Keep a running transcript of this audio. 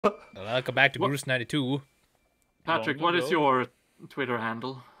Welcome back to Bruce92. Patrick, what is your Twitter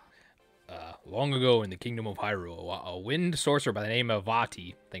handle? Long ago in the kingdom of Hyrule, a wind sorcerer by the name of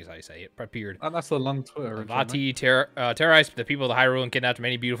Vati, I think is how you say it, appeared. And that's a long Twitter. Vati terrorized the people of Hyrule and kidnapped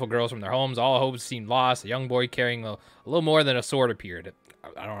many beautiful girls from their homes. All hopes seemed lost. A young boy carrying a little more than a sword appeared.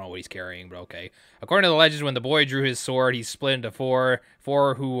 I don't know what he's carrying, but okay. According to the legends, when the boy drew his sword, he split into four.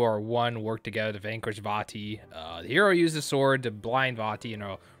 Four who are one worked together to vanquish Vati. The hero used the sword to blind Vati in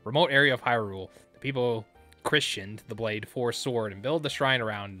a remote area of Hyrule. The people christened the blade Four Sword and built the shrine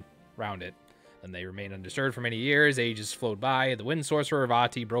around it. Then they remained undisturbed for many years. Ages flowed by. The wind sorcerer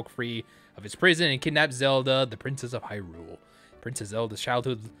Vati broke free of his prison and kidnapped Zelda, the princess of Hyrule. Princess Zelda's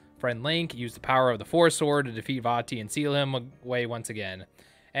childhood friend Link used the power of the Four Sword to defeat Vati and seal him away once again.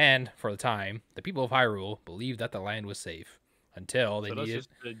 And, for the time, the people of Hyrule believed that the land was safe. Until they needed...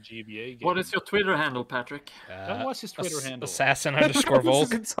 The GBA game. What is your Twitter handle, Patrick? What's his Twitter handle?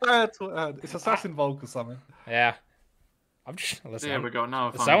 Assassin_Volk. It's Assassin Volk or something. Yeah. I'm just... Listen, there we go.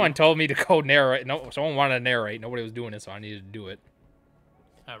 Now someone told me to go narrate. No, someone wanted to narrate. Nobody was doing it, so I needed to do it.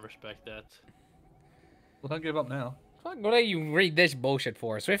 I respect that. Well, don't give up now. What do you read this bullshit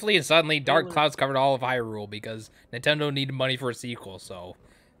for? Swiftly and suddenly, dark clouds covered all of Hyrule because Nintendo needed money for a sequel, so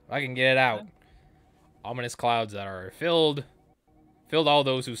I can get it out. Ominous clouds that are filled all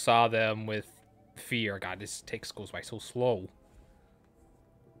those who saw them with fear. God, this goes by so slow.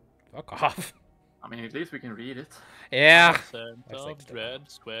 Fuck off. I mean, at least we can read it. Yeah. Of dread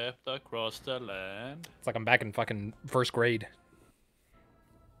swept across the land. It's like I'm back in fucking first grade.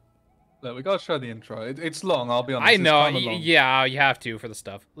 Look, we gotta show the intro. It's long, I'll be honest. I know, yeah, you have to for the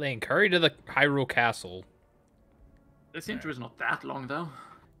stuff. Link, hurry to the Hyrule Castle. This intro is not that long, though.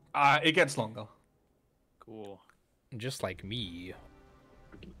 It gets longer. Cool. Just like me.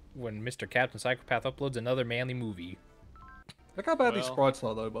 When Mr. Captain Psychopath uploads another manly movie. Look how bad these sprites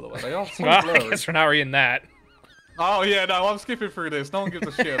are, though, by the way. They are so well, blurry. I guess we're not reading that. Oh, yeah, no, I'm skipping through this. No one gives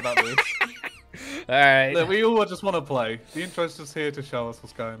a shit about this. Alright. Look, we all just want to play. The intro's just here to show us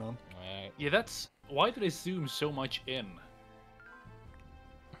what's going on. Yeah, that's... Why do they zoom so much in?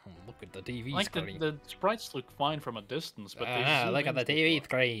 Look at the TV like screen. The sprites look fine from a distance, but they zoom look at the TV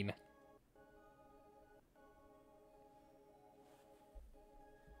screen.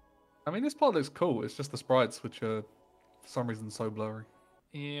 I mean, this part looks cool. It's just the sprites, which are, for some reason, so blurry.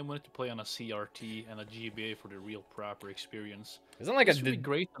 Yeah, I wanted to play on a CRT and a GBA for the real proper experience. Isn't like it's really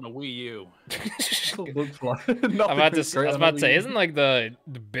great on a Wii U. I'm about to say, isn't like the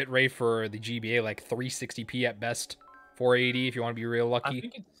bit rate for the GBA like 360p at best, 480 if you want to be real lucky. I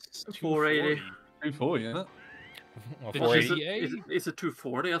think it's 480. 240, isn't it? Well, 480. Is it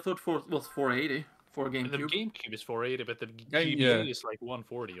 240? I thought it was 480 for GameCube. The GameCube is 480, but the GBA is like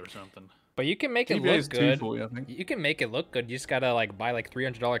 140 or something. But you can make it GBA look good. 240, I think. You can make it look good. You just gotta like buy like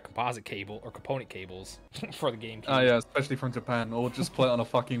 $300 composite cable or component cables for the GameCube. Oh yeah, especially from Japan, or just play it on a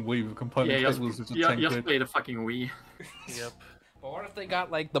fucking Wii with component cables. Just play the fucking Wii. Yep. But what if they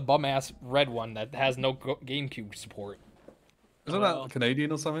got like the bum ass red one that has no GameCube support? Isn't that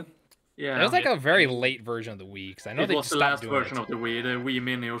Canadian or something? Yeah. It was like a very late version of the Wii, because I know they was just the stopped last doing version of the Wii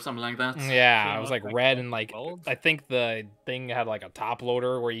Mini or something like that. Yeah, it was like red and like I think the thing had like a top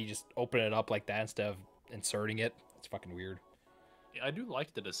loader where you just open it up like that instead of inserting it. It's fucking weird. Yeah, I do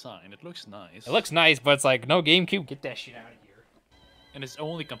like the design. It looks nice. It looks nice, but it's like no GameCube. Get that shit out of here. And it's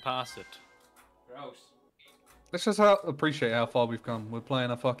only composite. Gross. Let's just appreciate how far we've come. We're playing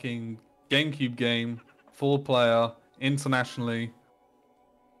a fucking GameCube game, 4-player, internationally.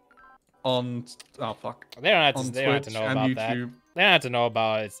 On fuck. They don't have to, they don't have to know about that. They don't have to know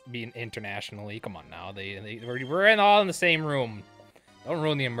about it being internationally. Come on now, we're all in the same room. Don't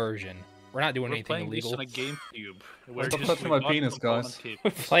ruin the immersion. We're not doing anything illegal. We're playing this on a GameCube. We're just touching my penis, guys.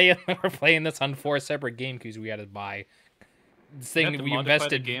 We're playing this on 4 separate GameCubes we had to buy. This thing we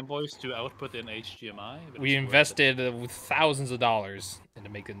invested Game Boys to output in HDMI. We invested thousands of dollars into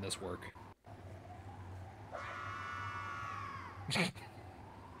making this work.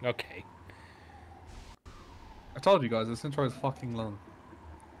 Okay. I told you guys, this intro is fucking long.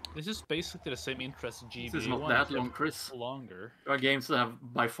 This is basically the same interest GBA. This is not that long, Chris. Longer. There are games that have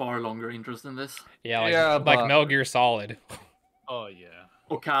by far longer interest in this. Yeah, like Metal Gear Solid. Oh yeah.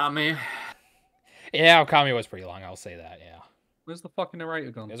 Okami. Yeah, Okami was pretty long. I'll say that. Yeah. Where's the fucking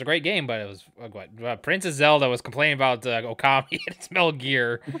narrator gone? It was a great game, but it was what? Princess Zelda was complaining about Okami and its Metal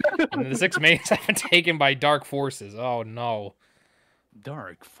Gear, and the 6 mains have been taken by dark forces. Oh no.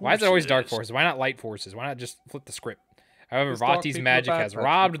 Dark forces. Why is it always dark forces? Why not light forces? Why not just flip the script? However, Vati's magic has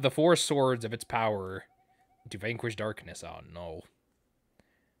robbed the 4 swords of its power to vanquish darkness. Oh no.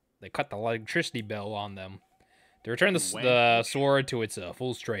 They cut the electricity bill on them. To return the Wank. sword to its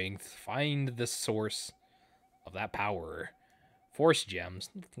full strength, find the source of that power. Force gems.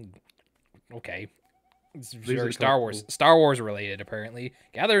 Okay. It's These very are Star collectible. Wars. Star Wars related, apparently.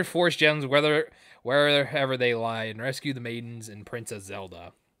 Gather force gems wherever they lie and rescue the maidens in Princess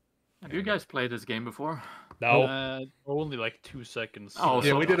Zelda. Have you guys played this game before? No. Only like 2 seconds. Oh,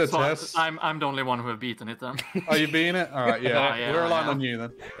 Yeah, so, we did a so test. I'm the only one who have beaten it then. Are you being it? All right, yeah. Yeah, We're I relying am. on you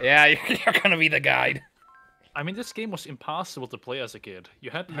then. Yeah, you're gonna be the guide. I mean, this game was impossible to play as a kid.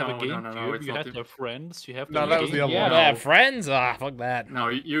 You had to have a No, GameCube, it's you not had to have friends, you have to No, have that a was the Game other Yeah, one. to No. have friends? Ah, fuck that. No,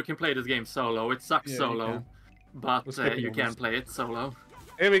 you can play this game solo. It sucks Yeah, you solo, can. but We're skipping you on can this. play it solo.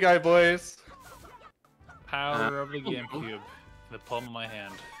 Here we go, boys. Power of the GameCube. In the palm of my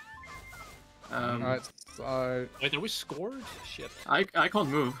hand. All right, so... Wait, are we scored? Shit. I can't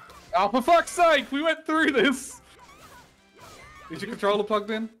move. Oh, for fuck's sake! We went through this! Is your controller plugged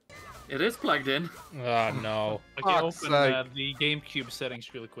in? It is plugged in. Oh, no. Okay, Fuck's open sake. the GameCube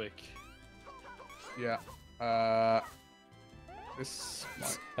settings really quick. Yeah. This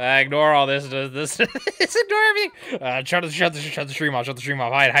might... Ignore all this. Just ignore everything. Shut the stream off. Shut the stream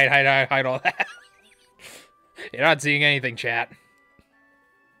off. Hide all that. You're not seeing anything, chat.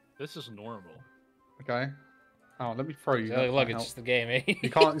 This is normal. Okay. Oh, let me throw you. So, That look, might it's just the game, eh?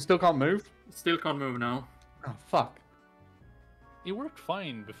 help. You still can't move? Still can't move now. Oh, fuck. It worked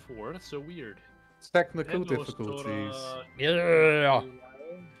fine before, that's so weird. Technical Hello, difficulties. Sora. Yeah.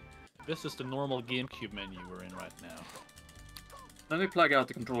 This is the normal GameCube menu we're in right now. Let me plug out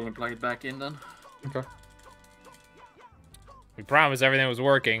the controller and plug it back in then. Okay. We promised everything was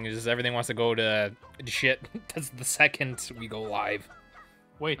working. Just everything wants to go to shit. That's the second we go live.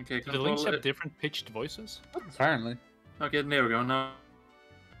 Wait, Okay, do the links control have it. different pitched voices? Apparently. Okay, there we go. Now,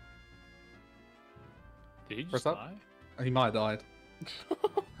 Did he just Press up. die? He might have died.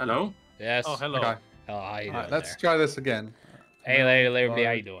 hello? Yes. Oh, hello. Okay. Hello, how you doing Alright, let's there? try this again. Hey, lady, how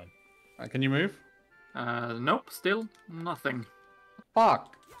Bye. you doing? Can you move? Nope, still nothing.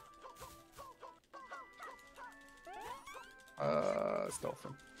 Fuck.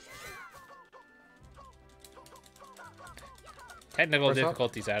 Stealthing. Technical Press up.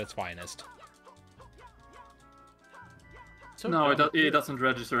 difficulties at its finest. So No, dumb. it doesn't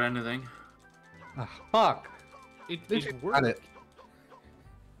register anything. Ah, fuck. It Literally worked. had it.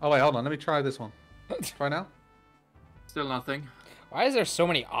 Oh wait, hold on. Let me try this one. Try now. Still nothing. Why is there so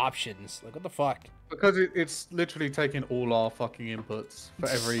many options? Like, what the fuck? Because it's literally taking all our fucking inputs for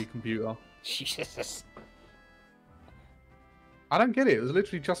every computer. Jesus. I don't get it. It was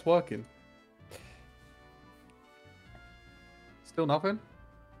literally just working. Still nothing?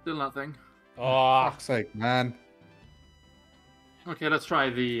 Still nothing. Oh, Fuck's sake, man. Okay, let's try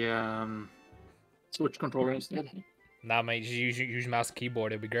the Switch controller instead. nah, mate. Just use mouse and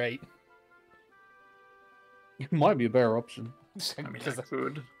keyboard. It'd be great. It might be a better option. I mean, I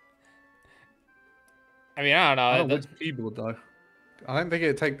could. I mean, I don't know. I don't know which keyboard though. I don't think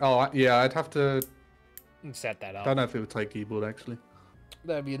it'd take. Oh, yeah, I'd have to. Set that up. Don't know if it would take keyboard actually.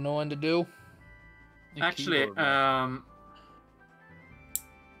 That'd be annoying to do. The Actually, keyboard.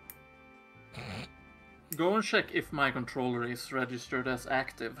 go and check if my controller is registered as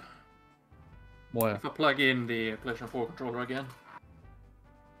active. Where? If I plug in the PlayStation 4 controller again.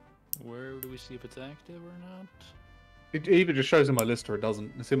 Where do we see if it's active or not? It either just shows in my list or it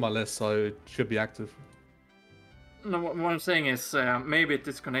doesn't. It's in my list, so it should be active. No, what I'm saying is maybe it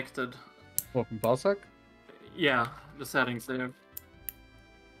is connected. What, from Parsec? Yeah, the settings there.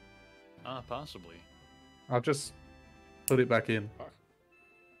 Ah, possibly. I'll just put it back in.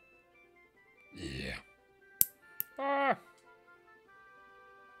 Yeah. Ah.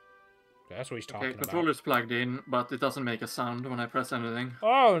 That's what he's talking Okay, about. controller's plugged in, but it doesn't make a sound when I press anything.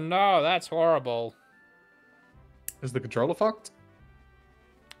 Oh no, that's horrible. Is the controller fucked?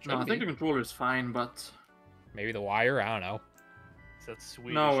 No, I Should think be. the controller is fine, but Maybe the wire. I don't know. Is that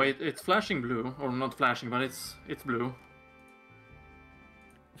Swedish? no, it's flashing blue, or not flashing, but it's blue.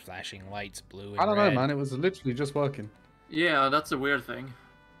 Flashing lights, blue and I don't know, red. man. It was literally just working. Yeah, that's a weird thing.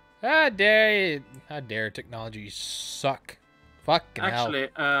 How dare technology suck? Fucking Actually,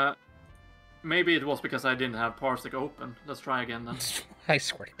 maybe it was because I didn't have Parsec open. Let's try again then. hell. I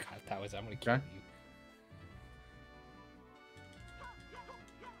swear to God, that was. I'm gonna kill Okay. you.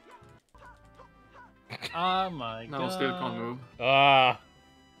 Oh my god. No, still can't move. Ah,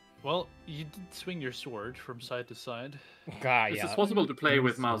 Well, you did swing your sword from side to side. God, Is yeah. it possible to play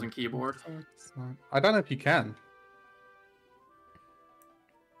with mouse and keyboard? I don't know if you can.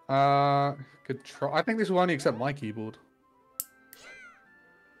 Could try. I think this will only accept my keyboard.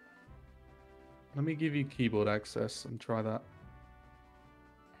 Let me give you keyboard access and try that.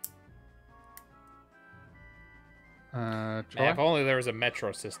 Try. If only there was a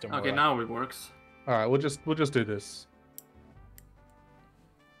metro system. Okay, where, now it works. All right, we'll just do this.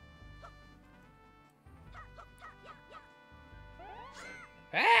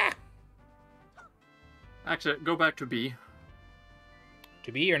 Ah! Actually, go back to B.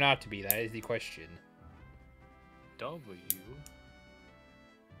 To be or not to be? That is the question. W.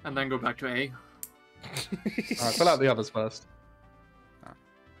 And then go back to A. All right, fill out the others first.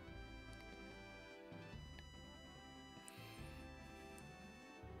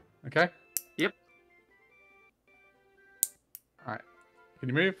 Okay. Yep. All right. Can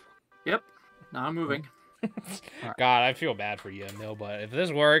you move? Yep. Now I'm moving. God, I feel bad for you, Emil, but if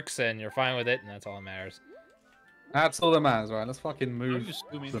this works and you're fine with it, then that's all that matters. That's all that matters, right? Let's fucking How move do you zoom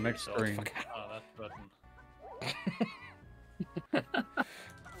to into the next yourself? screen. Oh, that button.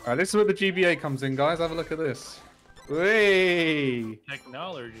 Alright, this is where the GBA comes in, guys. Have a look at this. Whey!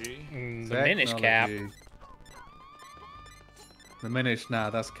 Technology. The Minish cap. Technology. The Minish, nah,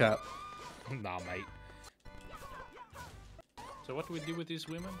 that's cap. Nah, mate. So what do we do with these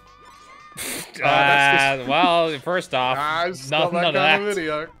women? that's just- Well, first off, Stop none that of that. kind of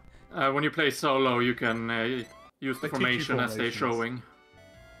video. When you play solo, you can use the They teach you formation as they're formations. showing.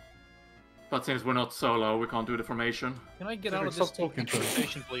 But since we're not solo, we can't do the formation. Can I get Cedric, out of stop this talking to us.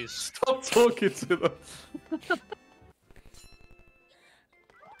 conversation, please? Stop talking to them.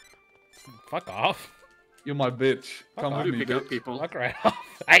 Fuck off. You're my bitch. Come How with do you me, pick up bitch. people? Fuck right off.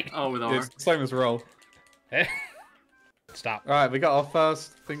 Hey, Oh, with Yeah, R. it's the same as roll. stop. Alright, we got our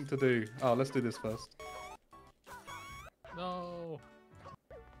first thing to do. Oh, let's do this first. No.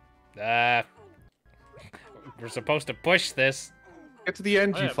 We're supposed to push this. Get to the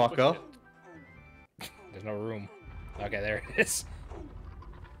end, Oh, you yeah, push fucker. it. There's no room. Okay, there it is.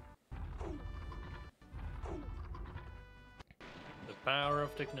 The power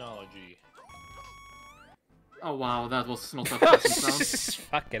of technology. Oh wow, that was not a pleasant sound.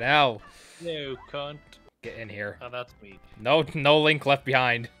 Fucking hell. No, cunt. Get in here. Oh, that's me. No Link left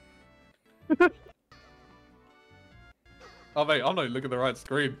behind. Oh, mate, I'm not looking at the right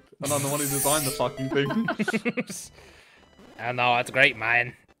screen. And I'm the one who designed the fucking thing. I know, that's great,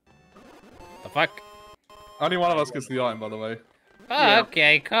 man. The fuck? Only one of us gets the item, by the way. Oh, Yeah.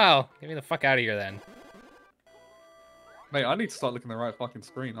 okay, cool. Get me the fuck out of here then. Mate, I need to start looking at the right fucking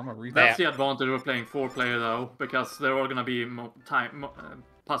screen. I'm a retard. That's the advantage of playing 4-player though, because there are gonna be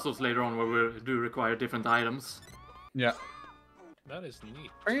puzzles later on where we do require different items. Yeah. That is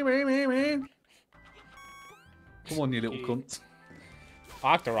neat. Come on, you little cunt.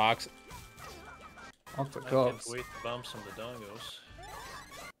 Octoroks. I can't Octocops. wait to bump some of the dongos.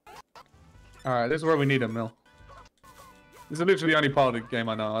 Alright, this is where we need a mill. This is literally the only part of the game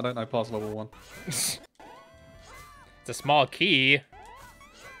I know. I don't know past level 1. It's a small key.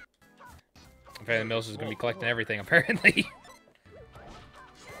 Apparently Mills is gonna be collecting everything, apparently.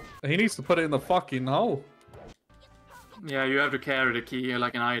 He needs to put it in the fucking hole. Yeah, you have to carry the key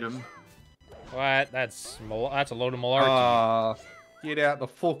like an item. What? That's a load of malarkey. Ah, get out the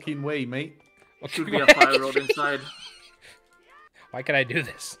fucking way, mate. Should be a fire rod inside. Why can I do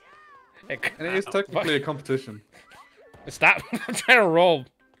this? And it is technically a competition. Stop! I'm trying to roll.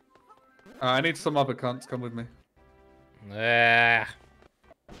 I need some other cunts. Come with me. I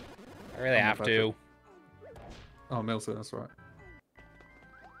really I'm have about to. Oh, Milson, that's right.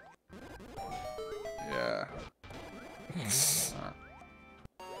 Yeah.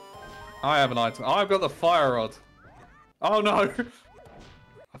 I have an item. I've got the fire rod. Oh no!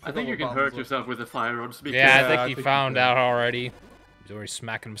 I think you can hurt yourself with the fire rods. Be Yeah, careful. I think I he think you found can. out already. He's already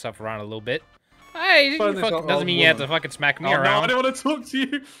smacking himself around a little bit. Hey, Find this doesn't old mean you have to woman. fucking smack me Oh no, I around. don't want to talk to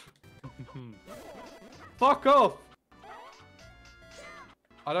you! Fuck off!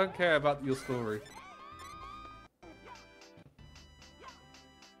 I don't care about your story.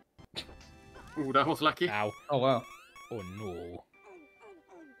 Ooh, that was lucky. Ow. Oh wow. Oh no.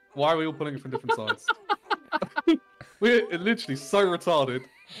 Why are we all pulling it from different sides? We're literally so retarded.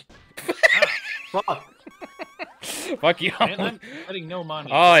 Fuck! Fuck you. Man, I'm getting no money.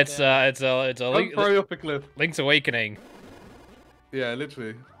 Oh, God it's damn. Don't throw you off a cliff. Link's Awakening. Yeah,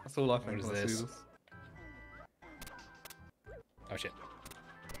 literally. That's all I think is when I see this? this. Oh shit.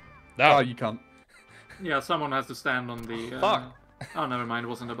 Oh, No. you can't. Yeah, someone has to stand on the. Fuck. Oh, never mind. It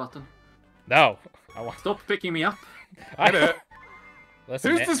wasn't a button. No. I want. Stop picking me up. Get it?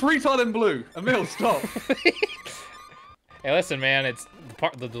 Listen, Who's man. this retard in blue? Emil, stop. Hey, listen, man. It's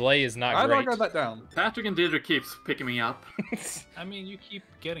the delay is not How do I great. go back down? Patrick and Deirdre keeps picking me up. I mean, you keep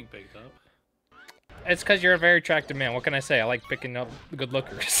getting picked up. It's because you're a very attractive man. What can I say? I like picking up good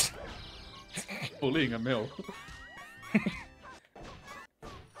lookers. Bullying Emil.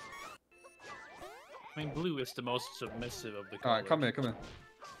 I mean, blue is the most submissive of the colors. Alright, come here, come here.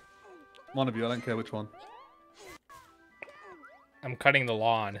 One of you, I don't care which one. I'm cutting the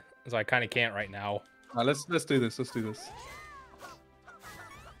lawn, so I kind of can't right now. Alright, let's do this, let's do this.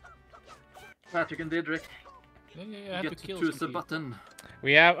 Patrick and Didrik, Yeah, you I have get to kill choose a some people. button.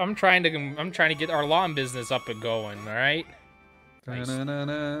 I'm trying to get our lawn business up and going. All right. Nice.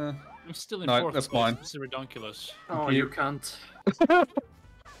 Da-na-na-na. I'm still in No, fourth that's place. mine. This is ridiculous. Oh, you. you can't.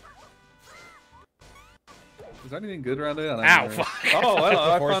 Is there anything good around here? Ow! Fuck. Oh,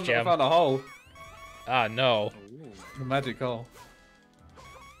 hello, Force I gem. found a hole. Ah, no. The magic hole.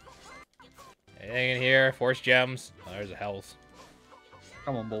 Anything in here? Force gems. Oh, there's a health.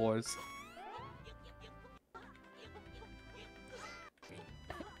 Come on, boys.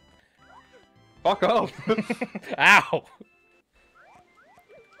 Fuck off! Ow!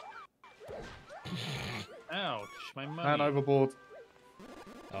 Ouch, my money. Man overboard.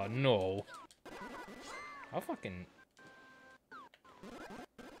 Oh no. I'll fucking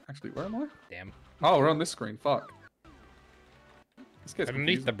Actually, where am I? damn. Oh, we're on this screen. Fuck. This gets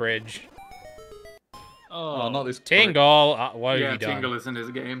Underneath the bridge. Oh, not this. Tingle. What have Yeah, you done? Tingle is in this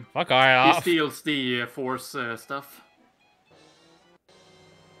game. Fuck He off. steals the Force stuff.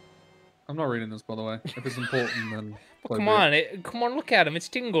 I'm not reading this, by the way. If it's important, then. Well, come on, come on, look at him. It's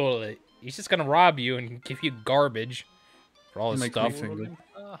Tingle. He's just gonna rob you and give you garbage for all his Makes me stuff. tingle.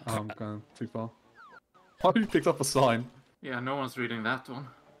 Oh, I'm going too far. Why have you picked up a sign? Yeah, no one's reading that one.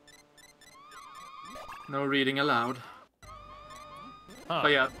 No reading allowed. Huh.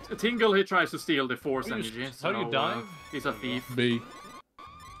 But yeah, Tingle, he tries to steal the Force How do you- energy. how do you so, dive? He's a thief. B.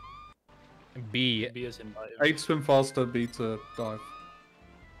 B. B as in dive. A to swim faster, B to dive.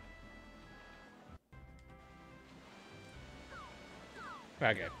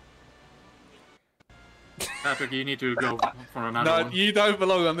 Okay. Patrick, you need to go for another No, one. you don't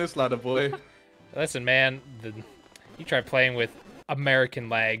belong on this ladder, boy. Listen, man. You try playing with American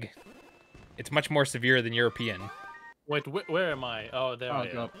lag. It's much more severe than European. Wait, where am I? Oh, there I Oh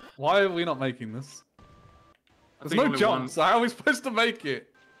am. god. Why are we not making this? I There's think no only jumps. How are we supposed to make it?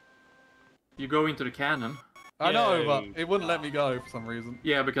 You go into the cannon. I know, but Yay. it wouldn't let me go for some reason.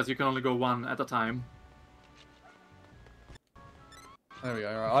 Yeah, because you can only go one at a time. There we go.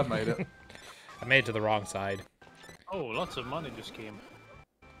 Right, I've made it. I made it to the wrong side. Oh, lots of money just came.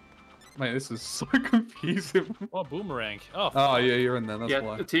 Mate, this is so confusing. Oh, boomerang. Oh, Oh yeah, you're in there. That's Yeah,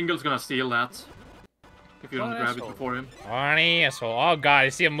 why. Tingle's gonna steal that. If you don't What an grab it asshole. before him. Funny asshole. Oh god, I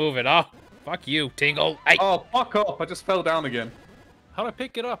see him moving. Oh, fuck you, Tingle. Hey. Oh, fuck off! I just fell down again. how do I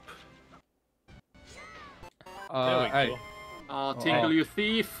pick it up? There we Hey. go. Oh, Tingle, Oh. you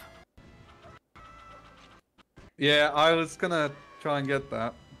thief! Yeah, I was gonna try and get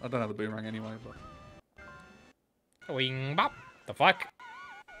that. I don't have a boomerang anyway, but. Wing bop. The fuck?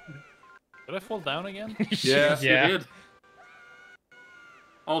 Did I fall down again? Yeah. Yeah. You did.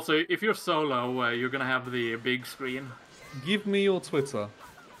 Also, if you're solo, you're gonna have the big screen. Give me your Twitter.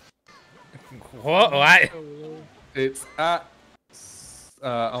 What? What? It's at.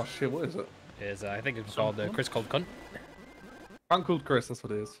 Oh shit, what is it? I think it's called Chris called cunt. I'm called Chris. That's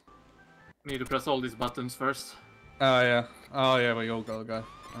what it is. Need to press all these buttons first. Oh yeah. Oh yeah, we all gotta go.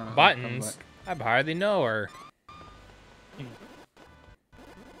 Alright, Buttons. come I hardly know her.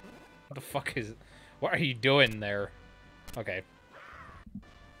 What the fuck is? What are you doing there? Okay. back.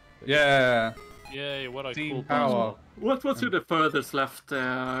 Yeah. Yay, what a Team cool power. What was to the furthest left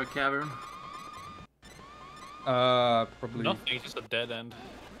cavern? Probably. Nothing, it's just a dead end.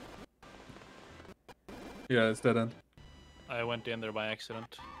 Yeah, it's dead end. I went in there by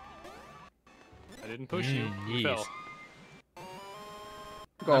accident. I didn't push you. You yes. fell.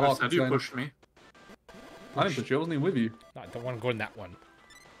 Got a Never hot said you container. pushed me. I didn't push you. I wasn't even with you. No, I don't want to go in that one.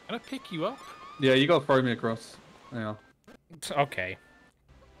 Can I pick you up? Yeah, you gotta throw me across. Yeah. Okay.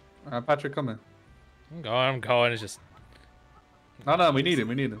 Patrick, come in. I'm going. I'm going. It's just. No, we need him.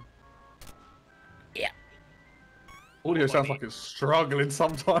 We need him. Yeah. Audio sounds like it's struggling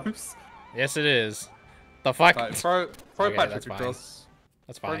sometimes. Yes, it is. The fuck? Right, throw Okay, Patrick that's fine. across.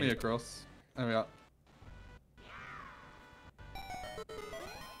 That's Throw me fine. across. There we are.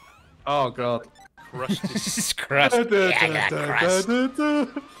 Oh god. Crushed it. Jesus Christ. Yeah, I got crust.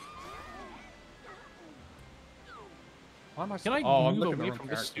 Why am I Can I oh, I'm move looking at the away wrong from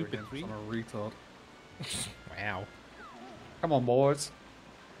this character stupid again, tree? 'cause I'm a retard. Wow. Come on, boys.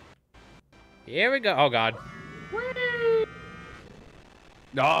 Here we go. Oh god.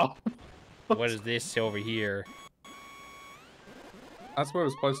 No. What is this over here? That's where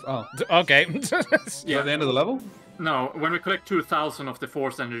it's supposed to. Oh. Okay. Is that at the end of the level? No, when we collect 2,000 of the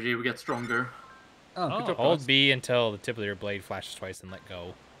Force energy, we get stronger. Oh, good Oh. job. Hold guys. B until the tip of your blade flashes twice and let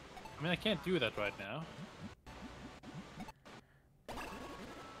go. I mean, I can't do that right now.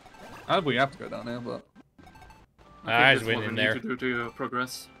 We have to go down there, but I That's just went what we in need there. to do to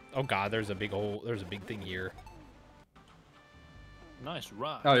progress. Oh god, there's a big hole. There's a big thing here. Nice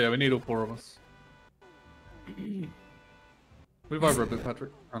ride. oh yeah, we need all 4 of us. Move over a bit,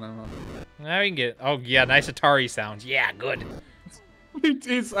 Patrick. I know. Now we can get. Oh yeah, nice Atari sounds. Yeah, good. It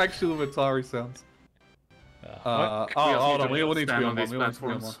is actually with Atari sounds. Oh, hold on. We all need to be on one. We all need to be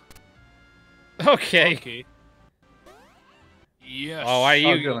on one. Okay. Okay. Yes. Oh, why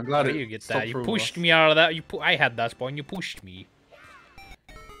Oh, you? good, I'm glad Why it you get stopped that? You through pushed us. me out of that. I had that spawn. You pushed me.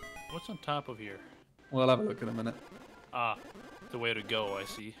 What's on top of here? We'll have a look in a minute. Ah, the way to go, I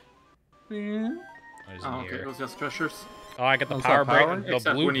see. Yeah. What is in Oh, okay, here? it was just treasures. Oh, I got the Oh, is power that power? bracelet. The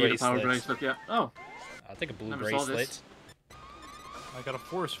Except blue we need a power bracelet. bracelet, yeah. Oh, I'll take a blue Never saw this. bracelet. I got a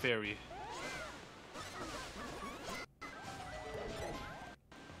force fairy.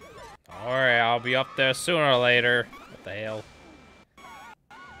 Alright, I'll be up there sooner or later. What the hell?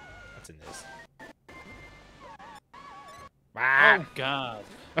 What's in this? Ah! Oh God.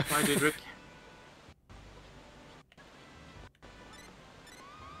 bye, Didrik.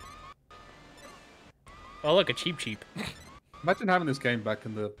 Oh, look, a cheap cheap. Imagine having this game back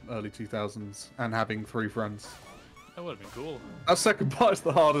in the early 2000s and having 3 friends. That would have been cool. That second part is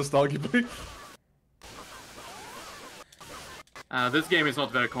the hardest, arguably. This game is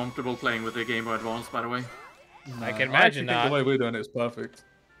not very comfortable playing with the Game Boy Advance, by the way. I can I imagine actually think not. the way we're doing it is perfect.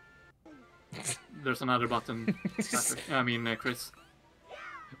 There's another button. Patrick. I mean, Chris.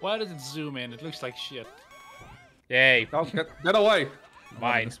 Why does it zoom in? It looks like shit. Yay. Oh, get away! I'm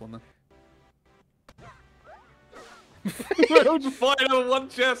Mine. having this one then. We're just fighting over one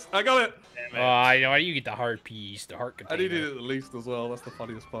chest. I got it. Oh, I know. You get the heart piece, the heart I container. needed it at least as well. That's the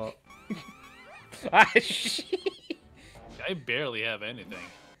funniest part. I barely have anything.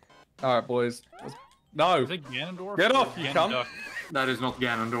 All right, boys. No. Is it Ganondorf? Get or off, you cunt. Ganondorf? That is not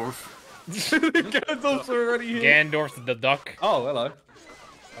Ganondorf. Gandalf's already here. Gandorf the duck. Oh, hello.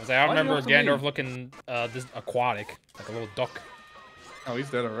 I was like, I Why remember do you have to Gandorf leave? looking this aquatic, like a little duck. Oh,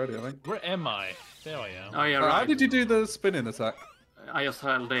 he's dead already, I think. Where am I? There I am. Oh, yeah, How right. did you do the spinning attack? I just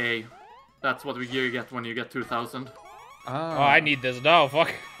held A. That's what you get when you get 2000. Ah. Oh, I need this. No,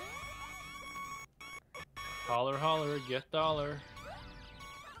 fuck. Holler, holler, get dollar.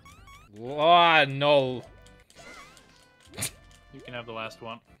 Oh, no. You can have the last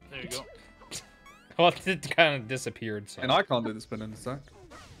one. There you go. Well, it kind of disappeared. So. And I can't do the spinning attack.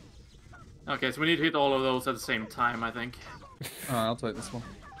 Okay, so we need to hit all of those at the same time, I think. Alright, I'll take this one.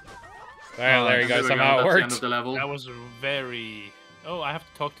 Well, there you And go. there we Somehow it That's the end worked. of the level. That was very... Oh, I have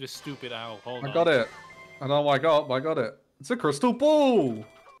to talk to this stupid owl. Hold on. I got it. I don't know why I got it, but I got it. It's a crystal ball!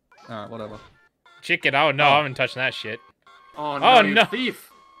 Alright, whatever. Chicken. Oh, no. Oh. I haven't touched that shit. Oh no, Oh, you no. thief!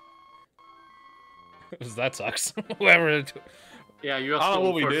 That sucks. Whoever. Yeah, you I have don't know stole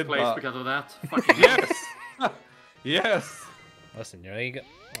what we first did, place but- because of that. Fucking hell. Yes! Yes! Listen, you know,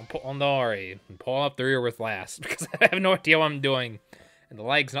 don't worry. I'm pulling up the rear with last because I have no idea what I'm doing. And the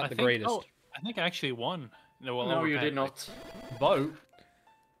leg's not the greatest. Oh, I think I actually won. No, No, you did not. Vote?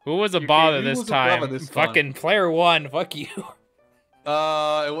 Who was a You bother who this was a brother time? this time? Fucking player one. Fuck you.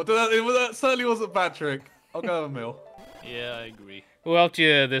 That certainly wasn't Patrick. I'll go with Mill. Yeah, I agree. Who helped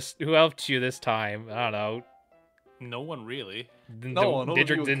you this time? I don't know. No one really. No one, all of you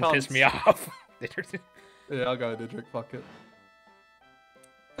Didrik were didn't piss cunts. me off. Didrik- Yeah, I'll go with Didrik. Fuck it.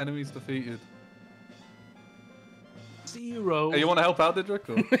 Enemies defeated. 0. Hey, you want to help out, Didrik?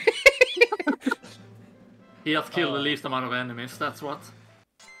 Or? He has killed the least amount of enemies, that's what.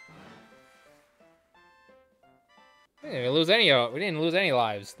 We didn't lose any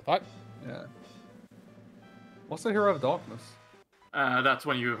lives. The fuck? Yeah. What's the Hero of Darkness? That's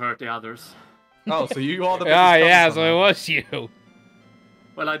when you hurt the others. Oh, so you are the Ah, biggest yeah, cunt so it somehow. was you.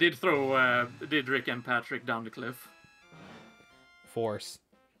 Well, I did throw Didrik and Patrick down the cliff. Force.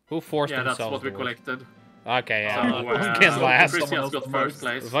 Who forced Yeah, that's themselves what we to work? collected. Okay, So, yeah. Who gets last? Christian's Someone got else first most.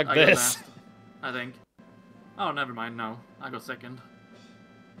 place. Fuck I got this. last, I think. Oh, never mind, no. I got second.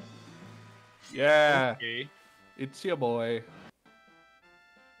 Yeah, Okay. it's your boy.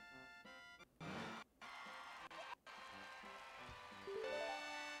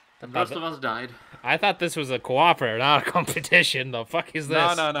 The rest of us died. I thought this was a cooperative, not a competition. The fuck is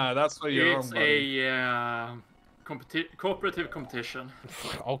this? No, that's where you're It's wrong, buddy. a cooperative competition.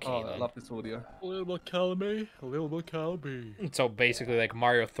 Okay, Oh, I then. love this audio. A little bit Calmy. A little bit Calmy. So basically, like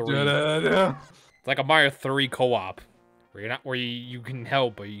Mario 3. Da-da-da. It's like a Mario 3 co-op, where you can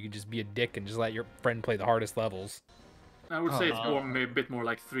help, but you can just be a dick and just let your friend play the hardest levels. I would say it's more, maybe a bit more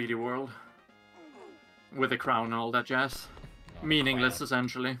like 3D World. With the crown and all that jazz. meaningless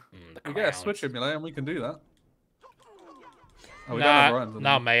essentially. The We get a Switch crowns. emulator and we can do that. Oh, we don't Nah, have runs.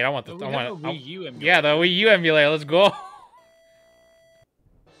 no, mate. I want the. We I have want a Wii U emulator. Yeah, the Wii U emulator. Let's go.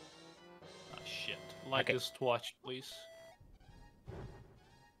 Oh, shit. Like Okay. this watch, please.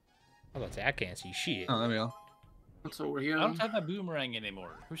 I was about to say I can't see shit. Oh, there we are. What's over here? I don't have my boomerang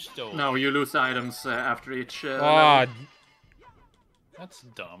anymore. Who stole? No, you lose items after each. Oh, level. That's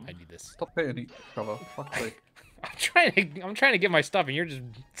dumb. I need this. Stop hitting each other. Fuck's sake. I'm trying to get my stuff, and you're just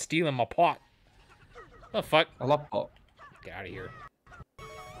stealing my pot. The fuck? I love pop. Get out of here. I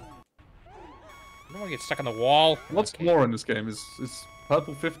don't want to get stuck on the wall. What's Okay. more in this game? Is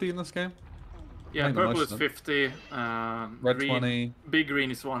purple 50 in this game? Yeah, Ain't purple much is then. 50. Red green, 20. Big green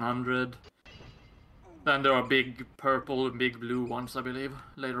is 100. Then there are big purple and big blue ones, I believe,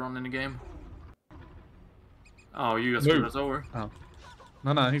 later on in the game. Oh, you just Blue. screwed us over.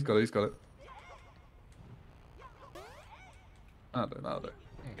 No, he's got it. He's got it. I don't know.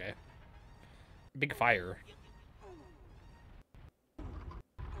 Okay. Big fire.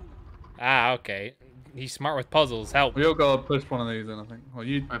 Ah, okay. He's smart with puzzles. Help. We all gotta push one of these in, I think. Well,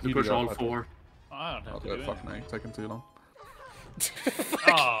 you I have to you do push that, all Patrick. 4. I don't have I'll to do do it. Fucking anything. hell, taking too long.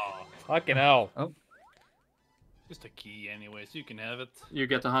 Oh, Fucking hell. just a key anyway, so you can have it. You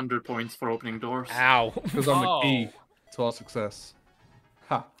get 100 points for opening doors. Ow. Because I'm the key Oh. to our success.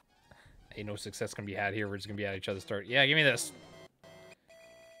 Ha. Ain't no success gonna be had here. We're just gonna be at each other's throat. Yeah, give me this.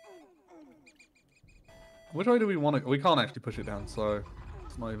 Which way do we want to? We can't actually push it down, so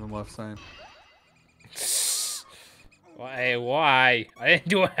it's not even worth saying. Why? Why? I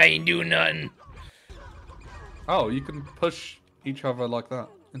ain't do nothing. Oh, you can push each other like that.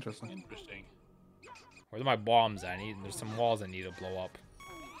 Interesting. Interesting. Where's my bombs? There's some walls I need to blow up.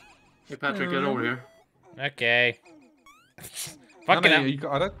 Hey, Patrick, get over here. Okay. No, Fucking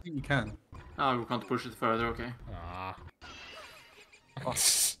hell. I don't think you can. Oh, we can't push it further, okay. Ah.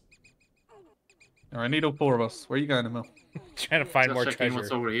 Alright, I need all 4 of us. Where are you going, Emil? Trying to find Just more checking what's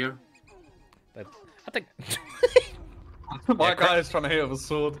treasure. over here. But I think. My Yeah, guy is trying to hit with a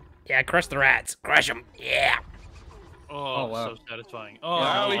sword. Yeah, crush the rats. Crush them. Yeah. Oh, wow. so satisfying. Oh,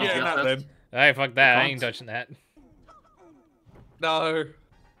 How are we no, getting yeah, that that's- then? Hey, fuck that. I can't. ain't touching that. No.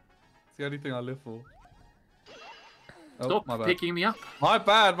 It's the only thing I live for. Oh, Stop my bad. picking me up. My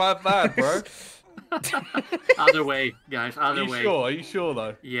bad, bro. Other way, guys, Are other you way. sure? Are you sure,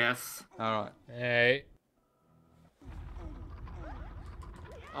 though? Yes. Alright. Hey.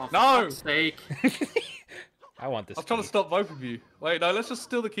 Oh, for No! fuck's sake. I want this. I was trying to key. stop both of you. Wait, no, let's just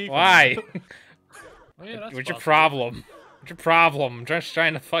steal the key. from Why? you. Oh, yeah, that's What's your possible. problem? What's your problem? I'm just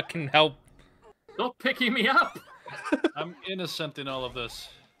trying to fucking help. Stop picking me up. I'm innocent in all of this.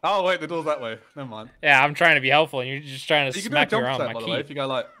 Oh, wait, the door's that way. Never mind. Yeah, I'm trying to be helpful, and you're just trying to You can do a smack me jump around set, my by the way, if key. you go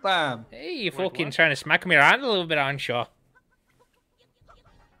like, bam. Hey, you Wait, fucking what? trying to smack me around a little bit, aren't you?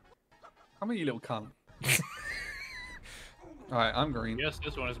 Come here, you little cunt. Alright, I'm green. Yes,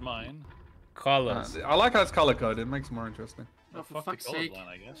 this one is mine. Colors. I like how it's color coded. It makes it more interesting. Oh, for Fuck the fuck's sake. colorblind,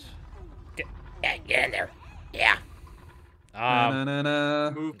 I guess. Get in there. Yeah. Na, na,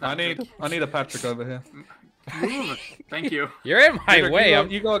 na. Move, I need Patrick. a Patrick over here. Move. Thank you. You're in my Patrick, way.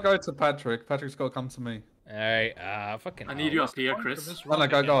 You gotta go to Patrick. Patrick's gotta come to me. Alright, fucking I hell. need you up What's the here, point of Chris. this No, rock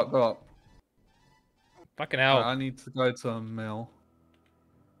go again? up, go up. Fucking hell. Alright, I need to go to a mill.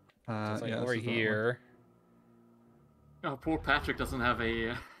 It's like yeah, over this is that one. here. Oh, poor Patrick doesn't have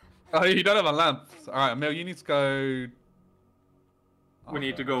a... Oh, you don't have a lamp. Alright, Emil, you need to go... we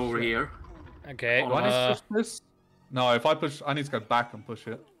need to go over shit. here. Okay. Oh, Do I need to Uh, push this? No, if I push, I need to go back and push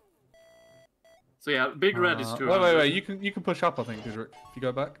it. So yeah, big red is 200. Wait. You can push up, I think, Didrik, if you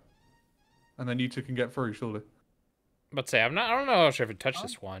go back. And then you two can get through, surely. but say I don't know if I could touch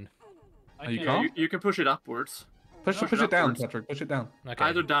this one. I Oh, you can't- Yeah, can't? you can push it upwards. Push Push it it down, upwards. Patrick. Push it down. Okay.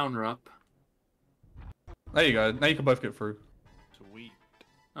 Either down or up. There you go. Now you can both get through. Sweet.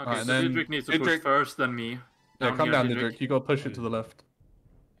 Okay, Alright, so then Didrik needs to push Didrik- first, then me. Yeah, come here, down, Didrik. You gotta push it to the left.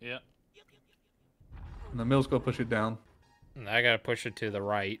 Yeah. And the mill's gotta push it down. I gotta push it to the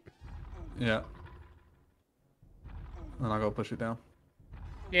right. Yeah. And I gotta push it down.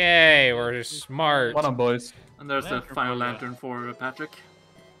 Yay, we're smart. Well done, boys. And there's the Lantern final for ya. lantern for Patrick.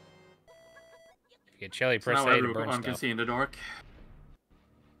 Get chilly, So press now A to burn everyone can stuff. see in the dark.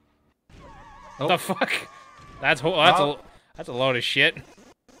 Oh. The fuck? That's a load of shit.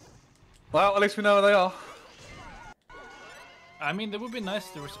 Well, at least we know where they are. I mean, it would be nice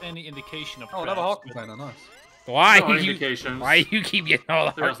if there was any indication of Oh, another traps, hot but- container. Nice. Why No you? indications. Why you keep getting all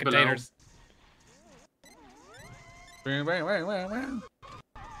the There's heart below. containers? Bang, bang, bang, bang, bang.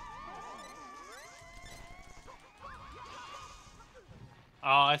 Oh,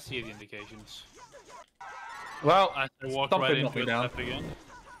 I see the indications. Well, I walk something right knocked into me it down. up again.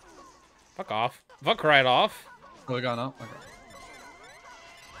 Fuck off. Fuck right off. Oh, we're going up. Okay.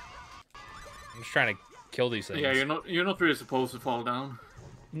 I'm just trying to kill these things. Yeah, you're not really supposed to fall down.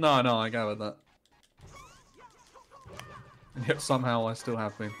 No, I gathered that. And yet somehow I still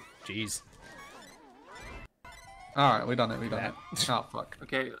have been. Jeez. Alright, we done it, Oh, fuck.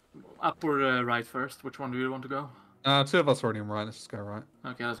 Okay, up or right first? Which one do you want to go? Two of us are already in right, let's just go right.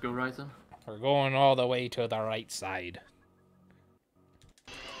 Okay, let's go right then. We're going all the way to the right side.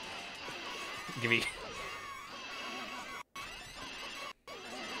 Give me...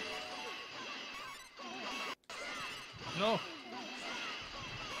 No.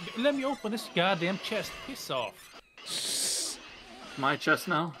 Let me open this goddamn chest. Piss off. My chest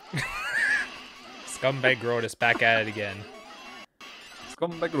now. Scumbag Grodus back at it again.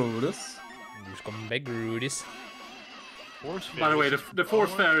 Scumbag Rodus. Scumbag Grodus. By the way, the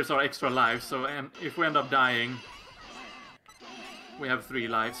force fairies are extra lives, so if we end up dying, we have 3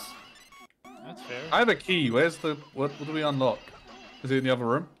 lives. That's fair. I have a key. Where's the... What do we unlock? Is it in the other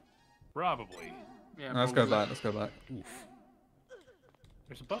room? Probably. Yeah, No, let's go back, let's go back. Oof.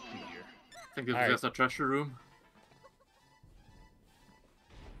 There's a button here. I think this Alright. is just a treasure room.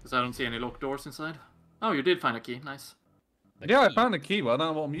 Because I don't see any locked doors inside. Oh, you did find a key. Nice. Yeah, I found a key, but I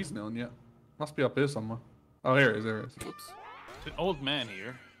don't know what I'm using it on yet. Must be up here somewhere. Oh, here it is, there it is. Oops. There's an old man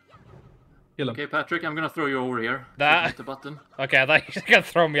here. Kill him. Okay, Patrick, I'm gonna throw you over here. That- Hit the button. Okay, I thought you were gonna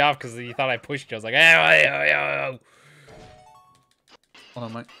throw me off because you thought I pushed you. I was like, hey. Hold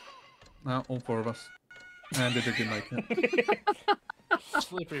on, mate. No, all 4 of us. And did you make it?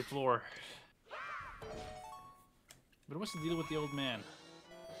 Slippery floor. But what's the deal with the old man?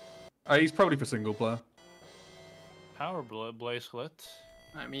 He's probably for single player. Power bracelet.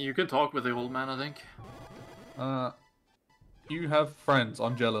 I mean, you can talk with the old man, I think. You have friends.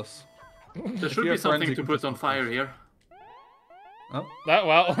 I'm jealous. There If should you be have friends, something you to can put just on put fire here. Oh, That,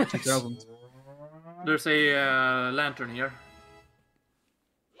 well. 2000. There's a lantern here.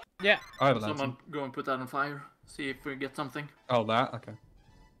 Yeah. I have a lantern. Someone go and put that on fire. See if we get something. Oh, that? Okay.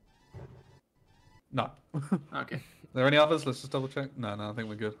 No. Are Okay. there any others? Let's just double check. No, I think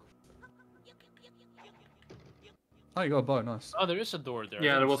we're good. Oh, you got a bow. Nice. Oh, there is a door there.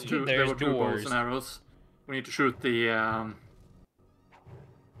 Yeah, I there didn't was see two. it. There There's were 2 bows doors. and arrows. We need to shoot the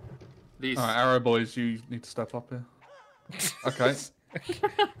these. Alright, arrow boys, you need to step up here. Okay.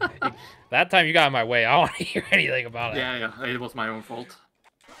 That time you got in my way. I don't want to hear anything about it. Yeah, it was my own fault.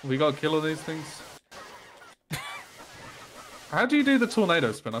 We gotta kill all these things. How do you do the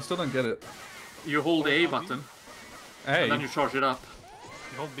tornado spin? I still don't get it. You hold the A button, Hey. and then you charge it up.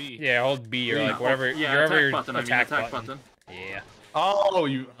 Hold B. Yeah, hold B or Yeah. like whatever. Yeah, wherever attack your button. attack, attack button. button. Yeah. Oh,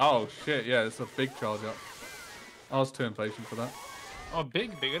 you. Oh, shit. Yeah, it's a big charge up. I was too impatient for that. Oh,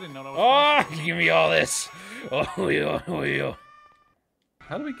 big. I didn't know that was Oh, give me all this. Oh, yeah.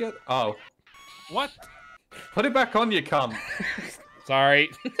 How do we get. Oh. What? Put it back on, you cunt.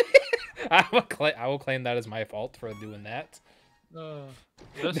 Sorry. I will claim that as my fault for doing that.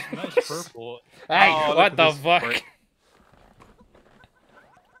 That's nice purple. Hey, Oh, look what at the this fuck? prick.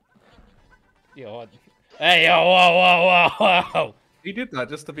 Yo, what? Hey, yo, whoa. He did that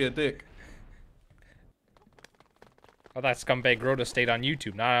just to be a dick. Oh, that scumbag Groda stayed on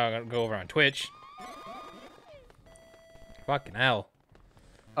YouTube. Now I'm gonna go over on Twitch. Fucking hell.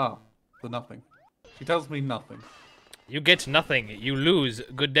 Oh, the nothing. She tells me nothing. You get nothing. You lose.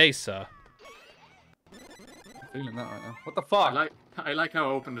 Good day, sir. I'm feeling that right now. What the fuck? I like how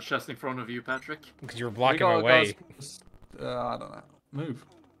I opened the chest in front of you, Patrick. Because you were We blocking my gotta way. I don't know. Move.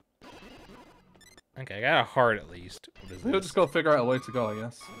 Okay, I got a heart at least. What is We'll this? just gotta figure out a way to go, I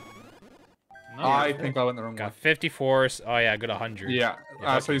guess. No, I think I went the wrong way. Got 54. Oh yeah, good 100. Yeah.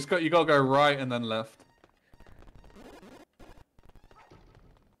 So you gotta go right and then left.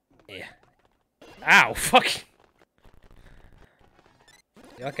 Yeah. Ow, fuck.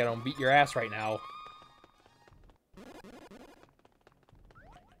 Yuck, I don't beat your ass right now.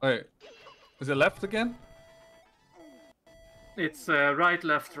 Wait. Is it left again? It's right,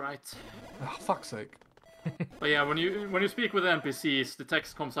 left, right. Oh, fuck's sake. But yeah, when you speak with NPCs, the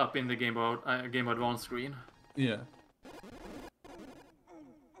text comes up in the Game Advance screen. Yeah.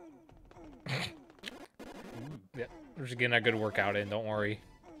 Yeah, we're just getting a good workout in, don't worry.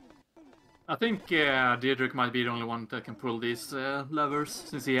 I think Diedrich might be the only one that can pull these levers,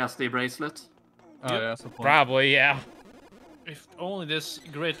 since he has the bracelet. Oh, yeah, that's the point. Probably, yeah. If only this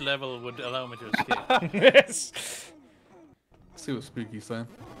great level would allow me to escape. Yes. See what Spooky's saying.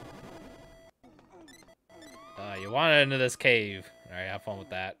 You wanted into this cave. Alright, have fun with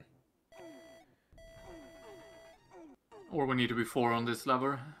that. Or we need to be 4 on this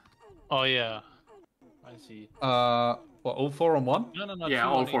lever. Oh yeah. I I see. What, all 4 on 1? No. Yeah, two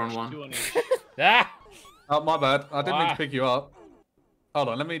all on 4 on each, 1. 2 on each. Ah! Oh, my bad. I didn't mean to Why? pick you up. Hold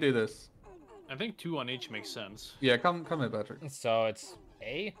on, let me do this. I think 2 on each makes sense. Yeah, come here, Patrick. So it's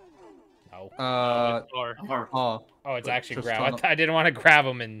A? No. Or Oh. Oh, it's Wait, actually just grab. trying to- I didn't want to grab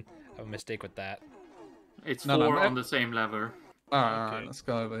him and have a mistake with that. It's No, 4 no, on the same lever. Alright, Okay. let's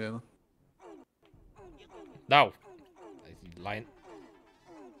go over here. No. Line.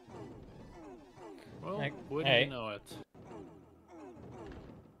 well, Like, wouldn't hey. you know it?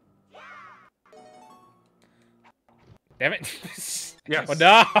 Damn it. Yes. Oh,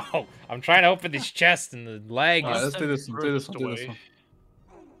 no! I'm trying to open this chest and the leg Alright, is... let's do this one, do this one, do this one.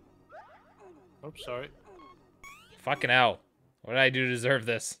 Oops, sorry. Fucking hell. What did I do to deserve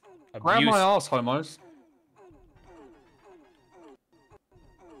this? Grab Abuse. my ass, homos.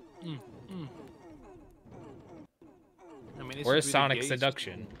 I mean, it's Where's really Sonic gay,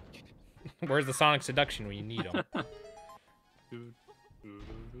 Seduction? Where's the Sonic Seduction when you need him?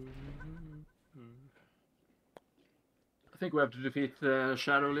 I think we have to defeat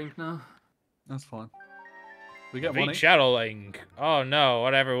Shadow Link now. That's fine. We get Beat one each. Shadow Link. Oh no,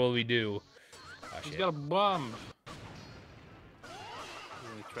 whatever will we do? Oh, He's shit. got a bomb.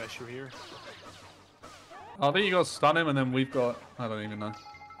 Any treasure here? I think you got to stun him, and then we've got... I don't even know.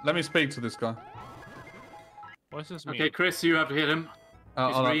 Let me speak to this guy. What does this mean? Okay, Chris, you have to hit him. He's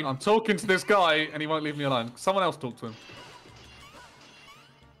Hold on. green. I'm talking to this guy, and he won't leave me alone. Someone else talk to him.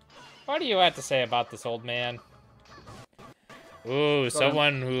 What do you have to say about this old man? Ooh,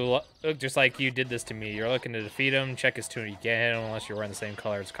 someone who looked just like you did this to me. You're looking to defeat him. Check his tune. You can't hit him unless you're wearing the same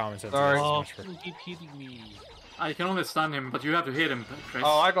color. It's common sense. Sorry. It's Oh, much for- you keep hitting me. I can only stun him, but you have to hit him, Chris.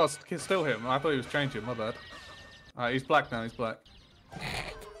 Oh, I got still him. I thought he was changing. My bad. Alright, he's black now. He's black.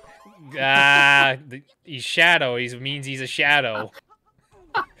 He's shadow. He means he's a shadow.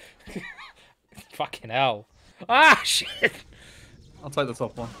 Fucking hell. Ah, shit. I'll take the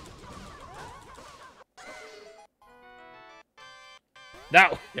top one.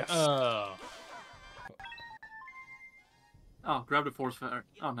 No. Yes. Oh, grab the force feather.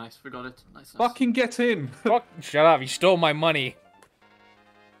 Oh, nice. Forgot it. Nice. Fucking get in. Fuck. Shut up. You stole my money.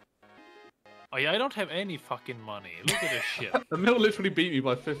 Oh yeah, I don't have any fucking money. Look at this shit. The mill literally beat me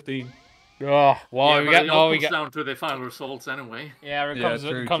by 15. Oh, well, Yeah, we but got it all we comes got. down to the final results anyway. Yeah, it Yeah, comes,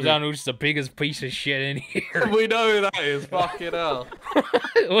 true, it comes true. down to who's the biggest piece of shit in here. We know who that is. Fucking hell.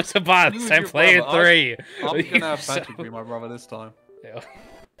 What's the boss? Who's I your played brother? 3. I'm gonna have So- Patrick be my brother this time. Yeah.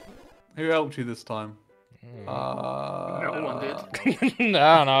 Who helped you this time? No one did.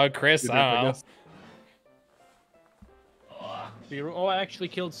 I don't know, Chris. You did, I don't know. guess. Oh, I actually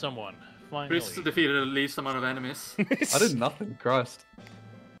killed someone. Finally. Chris defeated the least amount of enemies. I did nothing. Christ.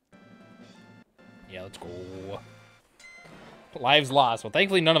 Yeah, let's go. Lives lost. Well,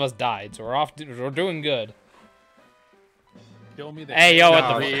 thankfully none of us died, so we're off. We're doing good. Show me the Hey, yo, what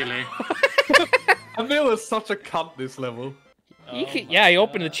Nah, the? Really? Emil is such a cunt this level. Yeah, he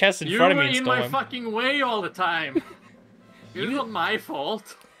opened the chest in You front of were me and in stole my him. fucking way all the time. It's not my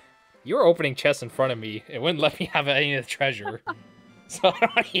fault. You were opening chests in front of me. It wouldn't let me have any of the treasure. So I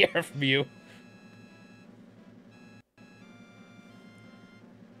don't want to hear from you.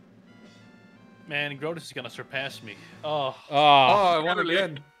 Man, Grotus is gonna surpass me. Oh, Oh, Oh, I won Emily.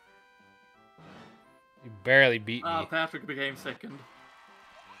 again. you barely beat me. Patrick became second.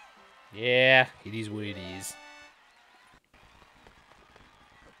 Yeah, it is what it is.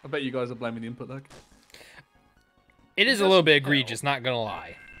 I bet you guys are blaming the input lag. It is a little bit egregious, not gonna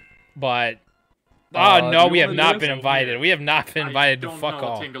lie. But oh Do no, you we have wanna do not this? been invited. We have not been invited to I don't fuck know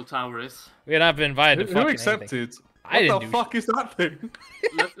off. what Tingle Tower is. We have not been invited to Who fucking accepted? anything. What I didn't the do fuck is that thing?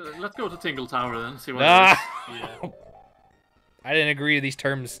 Let's go to Tingle Tower then. See what it Ah, yeah. I didn't agree to these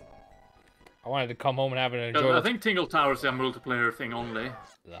terms. I wanted to come home and have an is. enjoyable. I think Tingle Tower is a multiplayer thing only.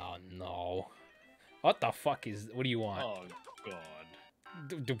 Oh no! What the fuck is? What do you want? Oh god.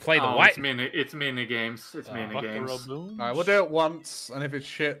 To play the Oh, what? It's mini games. It's mini games. Buckaroo Alright, we'll do it once, and if it's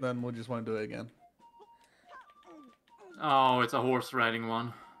shit, then we just won't do it again. Oh, it's a horse riding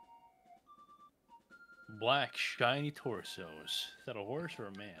one. Black shiny torsos. Is that a horse or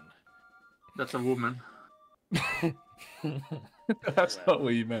a man? That's a woman. That's not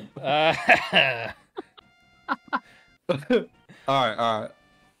what you meant. I Alright.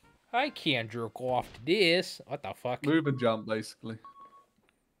 can't jerk off to this. What the fuck? Move and jump, basically.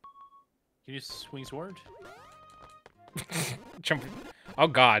 Can you swing sword? Jump. Oh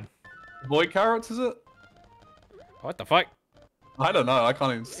god. Void carrots, is it? What the fuck? I don't know. I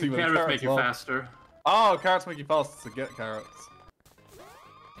can't even see what the Carrots carrots make you are. faster. Oh, carrots make you faster to get carrots.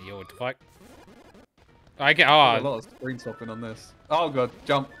 Yo, what the fuck? I can. A Oh, lot of screen swapping on this. Oh god,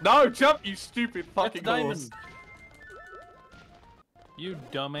 jump! No, jump! You stupid fucking That's horse! diamond. You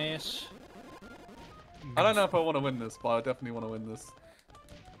dumbass. I don't know if I want to win this, but I definitely want to win this.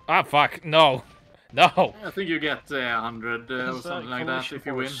 ah, fuck. No, no. I think you get 100 or This is, something like that collision if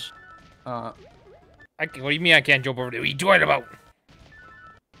you win. course. Uh, What do you mean I can't jump over there? What are you talking about?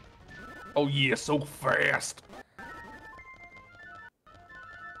 oh yeah, so fast!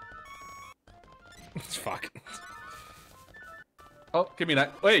 Fuck. Oh, give me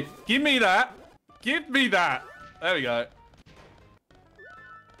that. Wait, give me that! Give me that! There we go.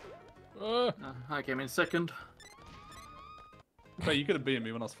 I came in second. Wait, you could have beaten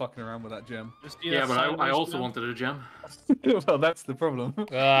me when I was fucking around with that gem. Just do Yeah, that but I sideways also jump. wanted a gem. Well, that's the problem.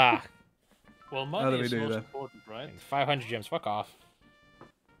 Ah, Well, How do money we is do most that? important, right? 500 gems. Fuck off.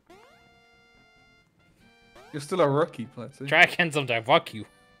 You're still a rookie, Platty. Try again sometime. Fuck you.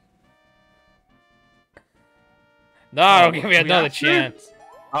 No, don't give me we another have to? chance.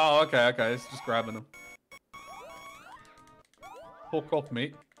 Oh, okay, okay. It's just grabbing them. Fuck off,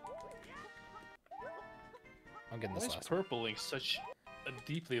 mate. I'm getting Why this is last. Purple Link such a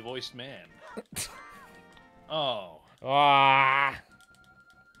deeply voiced man? Oh. Ah.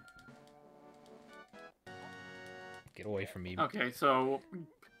 Get away from me. Okay, so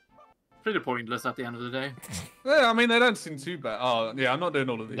pretty pointless at the end of the day. Yeah, I mean, they don't seem too bad. Oh, yeah, I'm not doing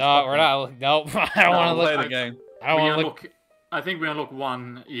all of these. No, Fuck we're them. not. Nope. I don't No, want to Play look. the game. I don't We want to look. unlock, I think we unlock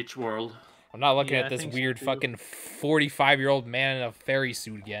one each world. I'm not looking Yeah, at I this think so weird too. fucking 45-year-old man in a fairy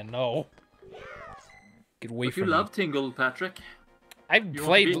suit again. No. Get away But from you me. love Tingle, Patrick. I've You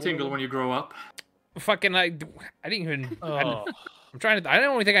played want to be Tingle when you grow up. fucking. I didn't even. Oh. I'm trying to. I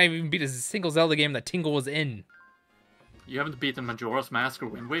don't even think I even beat a single Zelda game that Tingle was in. You haven't beaten Majora's Mask or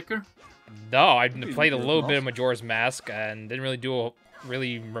Wind Waker? No, I played a Majora's little bit of Mask. Majora's Mask and didn't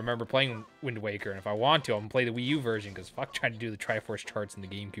really remember playing Wind Waker. And if I want to, I'm gonna play the Wii U version because fuck trying to do the Triforce charts in the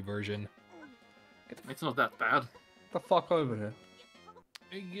GameCube version. It's not that bad. Get the fuck over here.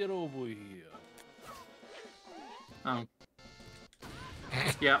 Hey, get over here. Oh.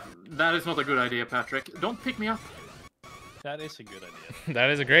 Yeah, that is not a good idea, Patrick. Don't pick me up. That is a good idea. That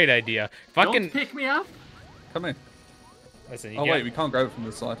is a great idea. Fucking Don't pick me up. Come here. listen. You Oh, got- wait, we can't grab it from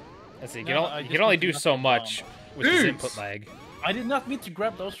this side. listen, you No, can, I you just can only need to do knock so it much down. with this Dude! input lag. I did not mean to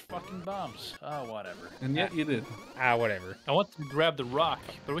grab those fucking bombs. Ah, whatever. And yet you did. Ah, whatever. I want to grab the rock,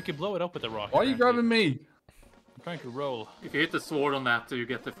 but we can blow it up with the rock. Why are you apparently. grabbing me? I'm trying to roll. If you hit the sword on that, you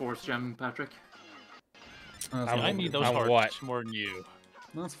get the force gem, Patrick. Oh, that's I'm- not I need those on hearts what? more than you.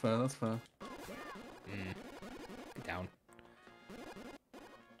 That's fair, that's fair. Get down.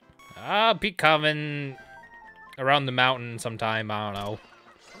 I'll be coming around the mountain sometime. I don't know.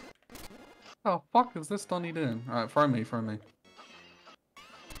 Oh, fuck is this Donny doing? Alright, throw me, throw me.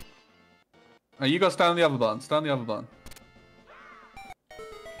 Oh, you guys stay on the other button, stay on the other button.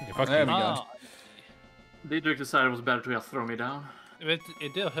 Yeah, fuck There you. we go. Ah, Didrik decided it was better to just throw me down. it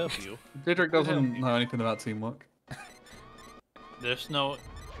did help you. Didrik doesn't know anything about teamwork. There's no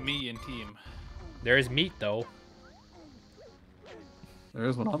me in team. There is meat though. There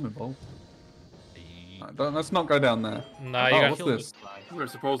is when I'm involved. Alright, let's not go down there. No, you Oh, got what's Kill this? guy. We're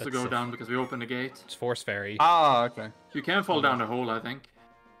supposed to That's go a- down because we opened the gate. it's Force Fairy. Ah, okay. You can fall down the hole, I think.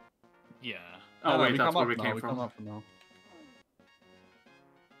 Yeah. Oh, No, wait, we that's come where up we now, came we from. come up now.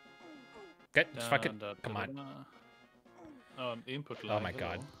 Get fuck it. Da, da, Come da, on. da. Input Oh lag, my hello.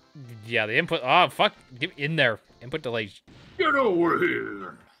 god. Yeah, the input. Oh fuck. Get in there. Input delay. Get over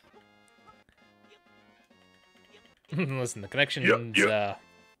here! Listen, the connection's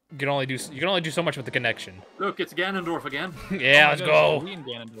you can only do so much with the connection. Look, it's Ganondorf again. Yeah, Oh my let's God, go. it's Korean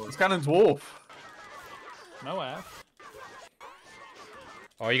Ganondorf. It's Ganon Dwarf. No F.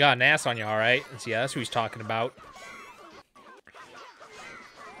 Oh, you got an ass on you, all right? Yeah, that's who he's talking about.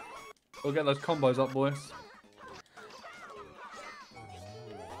 We'll get those combos up, boys.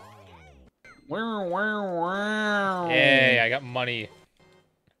 Wow, wow, wow. Hey, I got money.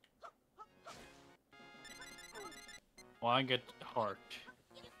 Well, I get heart.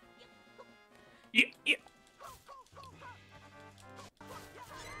 Yeah, yeah.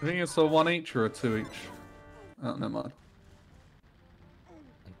 I think it's a 1 each or a 2 each. Oh, never mind.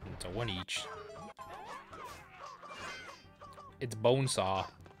 It's a 1 each. It's Bonesaw.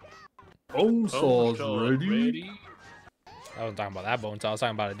 Bone saw's Oh, ready. I wasn't talking about that Bonesaw. I was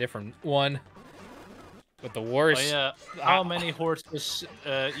talking about a different one. With the Oh worst. yeah. How many horses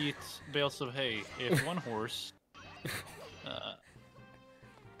eat bales of hay? If one horse.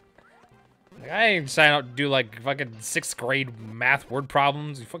 Like, I ain't signing up to do like fucking 6th grade math word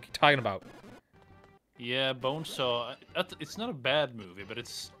problems. What the fuck you talking about? Yeah, Bonesaw. It's not a bad movie, but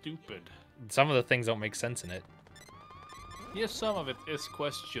it's stupid. Some of the things don't make sense in it. Yes, some of it is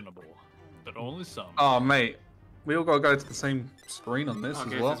questionable, but only some. Oh, mate. We all gotta go to the same screen on this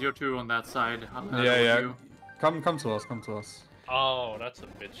Okay, as well. since you're two on that side, I'll head Yeah, over yeah. to you. Come to us. Come to us. Oh, that's a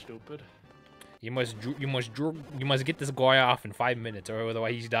bit stupid. You must get this guy off in 5 minutes, or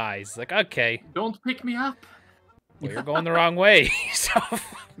otherwise he dies. It's like, okay, Don't pick me up. well, you're going the wrong way. So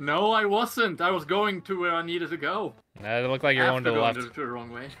No, I wasn't. I was going to where I needed to go. it looked like you're going to the left. To the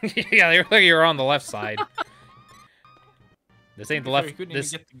wrong way. Yeah, it looked like you're on the left side. This ain't the You left. couldn't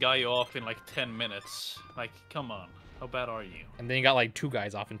This, even get the guy off in like 10 minutes. Like, come on. How bad are you? and then you got like 2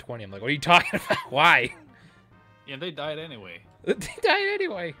 guys off in 20. I'm like, what are you talking about? Why? Yeah, they died anyway. They died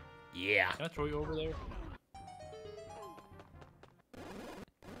anyway. Yeah. Can I throw you over there?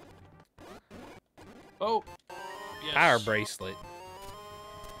 Oh! Yes. Power bracelet.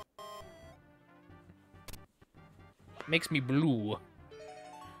 Makes me blue.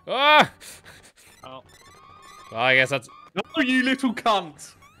 Ah! Oh. Well, I guess that's Oh, you little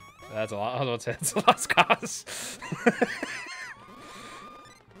cunt! a lot. I was about to say it's a lost cause.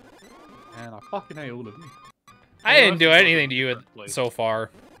 Man, I fucking hate all of you. I didn't do anything to you so far.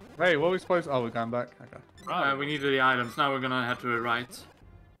 Hey, what are we supposed to... Oh, we're going back? Okay. Right. We needed the items. Now we're gonna head to the right,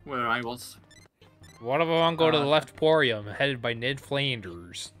 where I was. One of them want to go to the left Porium, headed by Ned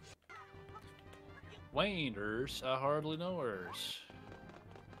Flanders. Wanders, I hardly know hers.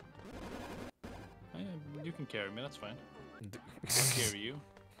 You can carry me, that's fine. I'll carry you.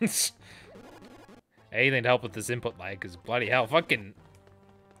 Anything to help with this input lag, because bloody hell, fucking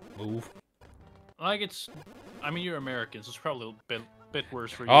move. Like, it's... I mean, you're American, so it's probably a bit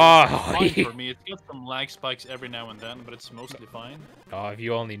worse for you. Oh, It's fine for me. It's got some lag spikes every now and then, but it's mostly fine. Oh, if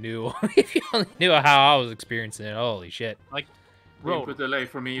you only knew. If you only knew how I was experiencing it, holy shit. Like, The roll. input delay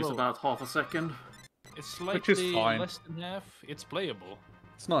for me is Roll. about half a second. It's Which is slightly fine. less than half. It's playable.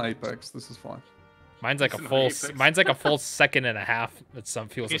 It's not Apex. This is fine. Mine's like a It's not full. Apex. Mine's like a full second and a half. At some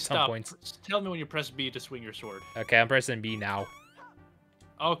feels Okay, at some stop. points. Just tell me when you press B to swing your sword. Okay, I'm pressing B now.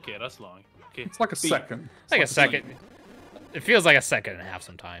 Okay, that's long. Okay, It's like a B. second. It's like a second. It feels like a second and a half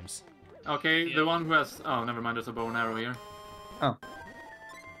sometimes. Okay, Yeah. the one who has... Oh, never mind, there's a bow and arrow here.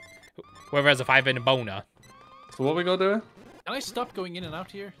 Whoever has a 5-inch boner. So what we gotta do? Can I stop going in and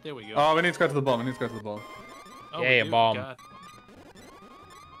out here? There we go. Oh, we need to go to the bomb. We need to go to the bomb. Oh, yeah, we yeah, do? bomb. God.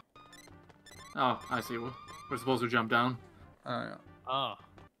 Oh, I see. We're supposed to jump down. Oh, yeah. Ah.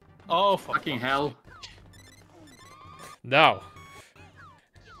 Oh, fuck. Fucking hell. No.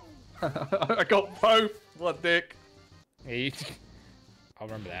 I got both. What dick? Hey, I'll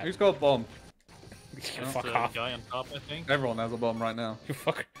remember that. Who's got a bomb? That's Fuck the off. guy on top, I think. Everyone has a bomb right now. You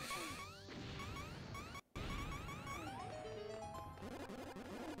fucker.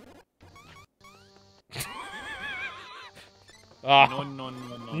 Ah, No, no,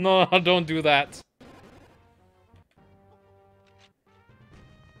 no, no. no, don't do that.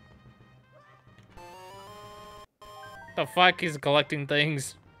 The fuck, he's collecting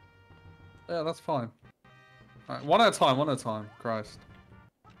things. Yeah, that's fine. Alright, one at a time, one at a time. Christ.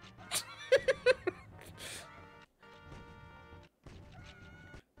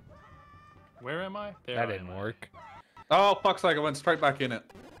 Where am I? There That I didn't am. work. Oh, fuck's sake, I went straight back in it.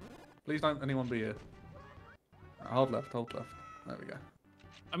 Please don't anyone be here. Alright, hold left, hold left. There we go.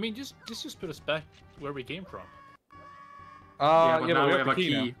 I mean, just put us back where we came from. But Yeah, now we we have have the a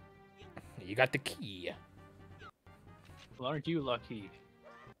key now. key. You got the key. Well, aren't you lucky?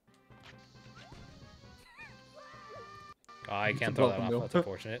 Oh, I It's can't a throw that broken off. wheel. That's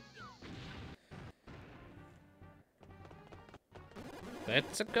unfortunate.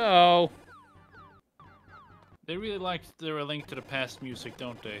 Let's go. They really like their Link to the Past music,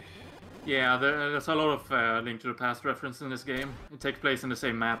 don't they? Yeah, there's a lot of Link to the Past reference in this game. It takes place in the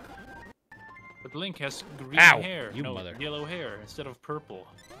same map. But Link has green Ow, hair, you no, mother. yellow hair instead of purple.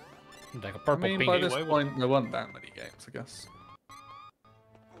 Like a I purple mean, pink. by this Why would- point, there weren't that many games, I guess.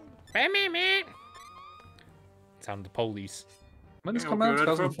 Sound the police. When did this Yeah, come out? we're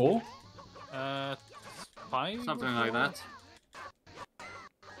ready for- 2004? 5? Something like that.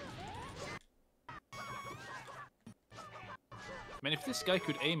 Man, if this guy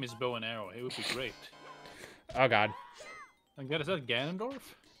could aim his bow and arrow, it would be great. Oh god. And God, is that Ganondorf?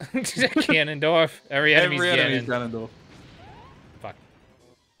 Ganondorf. Every enemy's Every enemy's Ganon. Ganondorf. Fuck.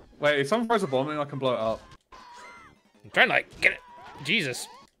 Wait, if someone throws a bomb in, I can blow it up. I'm trying to like get it. Jesus.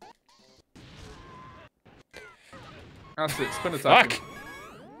 That's it, spin attack. Fuck.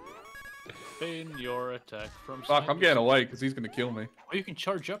 Spin your attack from Fuck, side I'm to getting side. away because he's gonna kill me. Oh, you can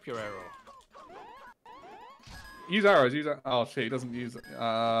charge up your arrow. Use arrows, use arrows. Oh shit, he doesn't use it. Who's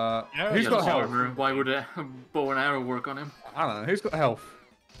Arrows got Just health? armor. Why would a bow and arrow work on him? I don't know, who's got health?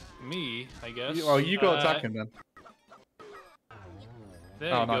 Me, I guess. Oh, you got attacking then.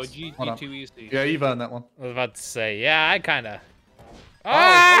 There Oh, you go. nice. Hold GG on. too easy. Yeah, you've earned that one. I was about to say, yeah, I kind of.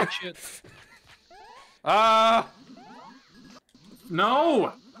 Oh, shit. Ah!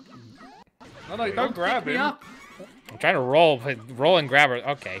 No! No, don't grab Pick me him. up. I'm trying to roll and grab her.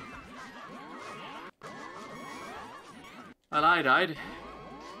 Okay. Well, I died.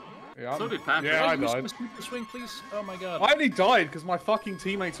 Yeah, So did Patrick. Yeah, I Use died. the super swing, please. Oh my god. I only died because my fucking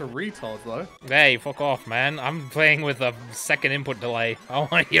teammates are retards, though. Hey, fuck off, man. I'm playing with a second input delay. I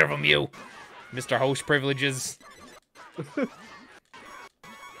want to hear from you, Mr. Host Privileges.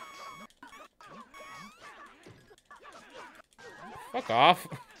 Fuck off.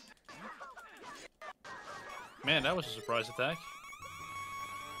 Man, that was a surprise attack.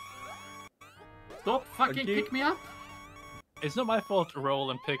 Stop fucking Okay. pick me up. It's not my fault to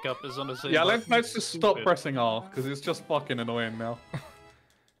roll and pick up is on the same Yeah, button. let's just stop Stupid. pressing R because it's just fucking annoying now.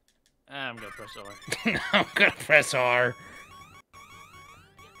 I'm gonna press R. I'm gonna press R.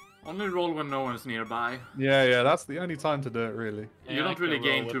 Only roll when no one's nearby. Yeah, that's the only time to do it, really. You Yeah, I don't really can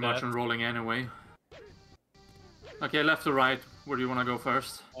roll gain with too much that. on rolling anyway. Okay, left or right? Where do you want to go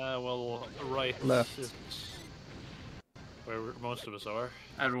first? Well, right. Left. is where most of us are.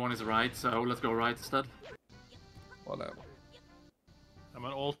 Everyone is right, so let's go right instead. Whatever. I'm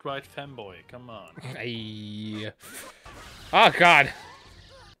an alt-right femboy. Come on. Hey. Oh, God.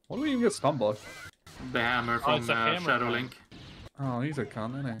 What do we even get stunned by? The hammer Oh, from it's a hammer Shadow time. Link. Oh, he's a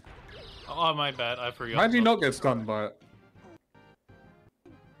cunt, isn't he? Oh, my bad. I forgot. How do you not get stunned by it?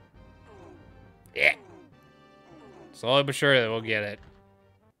 Yeah. Slowly but surely we'll get it.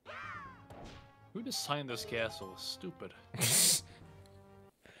 Who designed this castle? Stupid.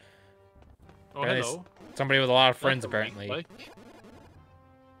 Oh, Apparently hello. Somebody with a lot of friends, That's a rank apparently. spike.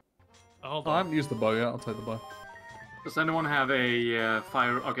 Oh, hold Oh, I on. haven't used the bow yet. I'll take the bow. Does anyone have a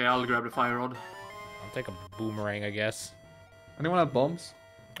fire? Okay, I'll grab the fire rod. I'll take a boomerang, I guess. Anyone have bombs?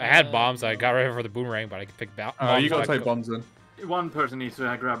 I had bombs. I got ready for the boomerang, but I could pick bombs. Oh, you gotta so I take bombs then. One person needs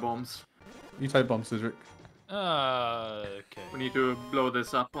to grab bombs. You take bombs, Cedric. Okay. We need to blow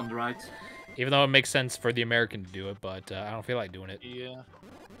this up on the right. Even though it makes sense for the American to do it, but I don't feel like doing it. Yeah.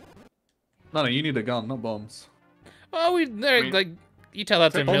 No, you need a gun, not bombs. Well, mean, like you tell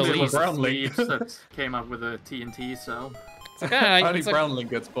that to the bombs Middle are East. brown link. Leaves that came up with a TNT, so It's like, ah, Only it's like- Brownling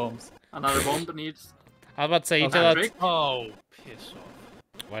gets bombs. another bomb that needs. I was about to say you Oh, tell that. Patrick? Oh, piss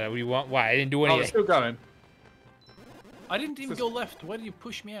off. What do you want? Why I didn't do Oh, it's anything. still going. I didn't even go left. Why did you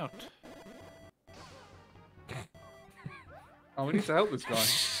push me out? Oh, we need to help this guy.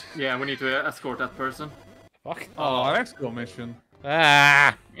 Yeah, we need to escort that person. Fuck. Oh, an escort mission.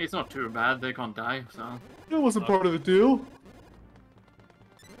 Ah. It's not too bad. They can't die, so. That wasn't part of the deal.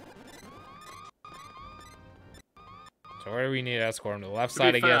 So where do we need to escort him to the left To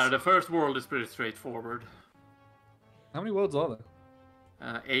side, be I fair, guess. the first world is pretty straightforward. How many worlds are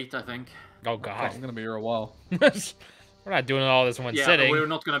there? 8, I think. Oh Oh, God. I'm gonna be here a while. We're not doing all this in one Yeah, but sitting. we're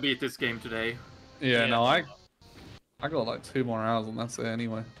not gonna beat this game today. Yeah, no, I got like 2 more hours and that's it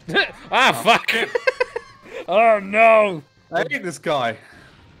anyway. Ah, fuck. Oh no. I hate this guy.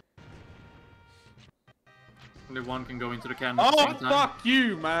 Only one can go into the cannon at the Oh, same time. fuck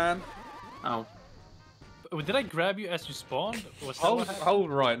you, man. Oh, Did I grab you as you spawned? Was that Hold, what happened? hold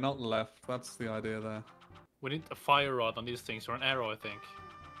right, not left. That's the idea there. We need a fire rod on these things, or an arrow, I think.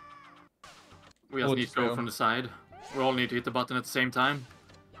 we just Or need just to go go. from the side. We all need to hit the button at the same time.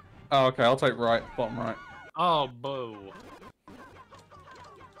 Oh, okay, I'll take right, bottom right. Oh, bow.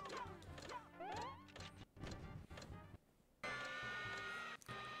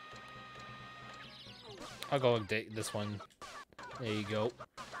 I'll go and take this one. There you go.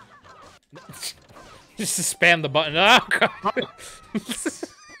 Just to spam the button. Oh, God.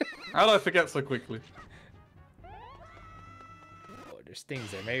 How did I forget so quickly? Oh, there's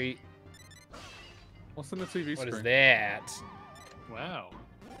things there. Maybe. What's in the TV What screen? is that? Wow.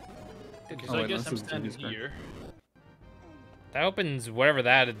 Because Oh, I wait, guess this I'm is the standing screen. here. That opens whatever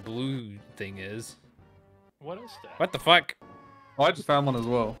that blue thing is. What is that? What the fuck? Oh, I just found one as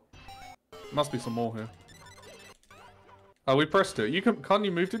well. Must be some more here. Oh, we pressed it. You can't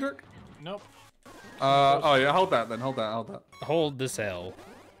you move to Dirk? Nope. Oh yeah, hold that then. Hold that. Hold that. Hold this L.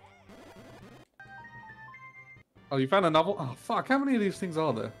 Oh, you found another. Oh fuck! How many of these things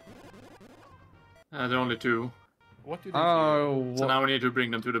are there? There are only 2. What do they Oh, So what? now we need to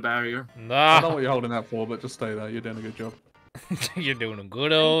bring them to the barrier. I don't know Nah. what you're holding that for, but just stay there. You're doing a good job. You're doing a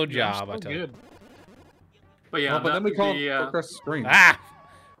good old do? job, I'm I so tell you. good. But yeah, Oh, but then we can't press the screen. Ah!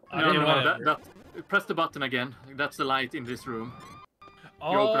 I no, didn't no, know no, that, press the button again. That's the light in this room.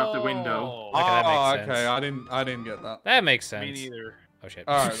 Oh, You open up the window. Okay, that makes Oh, sense. okay. I didn't get that. That makes Me sense. neither. Oh shit.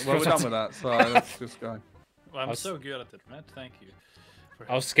 Alright, well, we're done with that, so let's just go. Well, I'm was- so good at it, man. Thank you.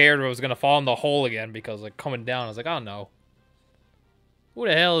 I was scared I was gonna fall in the hole again because like coming down. I was like, oh no. Who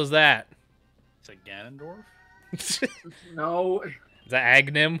the hell is that? It's a Ganondorf. Is No, that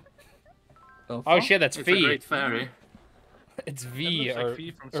Agnim? Oh shit, that's it's a Fee. great fairy. It's It V. looks Or, like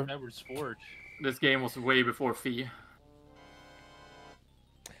Fee from Skyward Sword. This game was way before Fee.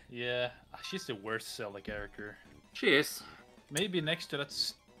 Yeah, she's the worst Zelda character. She is. Maybe next to that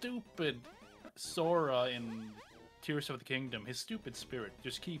stupid Sora in Tears of the Kingdom. His stupid spirit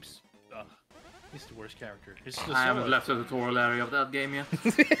just keeps... he's the worst character. I haven't left the tutorial area of that game yet.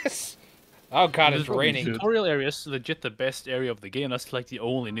 oh god, it's raining. The tutorial area is legit the best area of the game. That's like the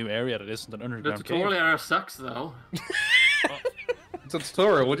only new area that isn't an The underground tutorial cave. area sucks though. It's a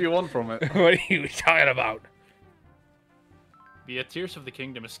tutorial. What do you want from it? What are you talking about? Yeah, Tears of the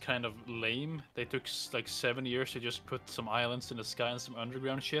Kingdom is kind of lame. They took like 7 years to just put some islands in the sky and some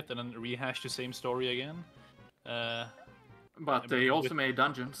underground shit, and then rehash the same story again. But they also made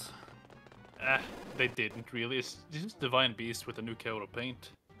dungeons. They didn't really. It's just Divine Beast with a new coat of paint.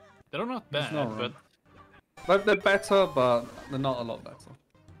 They're not bad, not but Like, they're better, but they're not a lot better.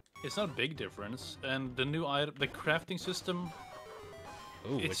 it's not a big difference. And the new item, the crafting system,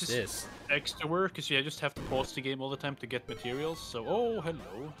 Ooh, It's what's just- this? extra work because you just have to pause the game all the time to get materials. So, oh,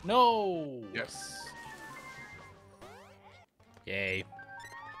 hello. No! Yes. Yay.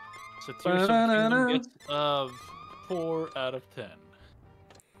 So Tears of the Kingdom gets 4 out of 10.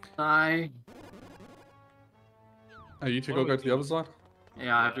 Oh, you two What go do we to the other side?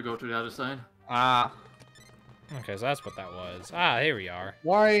 Yeah, I have to go to the other side. Ah. Okay, so that's what that was. Ah, here we are.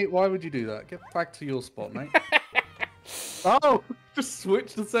 Why would you do that? Get back to your spot, mate. Oh, just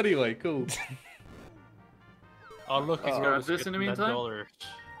switch this anyway. Cool. Oh, look, it's grab this in the meantime? $100.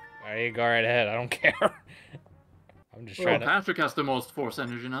 There you go right ahead. I don't care. I'm just Well, trying to. Patrick has the most force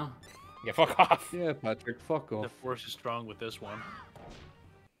energy now. Yeah, fuck off. Yeah, Patrick, fuck The off. force is strong with this one.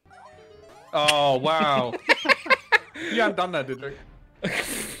 Oh, wow. You haven't done that, did you?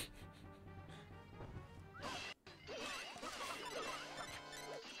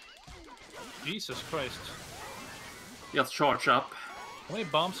 Jesus Christ. Just charge up. How many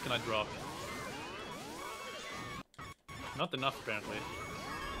bombs can I drop? Not enough, apparently.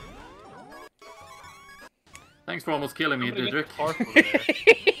 Thanks for almost killing me, Somebody Didrik. get Park over there.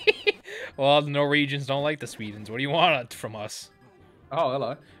 Well, the Norwegians don't like the Swedes. What do you want from us? Oh,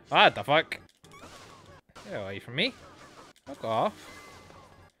 hello. What the fuck? Get away from me. Fuck off.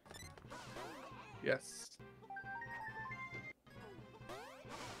 Yes.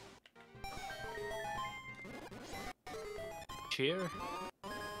 Chair?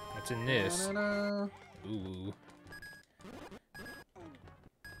 What's in this? Na-na-na. Ooh.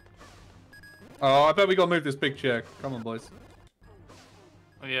 Oh, I bet we gotta move this big chair. Come on, boys.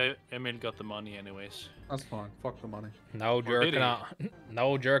 Oh yeah, Emil got the money anyways. That's fine. Fuck the money. No did jerking he? off.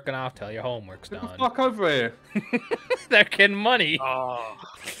 No jerking off till your homework's Get the done. fuck over here. They're getting money. Oh,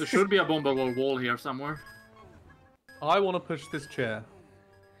 There should be a bombable wall here somewhere. I want to push this chair.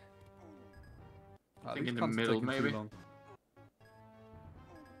 Ah, think these in the cunts are middle, taking too maybe. long.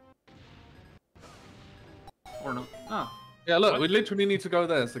 Or not. Ah. Yeah, look, What? we literally need to go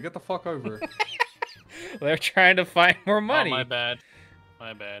there, so get the fuck over it. They're trying to find more money. Oh, my bad.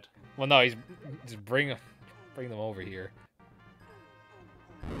 My bad. Well, no, he's just bring them over here.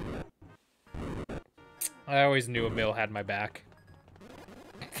 I always knew Emil had my back.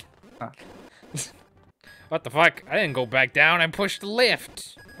 Ah. What the fuck? I didn't go back down. I pushed the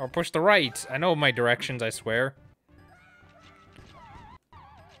left or pushed the right. I know my directions. I swear.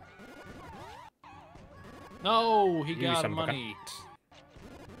 No, he You got son of a money. cunt.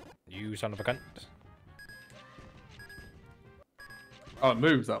 You son of a cunt. Oh, it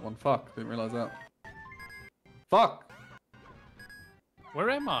moves that one. Fuck, didn't realize that. Fuck. Where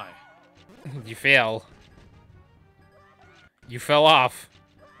am I? You fail. You fell off.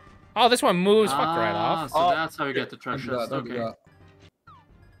 Oh, this one moves. Fuck right off. So Oh, that's how you get the Don't do treasure chest. that, don't do Okay. that.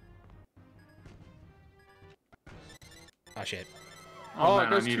 Oh shit. Oh, Oh, man, it I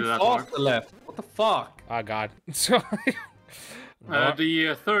goes needed too that far part. to the left. What the fuck? Oh god. So.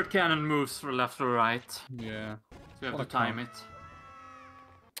 The third cannon moves from left to right. Yeah. So you have What to a time cunt. it.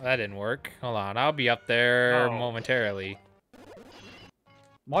 That didn't work. Hold on, I'll be up there Oh. momentarily.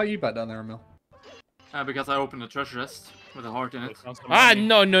 Why are you back down there, Emil? Because I opened the treasure chest with a heart in it. Found some Ah,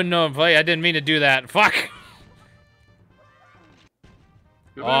 money. no, boy, I didn't mean to do that. Fuck!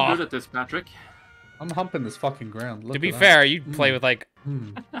 You're very Oh. good at this, Patrick. I'm humping this fucking ground. Look To be at that. fair, you play with like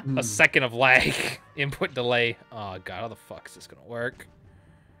Hmm, a hmm. second of lag input delay. Oh god, how the fuck is this gonna work?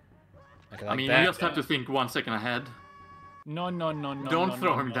 Like I mean, you that. just have to think 1 second ahead. No, no, no, no. Don't no,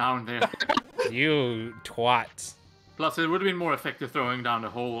 throw no, him no. down there. You twat. Plus, it would have been more effective throwing down the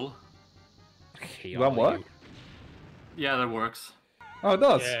hole. Okay, That all work? you. Yeah, that works. Oh, it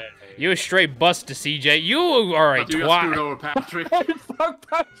does. Yeah. You a straight bust to CJ. You are a But you got screwed twat. over, Patrick. Fuck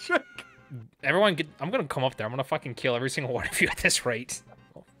Patrick. Everyone, I'm gonna come up there. I'm gonna fucking kill every single one of you at this rate.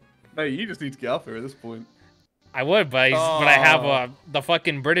 Hey, you just need to get up here at this point. I would, but I have Oh. the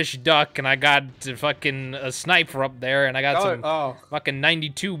fucking British duck, and I got fucking a sniper up there, and I got some Oh, fucking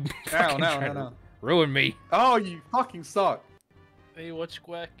 92 fucking trying to no. ruin me. Oh, you fucking suck. Hey, what's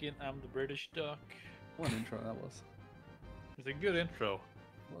quacking? I'm the British duck. What an intro that was. It's a good intro.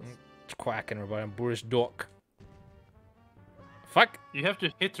 It's quacking about a British duck. Fuck. You have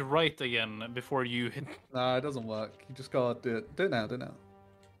to hit right again before you hit. Nah, it doesn't work. You just gotta do it. Do it now, do it now.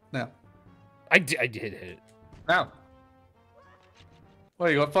 Now. I did hit it. Now.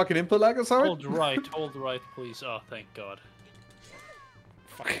 What, you got fucking input lag or something? Hold right, please. Oh, thank God.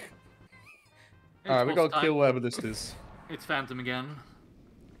 Fuck. Alright, we It's gotta boss kill time. whatever this is. It's Phantom again.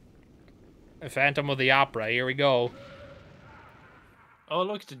 Phantom of the Opera. Here we go. Oh,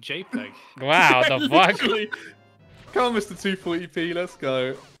 look, it's a JPEG. Wow, the fuck? Literally. Come on, Mr. 240p, let's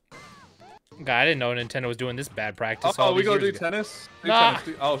go. God, I didn't know Nintendo was doing this bad practice. Oh, all we these gotta do years ago. tennis? Do Nah.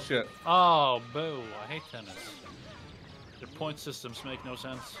 tennis, oh, shit. Oh, boo. I hate tennis. Their point systems make no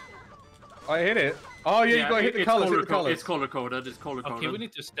sense. I hit it. Oh, yeah, you gotta hit the colours, hit the colours. It's color coded. It's color coded. Okay, we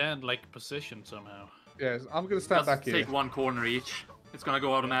need to stand like position somehow. Yes, I'm gonna stand back Just here. take one corner each. It's gonna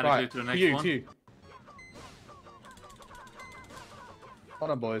go automatically Right, to the to next you, one. to you.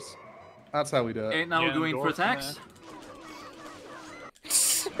 Hold on, boys. That's how we do Okay, it. now we're Yeah, going for door attacks.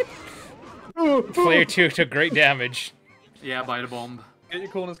 Player 2 took great damage. Yeah, by the bomb. Get your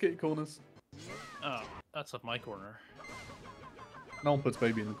corners, get your corners. Oh, that's up my corner. No one puts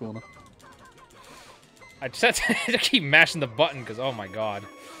baby in the corner. I just have to keep mashing the button because, oh my god.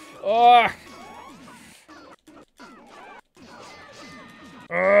 Oh!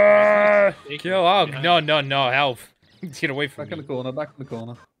 Kill. Oh, no, help. Get away from Back in me. the corner, back in the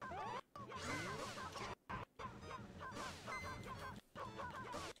corner.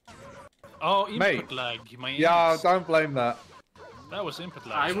 Oh, input Mate. lag. My Yeah, inputs. don't blame that. That was input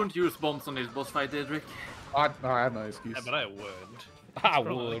lag. I wouldn't use bombs on this boss fight, Didrik. I have no excuse. Yeah, but I would. I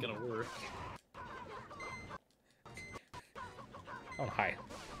Probably would. not gonna work. Oh, hi.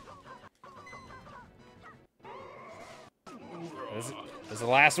 This is the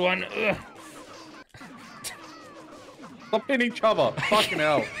last one. Ugh. Stop hitting each other. Fucking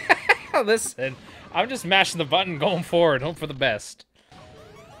hell. Listen, I'm just mashing the button, going forward, hope for the best.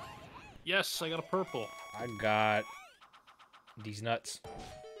 Yes, I got a purple. I got these nuts.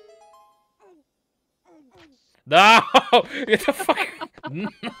 No! Get the fuck!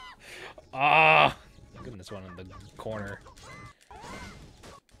 Ah! Goodness, one in the corner.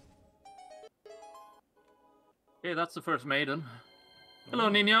 Okay, that's the first maiden. Hello,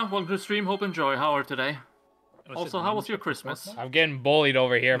 Ninja. Welcome to the stream. Hope you enjoy. How are you today? Also, how was your Christmas? I'm getting bullied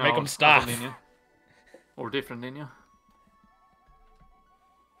over here. Make No, them stop. other Ninja. Or different Ninja.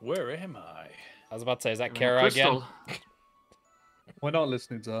 Where am I? I was about to say, is that Kara Crystal. again? We're not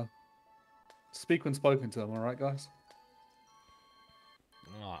listening to her. Speak when spoken to, am I right, guys?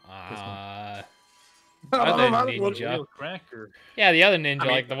 Other man, ninja. Real cracker. Yeah, the other ninja, I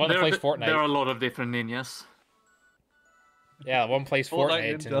mean, like the one that there- plays There are Fortnite. a lot of different ninjas. Yeah, the one plays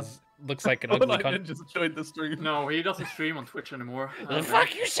Fortnite Fortnite ninja. and looks like an ugly Like, cunt. just joined the stream. No, he doesn't stream on Twitch anymore. The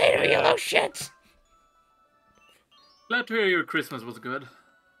fuck you say to me, you little shit? Glad to hear your Christmas was good.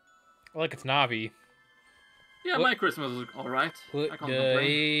 Look, it's Navi. Yeah, What- my Christmas was alright. I What can't the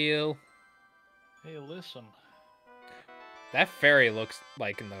complain. hell? Hey, listen. That fairy looks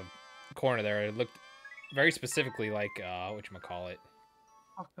like in the corner there. It looked very specifically like whatchamacallit.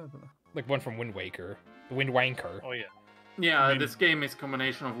 Like one from Wind Waker. The Wind Wanker. Oh yeah. Yeah, I mean- this game is a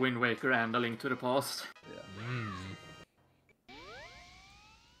combination of Wind Waker and A Link to the Past. Mm.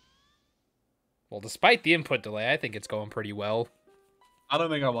 Well, despite the input delay, I think it's going pretty well. I don't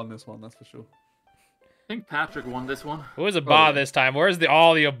think I won this one, that's for sure. I think Patrick won this one. Who is a Oh, ba yeah. this time? Where's the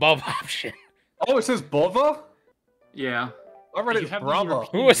all the above option? Oh, it says bother? Yeah. I read You it's have the brother.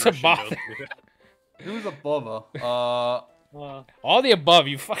 European Who is a version, bother? don't you? Who is a bother? All the above.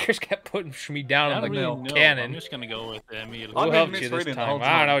 You fuckers kept putting me down I on don't the really mill. know. cannon. I'm just gonna go with Emil. I've Who been helped you this misreading the time? whole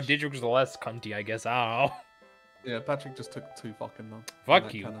I don't know. time. Didrik was the less cunty, I guess. I don't know. Yeah, Patrick just took too fucking long.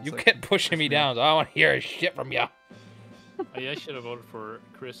 Fuck you. You kept pushing me down, so I don't want to hear shit from you. I should have voted for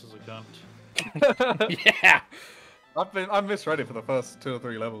Chris as a cunt. Yeah. I've misread it for the first 2 or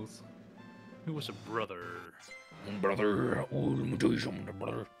 3 levels. Who was a brother? Brother. Oh, let me tell you something,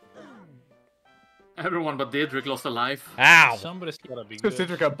 brother. Everyone but Didrik lost a life. Ow! Somebody's gotta be Because good.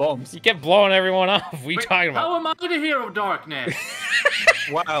 Cedric had bombs. You kept blowing everyone off. What are you Wait, talking about? how am I the hero of darkness?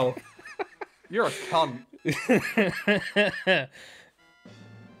 Wow. You're a cunt.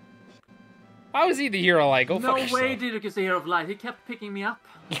 How is he the hero? Like, go No fuck way yourself. Didrik is the hero of light. He kept picking me up.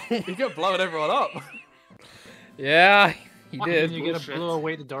 You kept blowing everyone up. Yeah, he Fucking did. You gotta Bullshit. blow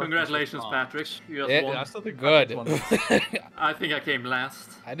away the darkness. Congratulations, with Patrick. You just Yeah, won. I still think Good. Patrick's won. I think I came last.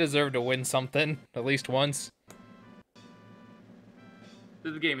 I deserve to win something at least once.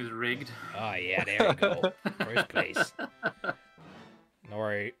 This game is rigged. Oh yeah, there we go. First place. Don't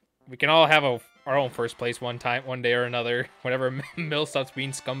worry. We can all have our own first place one day or another. Whenever Mill stops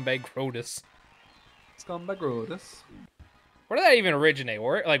being scumbag Crotus. Scumbag Rodus. Where did that even originate?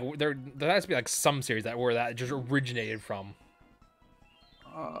 Where there has to be like some series where that just originated from.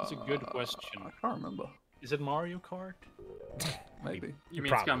 That's a good question. I can't remember. Is it Mario Kart? Maybe. You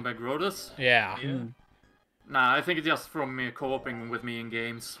mean Probably. Scumbag Rodus? Yeah. Yeah. Nah, I think it's just from me co-oping with me in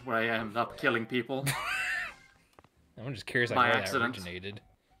games where I end up killing people. I'm just curious like By where accident. that originated.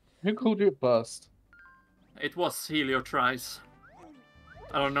 Who called you first? It was Heliotrice.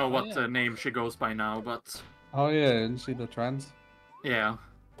 I don't know what yeah. name she goes by now, but Oh yeah, isn't she the trans? yeah.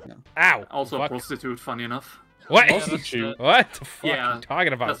 Ow! Also a fuck. prostitute, funny enough. What? Prostitute? What the fuck Yeah, are you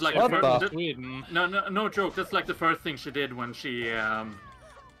talking about? That's like What the the- first, Sweden. no joke. That's like the first thing she did when she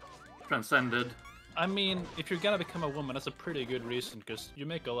transcended. I mean, if you're gonna become a woman, that's a pretty good reason, because you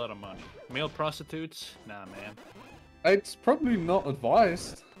make a lot of money. Male prostitutes? Nah, man. It's probably not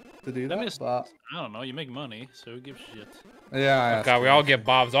advised to do That that, is- but I don't know, you make money, so who gives a shit? yeah. Oh, God, we all get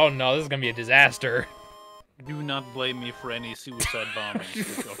bobs. Oh no, this is gonna be a disaster. Do not blame me for any suicide bombings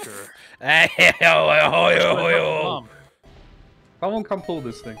which occur. Hey, oh. Bomb. Someone come pull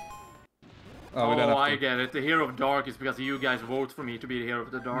this thing. Oh, we don't Oh, have I to. get it. The hero of dark is because you guys vote for me to be the hero of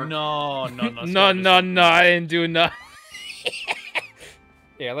the dark. No, no, no. No, I didn't do nothing.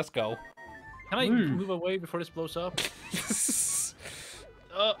 Yeah, let's go. Can I Move. move away before this blows up? It's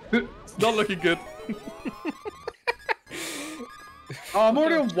not looking good. Oh, I'm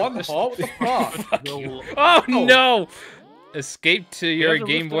already on one heart. What the fuck? Roll. Oh no! Escape to your to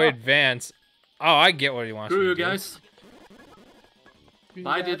Game lift Boy it up. Advance. Oh, I get what he wants Screw to you do. guys.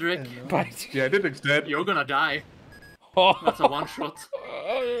 Bye, Didrik. But Yeah, Didrik's dead. You're gonna die. oh. That's a one shot.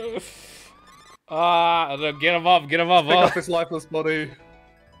 Get him up, Pick oh. up his lifeless body.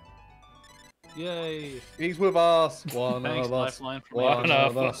 Yay. He's with us. One Thanks, of us. Lifeline, for One One making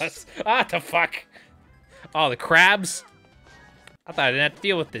of of us. us. Ah, the fuck. Oh, the crabs? I thought I didn't have to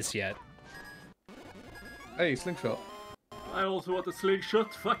deal with this yet. Hey, slingshot. I also want a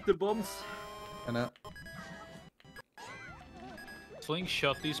slingshot. Fuck the bombs. And that.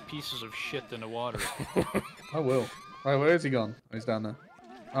 Slingshot these pieces of shit in the water. I will. Right, where is he gone? Oh, he's down there.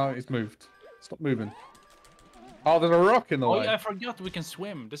 Oh, he's moved. Stop moving. Oh, there's a rock in the Oh way. yeah, I forgot we can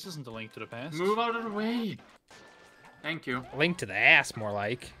swim. This isn't a Link to the Past. Move out of the way. Thank you. Link to the ass, more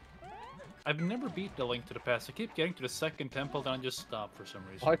like. I've never beat the Link to the Past. I keep getting to the second temple, then I just stop for some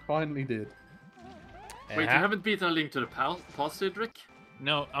reason. I finally did. Wait, you haven't beaten a Link to the Past, Cedric?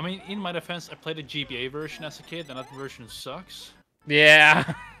 No, I mean, in my defense, I played the GBA version as a kid, and that version sucks.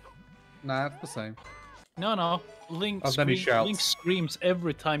 Yeah. Nah, it's the same. No. Link, Oh, then he shouts. Link screams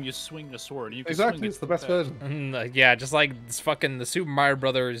every time you swing the sword. You can Exactly, swing it's it the best fast. version. Yeah, just like this fucking the Super Mario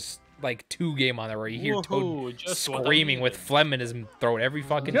Brothers like 2 game on there where you hear Toad Woohoo, just what I screaming with needed. phlegm in his throat every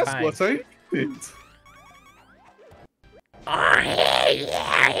fucking Guess time. what, eh? It's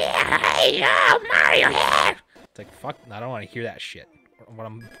It's like, fuck, I don't want to hear that shit when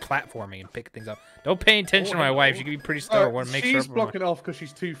I'm platforming and picking things up. Don't pay attention to my wife. She can be pretty slow. I want to make she's sure. blocking off because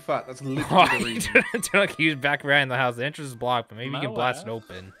she's too fat. That's Oh, literally the reason. don't like he's back behind the house. The entrance is blocked, but maybe you My can blast it wife.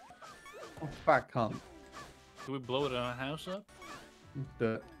 open. Oh, fat cunt. Do we blow the house up?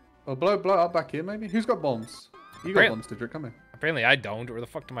 Dirt. Oh, blow it up back here, maybe? Who's got bombs? You got Great. bombs, Didrik. Come here. Apparently I don't. Where the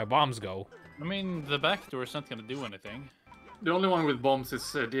fuck do my bombs go? I mean, the back door is not gonna do anything. The only one with bombs is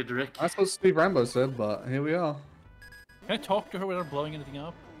Didrik. That's what Steve Rambo said, but here we are. Can I talk to her without blowing anything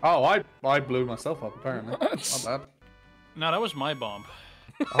up? Oh, I blew myself up, apparently. Not bad. No, that was my bomb.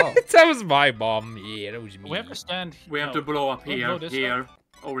 Oh. That was my bomb. Yeah, that was me. We have to stand. We have no, to blow up we'll here, blow this here, up.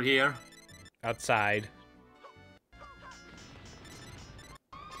 over here. Outside.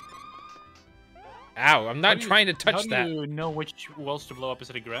 Ow, I'm How not do you- trying to touch How that. do you know which walls to blow up? Is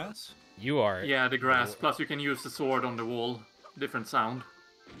it the grass? You are. Yeah, the grass. Plus you can use the sword on the wall. Different sound.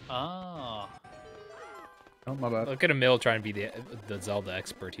 Ah. Oh, my bad. Look at Emil trying to be the Zelda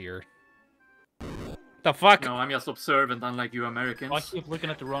expert here. The fuck? No, I'm just observant, unlike you Americans. Oh, I keep looking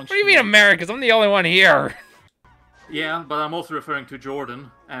at the wrong. What do you mean Americans? I'm the only one here. Yeah, but I'm also referring to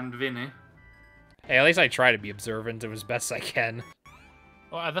Jordan and Vinny. Hey, at least I try to be observant as best I can.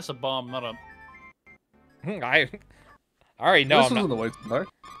 Oh, that's a bomb, not a... I already know. This I'm wasn't not... the way to go.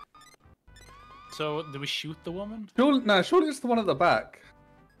 So, do we shoot the woman? Surely it's the one at the back.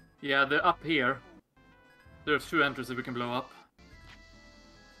 Yeah, they're up here. There's 2 entrances we can blow up.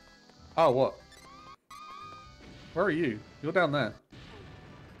 Oh, what? Where are you? You're down there.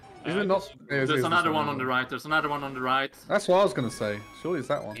 Is it not? There's another one on the right. There's another one on the right. That's what I was gonna say. Surely it's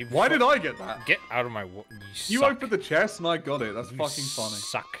that one. You Why did I get that? Get out of my... You suck. opened the chest and I got it. That's You fucking funny.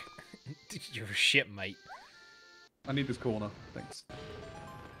 Suck. You're shit, mate. I need this corner. Thanks.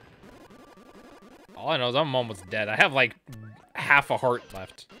 All I know is I'm almost dead. I have like half a heart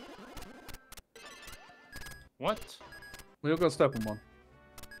left. What? We all got to step on one.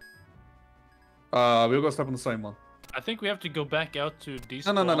 We all got to step on the same one. I think we have to go back out to these.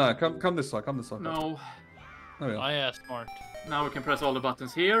 No. Come this side. Come this side. No. There we Oh are. yeah, smart. Now we can press all the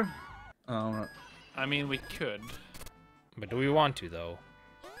buttons here. Oh, alright. I mean, we could. But do we want to, though?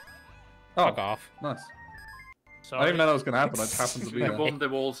 Oh, Fuck off. nice. Sorry. I didn't even know that was gonna happen. I just happened to be We can there. bomb the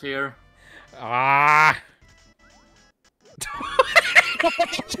walls here. Ah!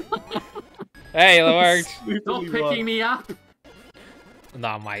 Hey, it worked. Stop picking me up!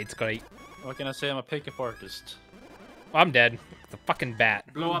 Nah, mate, it's great. What can I say? I'm a pickup artist. I'm dead. The fucking bat.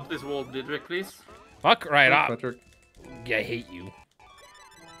 Blow up this wall, Didrik, please. Fuck right up. Patrick. Yeah, I hate you.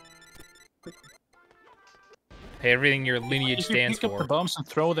 Hey, everything your lineage You can stands pick up the for. bombs and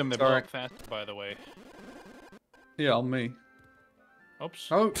throw them. They blow Sorry. up faster, by the way. Yeah, on me. Oops.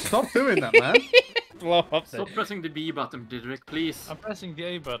 Oh, stop doing that, man. Blow up the Stop pressing the B button, Didrik, please. I'm pressing the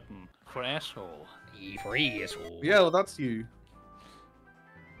A button for asshole. E for asshole. Yeah, well, that's you.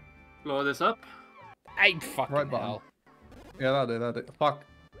 Blow this up. I fucking Right button. hell. Yeah, that did. Fuck.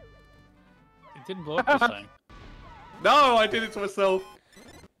 It didn't blow up this time. No, I did it to myself.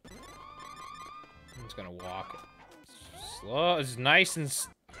 I'm just gonna walk. Slow. It's nice and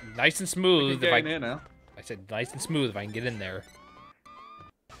We smooth. can If get I in here now. I said nice and smooth if I can get in there.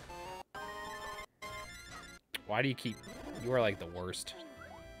 Why do you keep... You are like the worst.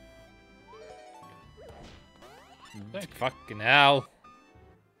 Thank you. Fucking hell.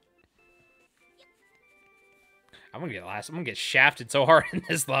 I'm gonna get shafted so hard in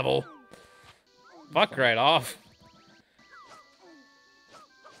this level. Fuck right off.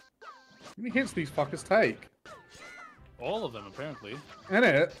 How many hits these fuckers take? All of them, apparently.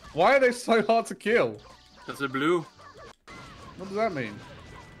 Innit? Why are they so hard to kill? That's a blue. What does that mean?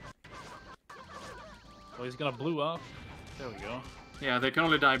 Well, he's gonna blow up. There we go. Yeah, they can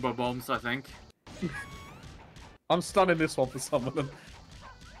only die by bombs, I think. I'm stunning this one for some of them.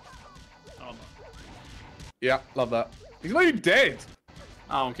 Oh no. Yeah, love that. He's not even dead.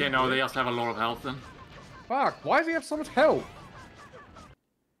 Oh, okay, no, they just have a lot of health then. Fuck, why does he have so much health?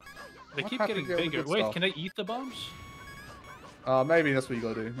 They What keep happened getting to all the bigger. good Wait, stuff? can they eat the bombs? Maybe that's what you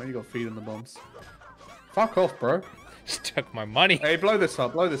gotta do. Maybe you gotta feed him the bombs. Fuck off, bro. Just took my money. Hey, blow this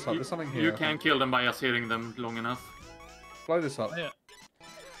up, blow this up. There's something here. You can kill them by just hitting them long enough. Blow this up. Yeah.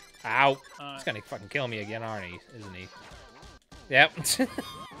 Ow. He's gonna fucking kill me again, aren't he? Isn't he? Yep.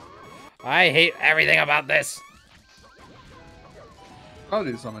 I hate everything about this. I'll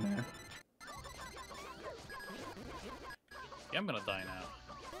do something here. Yeah, I'm gonna die now.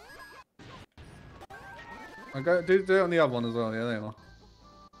 Okay, do it on the other one as well. Yeah, there you are.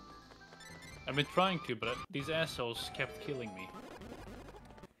 I've been trying to, but these assholes kept killing me.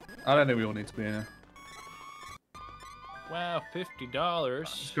 I don't think we all need to be in here. Wow, $50. Go,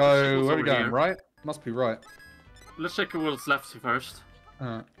 What's where are we over going? here? Right? Must be right. Let's check what's left first.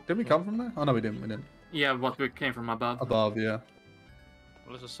 Did we come from there? Oh no, we didn't. We didn't. Yeah, but we came from above. Above, yeah.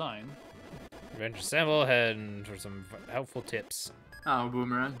 Well, there's a sign. Adventure Symbol, heading for some helpful tips. Oh,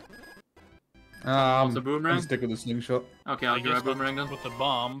 boomerang. Um, the boomerang? I'll stick with the slingshot. Okay, I'll I guess grab boomerang then. with the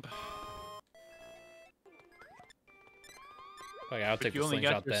bomb. Okay, I'll But take you the only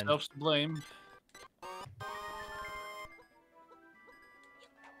slingshot got then. yourselves to blame.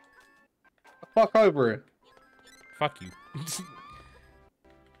 Fuck over it. Fuck you.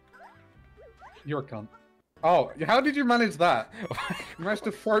 You're a cunt. Oh, how did you manage that? You managed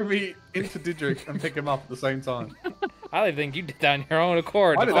to throw me into Didrik and pick him up at the same time. I don't think you did that on your own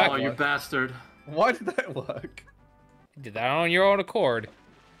accord. Why The did that fact- Oh, you work? bastard. Why did that work? You did that on your own accord.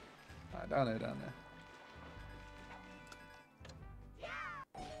 Down there, down there.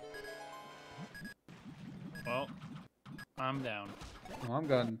 Well, I'm down. Well, I'm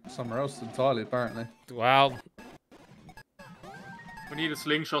going somewhere else entirely, apparently. Well, We need a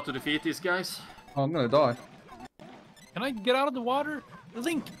slingshot to defeat these guys. Oh, I'm gonna die. Can I get out of the water?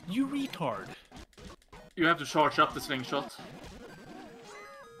 Link, you retard. You have to charge up the slingshot.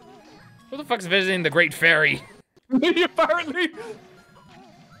 Who the fuck's visiting the Great Fairy? Me, apparently.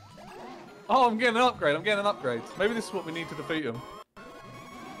 Oh, I'm getting an upgrade. I'm getting an upgrade. Maybe this is what we need to defeat him.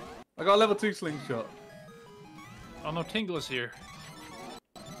 I got a level 2 slingshot. Oh no, Tingle is here.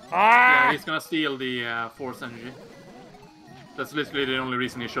 Ah! Yeah, he's gonna steal the force energy. That's literally the only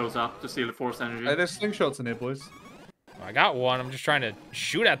reason he shows up, to steal the force energy. Hey, there's slingshots in here, boys. I got one. I'm just trying to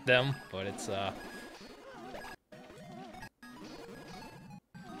shoot at them, but it's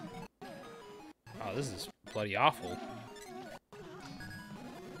Oh, this is bloody awful.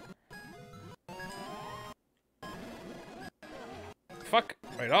 Fuck!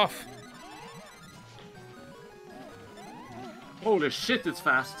 Right off. Holy shit, it's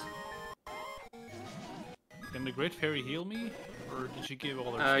fast. Can the Great Fairy heal me? Or did she give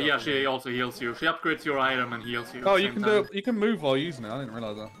all her stuff Yeah, away? she also heals you. She upgrades your item and heals you. Oh, at the you same can time. do. You can move while using it. I didn't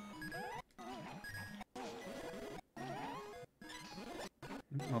realize that.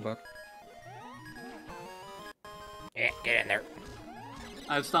 Not bad. Yeah, get in there.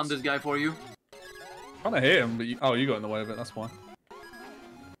 I've stunned this guy for you. Trying to hit him, but you got in the way of it. That's fine.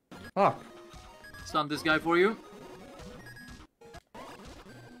 Fuck. Stunned this guy for you.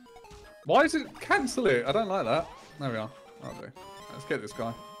 Why is it cancel it? I don't like that. There we are. That'll do. Let's get this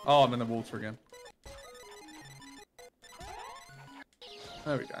guy. Oh, I'm in the water again.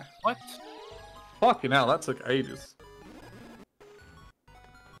 There we go. What? Fucking hell, that took ages.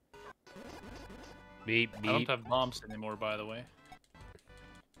 Beep, I don't beep. have bombs anymore, by the way.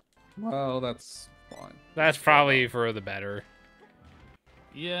 Well, that's fine. That's probably for the better.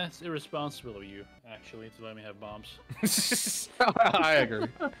 Yeah, it's irresponsible of you, actually, to let me have bombs. I agree.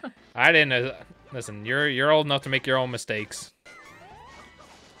 I didn't. Listen, you're old enough to make your own mistakes.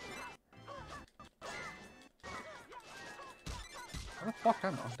 Where the fuck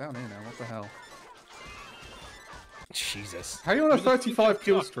am I? I'm down here now. What the hell? Jesus. How are you on a 35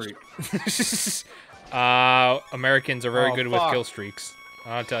 kill streak? Americans are very Oh, good with fuck. kill streaks.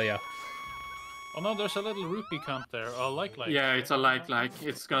 I'll tell you. Oh no, there's a little rupee count there. Oh, like. Yeah, it's a like.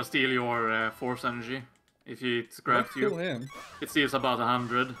 It's gonna steal your force energy. If it grabs Let's kill you. him. It steals about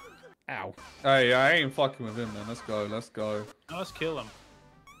 100. Ow. Hey, I ain't fucking with him, man. Let's go. Let's go. Now let's kill him.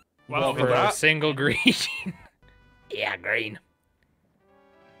 What Wow, for For a that? single green. Yeah, green.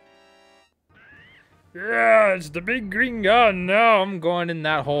 Yeah, it's the big green gun. Now I'm going in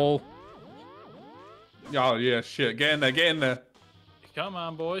that hole. Oh, yeah, shit. Get in there. Get in there. come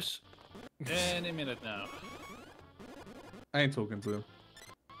on, boys. Any minute now. I ain't talking to him.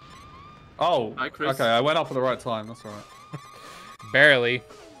 Oh, Hi, Chris. okay. I went up at the right time. That's alright. Barely.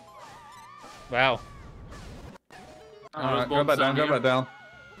 Wow. Alright, go back down. Go back down.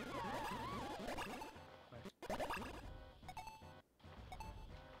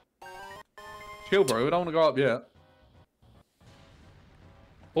 Chill, bro. We don't want to go up yet.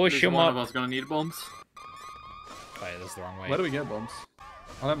 Push him One of up. us gonna need bombs. Oh, yeah, that's the wrong way. Where do we get bombs?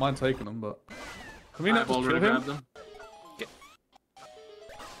 I don't mind taking them, but can we not I've just chill already him? grabbed them.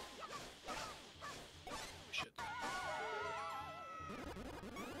 Shit.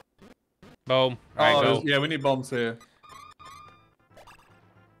 Boom. Oh, Alright, go. yeah, we need bombs here.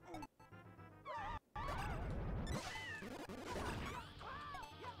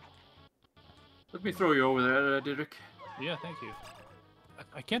 Let me throw you over there, Didrik. Yeah, thank you.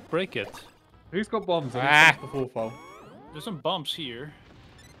 I can't break it. Who's got bombs? I Ah. need bombs before fall. There's some bombs here.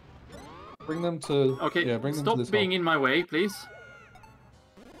 Bring them to. Okay, Yeah, bring them stop to this being hole. in my way, please.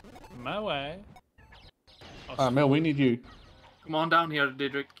 My way. Oh, Alright, Mel, we need you. Come on down here,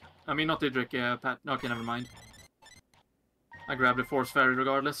 Didrik. I mean, not Didrik, Pat. Okay, never mind. I grabbed the force fairy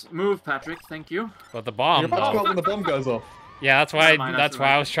regardless. Move, Patrick, thank you. But the bomb, You're about to though. go when the bomb goes off. Yeah, that's why. Never mind, That's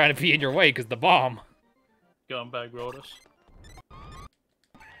why I was trying to be in your way, because the bomb. Going back, Rodos.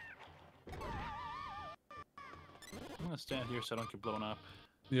 I'm gonna stand here so I don't get blown up.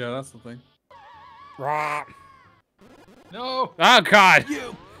 Yeah, that's the thing. Rah. No! Oh God!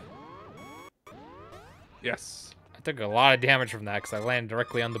 Yes. I took a lot of damage from that because I landed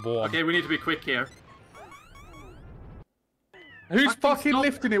directly on the bomb. Okay, we need to be quick here. Who's Fucking fucking stop.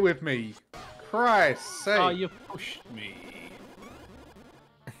 lifting it with me? Christ's sake. Oh, you pushed me.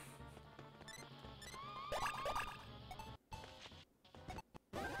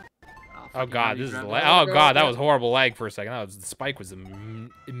 Oh God, this is. lag. Oh God, that was horrible lag for a second. That was the spike was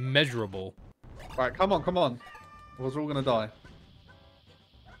immeasurable. Right, come on, come on. Or we're all gonna die.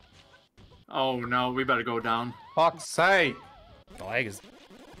 Oh no, we better go down. Fuck's sake. The lag is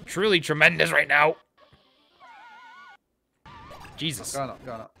truly tremendous right now. Jesus. Going up,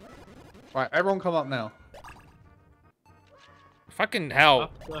 going up. Right, everyone come up now. Fucking hell.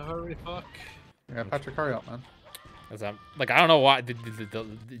 Up the hurry fuck. Yeah, Patrick, hurry up, man. Like, I don't know why. The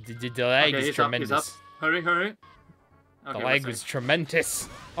lag Okay, is he's tremendous. up. Hurry, hurry. The Okay, lag let's was see. tremendous.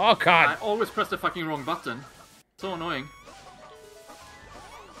 Oh, I God. always press the fucking wrong button. So annoying.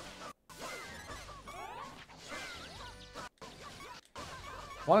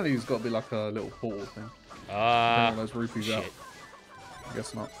 One of these got to be like a little portal thing. Bring all those rupees out. shit. I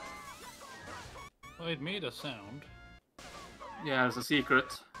guess not. Well, it made a sound. Yeah, it's a secret.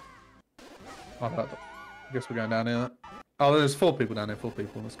 I guess we're going down here. Oh, there's 4 people down there. 4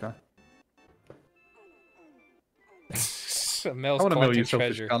 people. Let's go. Mel's I want to mill collecting you,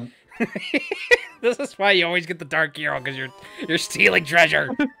 selfish treasure. cunt. This is why you always get the Dark Hero, because you're stealing treasure.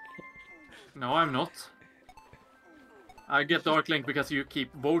 No, I'm not. I get Dark Link because you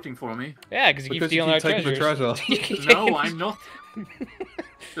keep voting for me. Yeah, because you keep Because you stealing keep taking the treasures. treasure. You keep No, taking- I'm not.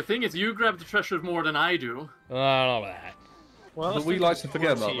 The thing is, you grab the treasure more than I do. I don't know about that. Well, But we like to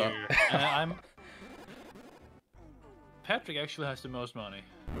forget about that. I'm. Patrick actually has the most money.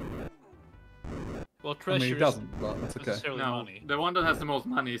 Well, I treasure mean, he is doesn't, but that's not okay. necessarily No, money. the one that has the most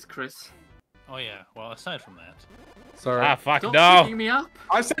money is Chris. Oh yeah. Well, aside from that, Sorry. Ah, fuck, Stop no. picking me up.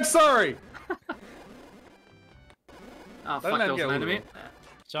 I said sorry! Ah, Don't fuck, let that him was get an all of enemy. them.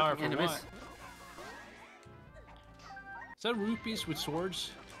 sorry for Enemies. what? Is that rupees with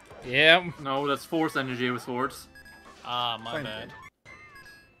swords? Yeah. No, that's force energy with swords. Ah, my Same bad.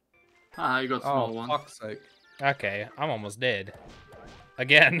 Ah, you got small Oh, one. fuck's sake. Okay, I'm almost dead.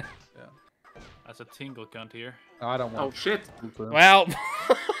 Again. That's a tingle cunt here. I don't Oh want shit. to. Well.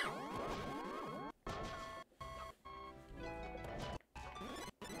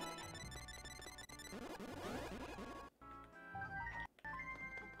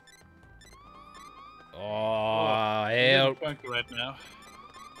 Oh, hell. Punk right now.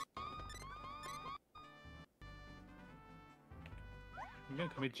 You gonna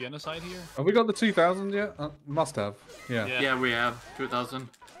commit genocide here? Have we got the 2000 yet? Must have. Yeah. Yeah, we have 2000.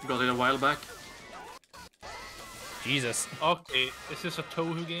 Got it a while back. Jesus. Okay, is this a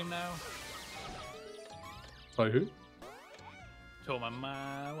Tohu game now? So who? Told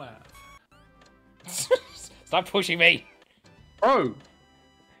my wife. Stop pushing me. Bro!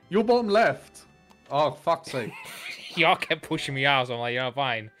 You're bottom left. Oh, fuck's sake. Y'all kept pushing me out, so I'm like, yeah,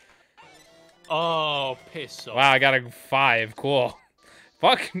 fine. Oh, piss off. Wow, I got a 5. Cool.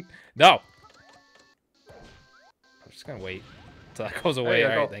 Fuck. No. I'm just gonna wait till that goes away. Hey,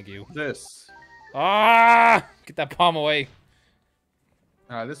 I Alright, got thank you. This. Ah! Get that palm away.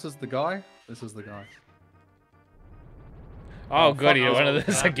 Alright, this is the guy. This is the guy. Oh, Oh, goody. fuck, One of oh,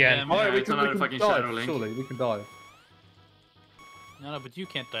 this God again. damn. Oh, Yeah, we it's can another fucking dive, Shadow Link. surely. We can dive. No, but you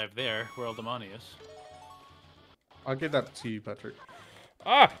can't dive there, where all the money is. I'll give that to you, Patrick.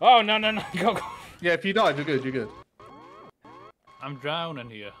 Ah! Oh, no, no, no. Go, go. Yeah, if you dive, you're good, you're good. I'm drowning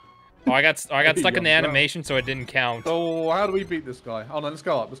here. Oh, I got stuck in the You're drunk. animation, so it didn't count. So, how do we beat this guy? Oh no, let's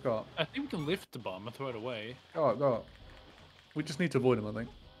go up, let's go up. I think we can lift the bomb and throw it away. Go up, go up. We just need to avoid him, I think.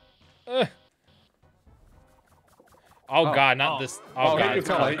 Ugh. Oh, Oh, God, not oh. this. Oh, Oh, hit God. your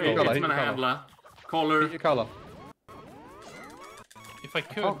color, hit your color, It's hit your my color. handler. Collar. Hit your colour. If I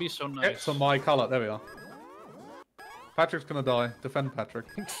could Oh, be so Get nice. some my colour, there we are. Patrick's gonna die. Defend Patrick.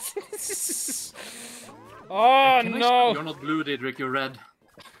 Oh, Can I no. You're not blue, Didrik, you're red.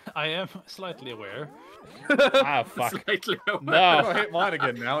 I am slightly aware. Ah, fuck. Slightly aware. I No. got hit mine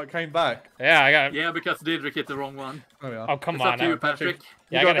again now, it came back. Yeah, I got. Yeah, because Didrik hit the wrong one. There we are. Oh, come It's on up to now. you, Patrick.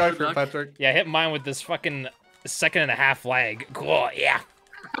 Yeah, you I gotta gotta. go for it, luck. Patrick. Yeah, hit mine with this fucking 1.5 lag. Cool, yeah.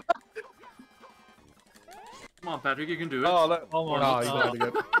 Come on, Patrick, you can do it. Oh, look. Almost. Oh, you got it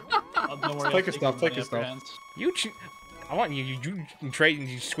again. Oh, don't worry, Take I'll a stop, my take a upper stop. hand. I want you trade and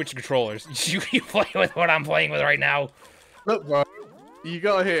you switch controllers. You play with what I'm playing with right now. Look, bro. You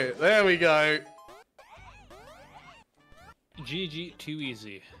got hit. There we go. GG, too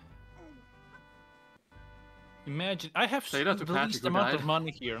easy. Imagine, I have Say that to the Patrick least who amount died. of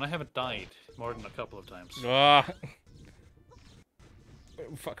money here, and I haven't died more than a couple of times.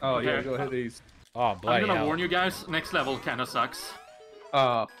 Fuck. Oh, yeah, Okay. you gotta hit these. Oh, I'm bloody gonna hell. warn you guys, next level kinda sucks.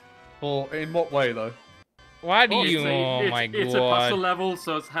 Well, in what way, though? Why do Well, you? Oh my it's a puzzle god. level,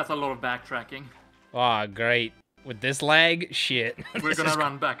 so it has a lot of backtracking. Oh, great. With this lag, shit. We're This gonna is-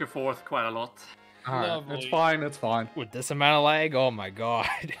 run back and forth quite a lot. Alright, Lovely. it's fine, it's fine. With this amount of lag, oh my god.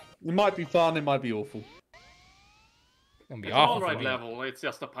 It might be fun, it might be awful. Gonna be It's an awful. for alright me. level, it's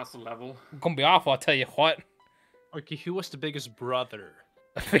just a puzzle level. Gonna be awful. I'll tell you what. Okay, who was the biggest brother?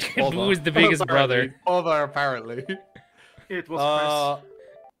 Who's the biggest brother? Bother, apparently. It was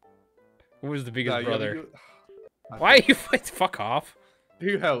Who was the biggest no, brother? Why are you fuck off?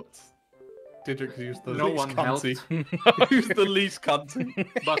 Who helped? Didrik, who's the No least one cunty. Who's the least cunty? Chris.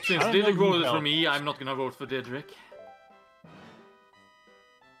 But since I don't know Didrik who voted for helped. me, I'm not gonna vote for Didrik.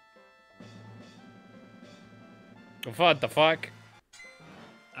 What the fuck?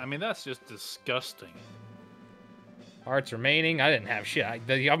 I mean, that's just disgusting. Hearts remaining. I didn't have shit.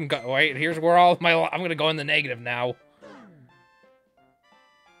 Wait, here's where all my. I'm gonna go in the negative now.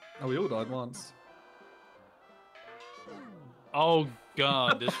 Oh, we all died once. Oh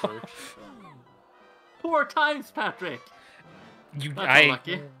god, this worked. 4 times, Patrick. You, That's I,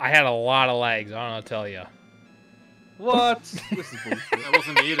 unlucky. I had a lot of legs. I don't know what to tell you. What? This is bullshit. That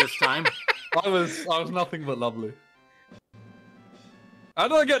wasn't me this time. I was nothing but lovely. How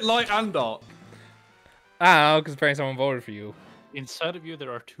do I get light and dark? I don't know, because apparently someone voted for you. Inside of you,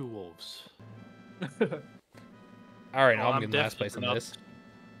 there are 2 wolves. All right, now Oh, I'm getting last definitely place on not- this.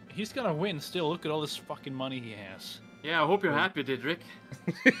 He's gonna win still. Look at all this fucking money he has. Yeah, I hope you're happy, Didrik.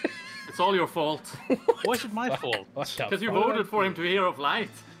 It's all your fault. Why is it my fault? What the Because you fuck? voted for him to Hero of Light.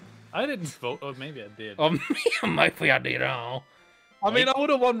 I didn't vote. Oh, maybe I did. Oh, maybe I did. Oh, I mean, I would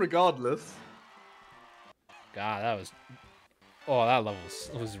have won regardless. God, that was. Oh, that level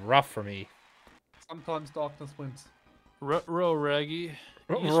was rough for me. Sometimes darkness wins. Ruh-roh, Raggy.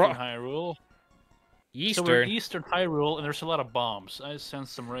 Ruh-roh. Eastern Hyrule. So we're in Eastern. Eastern Hyrule, and there's a lot of bombs. I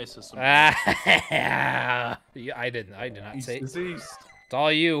sense some racism. Yeah, I did not East say. is east. It's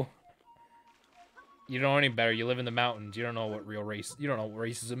all you. You don't know any better. You live in the mountains. You don't know what real race. You don't know what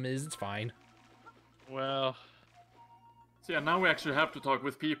racism is. It's fine. Well, So yeah, now we actually have to talk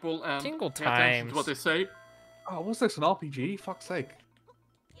with people and Tingle pay attention times. to what they say. Oh, what's this, an RPG? Fuck's sake.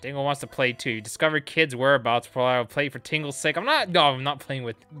 Dingle wants to play too. Discover kids' whereabouts. I'll play for Tingle's sake. I'm not playing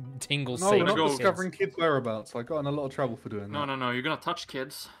with Tingle's No, sake. we're not go. discovering kids' whereabouts. I got in a lot of trouble for doing No, that. no, you're gonna touch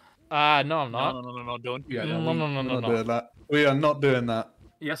kids. No, I'm no, not. no, don't do Yeah, that. No, we- no, no, we're no, not no. doing that. We are not doing that.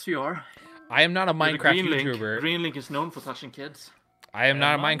 Yes, you are. I am not a You're the Minecraft Green Link. YouTuber. Green Link is known for touching kids. I am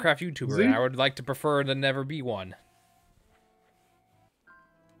not a Am I? Minecraft YouTuber, he? and I would like to prefer to never be one.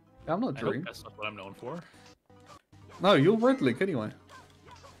 I'm not I hope Dream. that's not what I'm known for. No, you're Red Link anyway.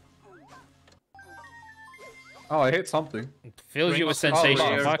 Oh, I hit something. It fills Bring you with us the sensation.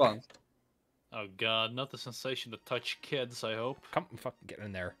 buttons, Fuck. buttons. Oh god, not the sensation to touch kids, I hope. Come, fucking get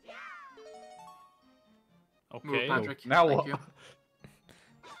in there. Move, Okay. Patrick. Now Thank what? you.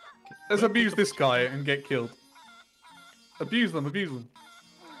 Let's abuse this guy and get killed. Abuse them, abuse them.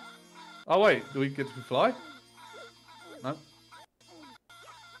 Oh wait, do we get to fly? No.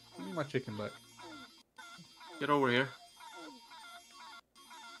 Give me my chicken back. Get over here.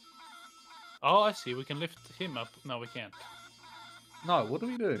 Oh, I see. We can lift him up. No, we can't. No, what do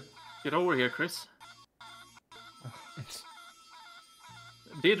we do? Get over here, Chris.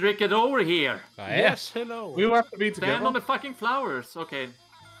 Didrik, get over here. Oh, yeah. Yes, hello. We all have to be Stand together. on the fucking flowers. Okay,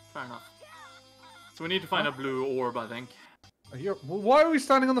 fair enough. So we need to find a blue orb, I think. Well, why are we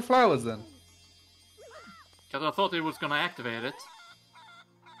standing on the flowers then? Because I thought it was gonna activate it.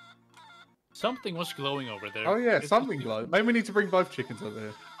 Something was glowing over there. Oh yeah, It- something glow. Maybe we need to bring both chickens over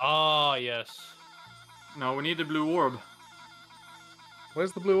here. Ah, yes. No, we need the blue orb.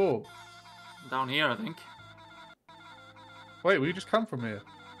 Where's the blue orb? Down here, I think. Wait, we just come from here.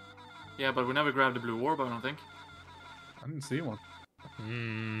 Yeah, but we never grabbed the blue orb, I don't think. I didn't see one.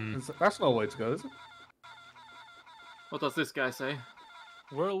 Hmm. That's not a way to go, is it? What does this guy say?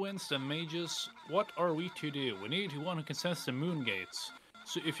 Whirlwinds and mages, what are we to do? We need one who can sense the moon gates.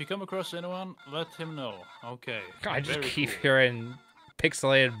 So if you come across anyone, let him know. Okay. I just very keep cool. hearing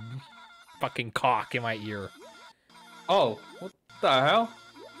pixelated fucking cock in my ear. Oh, what the hell?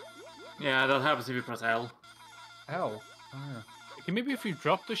 Yeah, that happens if you press L. Hell. Oh, Okay, maybe if you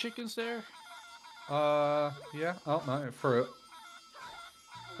drop the chickens there? yeah. Yeah. Oh no, it threw it.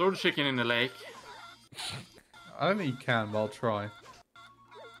 Throw the chicken in the lake. I don't think you can, but I'll try.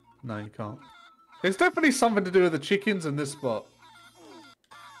 No, you can't. There's definitely something to do with the chickens in this spot.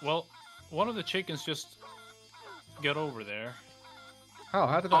 Well, one of the chickens just got over there. How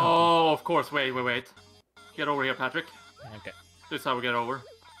did that happen? Oh, of course. Wait. Get over here, Patrick. Okay. This is how we get over.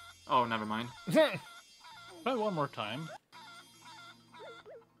 Oh, never mind. Try one more time.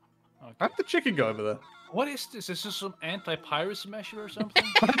 Okay. How'd the chicken go over there? What is this? Is this some anti-piracy measure or something?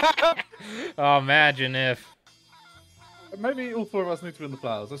 Oh, imagine if. Maybe all 4 of us need to be in the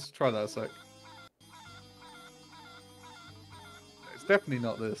flowers. Let's try that a sec. It's definitely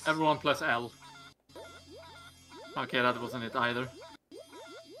not this. Everyone plus L. Okay, that wasn't it either.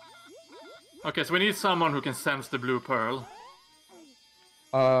 Okay, so we need someone who can sense the blue pearl.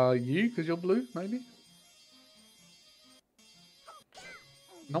 You, because you're blue, maybe?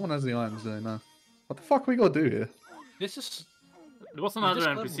 No one has the items there, no. What the fuck we gotta do here? This is... There was This another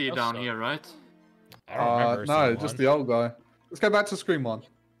level NPC does down suck. here, right? I don't remember. No, seeing just one. the old guy. Let's go back to Scream 1.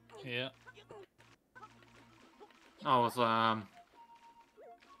 Yeah. Oh, it was,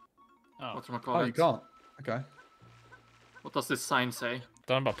 Oh. whatchamacallit? Oh, you can't. Okay. What does this sign say?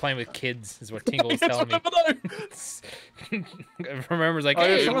 Something about playing with kids is what Tingle was telling me. Remembers like, Oh, yeah,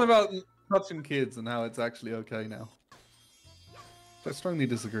 hey, something about touching kids and how it's actually okay now. I strongly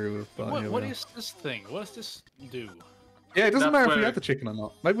disagree with. But What is this thing? What does this do? Yeah, it doesn't That's matter if we where- have the chicken or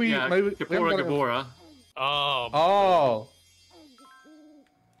not. Maybe Yeah, we haven't Gabora got it- Gabora. Oh. Oh.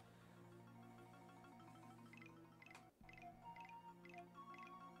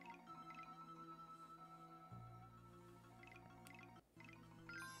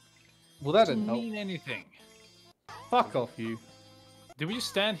 Well, that didn't Doesn't help. mean anything. Fuck off, you. Do we just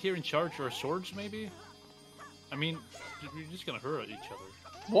stand here and charge our swords, maybe? I mean, we're just gonna hurt each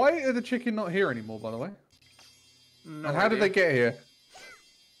other. Why are the chicken not here anymore, by the way? No And how did they idea. get here?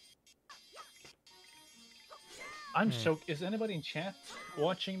 I'm so. Is anybody in chat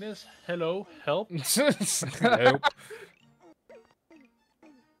watching this? Hello, help. nope.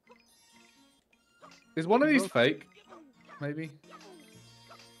 Is one of these fake? Maybe.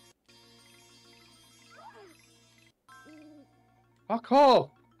 Fuck off!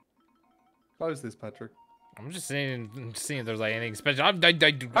 Close this, Patrick. I'm just seeing if there's like anything special.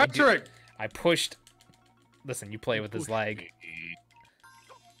 Patrick! I pushed. Listen, you play with this leg.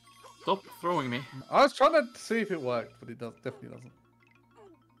 Stop throwing me. I was trying to see if it worked, but it definitely doesn't.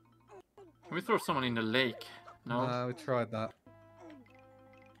 Can we throw someone in the lake? No. No, we tried that.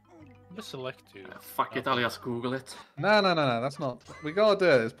 Just select you. Fuck it, I'll just Google it. No, that's not. We gotta do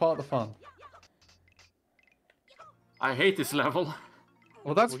it. It's part of the fun. I hate this level.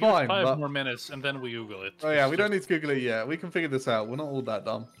 Well, that's We'll give it fine. 5 But... more minutes and then we Google it. Oh yeah, It's we don't just- need to Google it yet. We can figure this out. We're not all that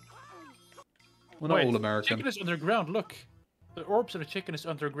dumb. We're not Wait, all American. Chicken is underground. Look, the orbs of the chicken is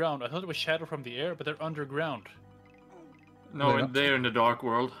underground. I thought it was shadow from the air, but they're underground. No, They're not. they're in the dark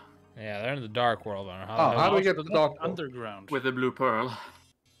world Yeah, they're in the dark world. I don't know Oh, how the how hell- do we get They're to the not dark world? underground? with the blue pearl.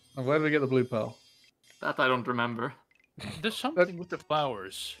 And where do we get the blue pearl? That I don't remember. There's something with the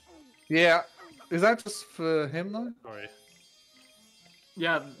flowers. Yeah. Is that just for him though? Sorry.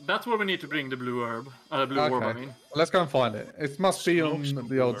 Yeah, that's where we need to bring the blue herb. Blue orb, I Okay. mean. Let's go and find it. It must be on Smokes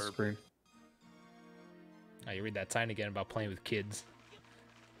the old blue herb. screen. Oh, you read that sign again about playing with kids.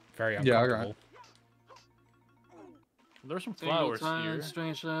 Very Yeah, okay. uncomfortable. There's some Single flowers time, here.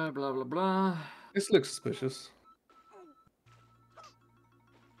 stranger, blah blah blah. This looks suspicious.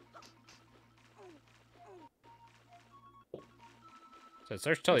 So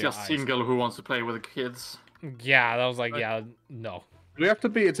search till your Just eyes. single who wants to play with the kids. Yeah, that was like, yeah, no. Do we have to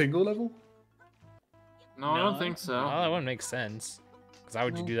be a tingle level? No, I don't No. think so. Well, that wouldn't make sense. Because how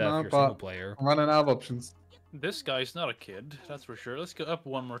would you do that No, if you're a but- single player? I'm running out of options. This guy's not a kid, that's for sure. Let's go up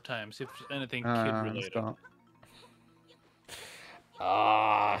one more time, see if there's anything kid Let's related. start.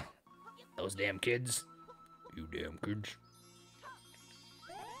 Ah, those damn kids. You damn kids.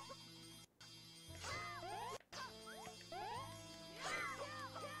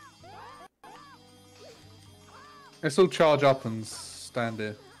 Let's all charge up and stand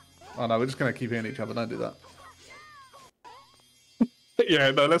here. Oh no, we're just gonna keep hitting each other. Don't do that.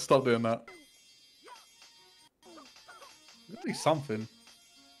 Yeah, no, let's stop doing that. There'll be something.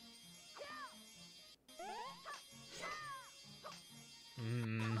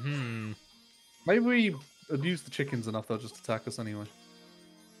 Mm-hmm. Maybe we abuse the chickens enough they'll just attack us anyway.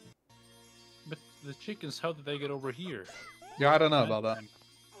 But the chickens, how did they get over here? Yeah, I don't know about that.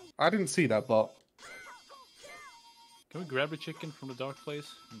 I didn't see that bot. Can we grab the chicken from the dark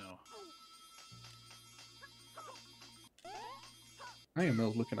place? No. I am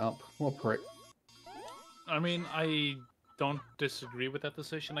Mill's looking up. What a prick. I mean, I don't disagree with that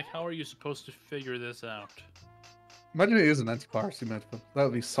decision. Like, how are you supposed to figure this out? Imagine it is an anti-piracy method. That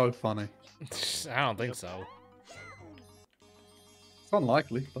would be so funny. I don't think so. It's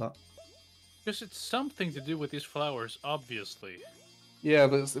unlikely, but... Because it's something to do with these flowers, obviously. Yeah,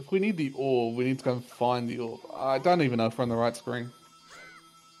 but if we need the orb, we need to go and find the orb. I don't even know if we're on the right screen.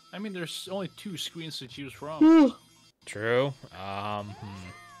 I mean, there's only 2 screens to choose from. True.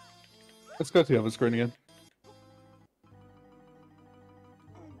 Let's go to the other screen again.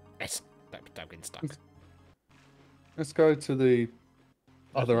 Yes. I'm getting stuck. Let's go to the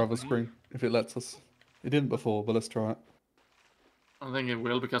other screen, if it lets us. It didn't before, but let's try it. I don't think it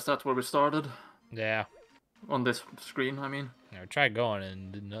will because that's where we started. Yeah. On this screen, I mean. I tried going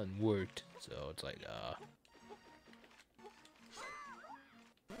and nothing worked. So it's like,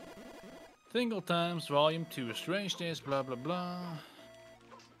 Single Times, Volume 2, Strange Days, blah blah blah.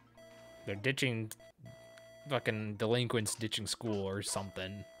 they're ditching fucking delinquents ditching school or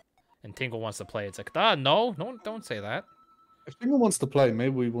something. And Tingle wants to play. It's like, no, don't say that. If Tingle wants to play,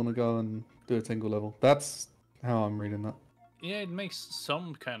 maybe we want to go and do a Tingle level. That's how I'm reading that. Yeah, it makes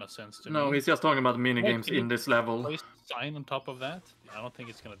some kind of sense to No, me. he's just talking about the mini Well, games can you in this level. place a sign on top of that? I don't think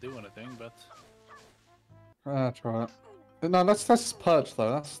it's gonna do anything, but Try it. No, that's Perch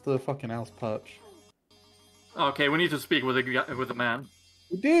though. That's the fucking house Perch. Okay, we need to speak with the man,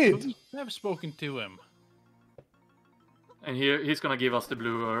 We but did. we have spoken to him. and he's gonna give us the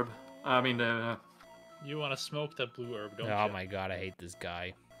blue herb. I mean the. You want to smoke that blue herb, don't Oh you? my god, I hate this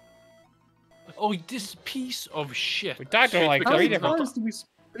guy. Oh, this piece of shit. We talked to him like Because three it's different. not- Times do we speak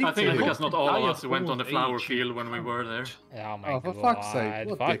I think to it's him? because not all of Die us went on the old flower age, field when we you were there. Oh my Oh, god. for fuck's sake,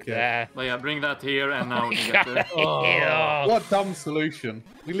 what Fuck dickhead. that. But yeah, bring that here, and now we can get there. Ew. What dumb solution.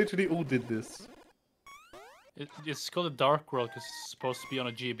 We literally all did this. It's called a dark world because it's supposed to be on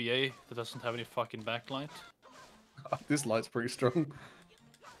a GBA that doesn't have any fucking backlight. This light's pretty strong.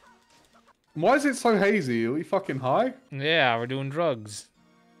 Why is it so hazy? Are we fucking high? Yeah, we're doing drugs.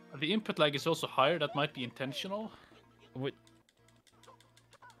 The input lag is also higher. That might be intentional. What?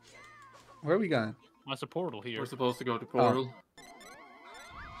 Where are we going? There's a portal here. We're supposed to go to Portal.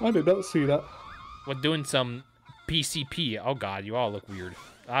 I did not see that. We're doing some PCP. Oh god, you all look weird.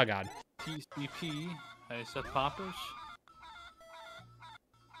 Oh god. PCP. Is that poppers?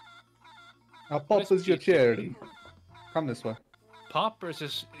 Our poppers your charity. Come this way. Poppers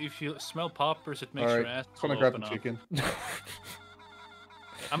is if you smell poppers, it makes your Alright, ass I'm gonna grab open the up. chicken.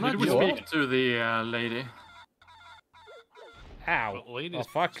 I'm Did not we you speak to the lady? Ow. Well, ladies Oh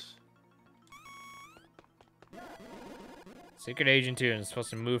fuck. first. Secret Agent 2 is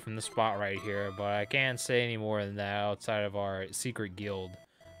supposed to move from the spot right here, but I can't say any more than that outside of our secret guild.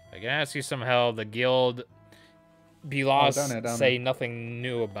 I can ask you some help. The guild Belos down say there. nothing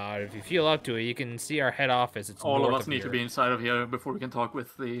new about it. If you feel up to it, you can see our head office. It's All of north us need to here. be inside of here before we can talk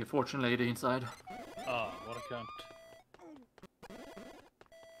with the fortune lady inside. Ah, what a cunt.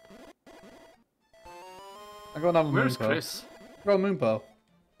 I got another moon Where's pearl. Chris? I got a moon pearl.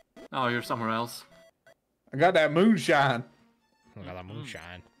 Oh, you're somewhere else. I got that moonshine. Look at that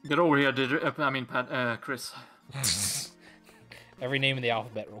moonshine. Get over here, Chris. Every name in the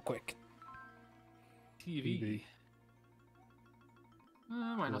alphabet real quick. TV.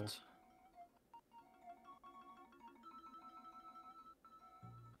 Why not?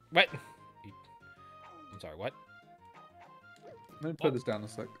 What? I'm sorry, what? Let me put this down a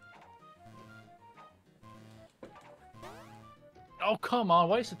sec. Oh, come on.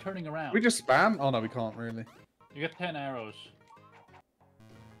 Why is it turning around? We just spam? Oh no, we can't really. You got 10 arrows.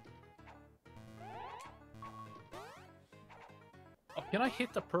 Oh, can I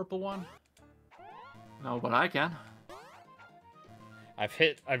hit the purple one? No, but I can.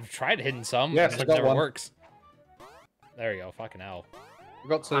 I've tried hitting some. Yes, it I just got never one. works. There you go. Fucking hell. We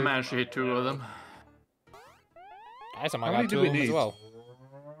got two. I managed to hit 2 of them. I somehow How many got do 2 we of them as need? well.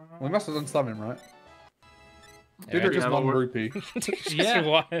 We must have done something, right? Yeah, Did it we just have one over- rupee? Yeah.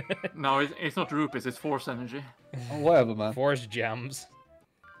 What? No, it's not rupees, it's force energy. Oh, whatever, man. Force gems.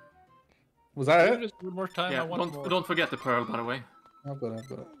 Was that Do it? this one more time. I Yeah, want more. don't forget the pearl, by the way. I've got it.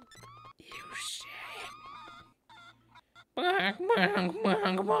 You say. There's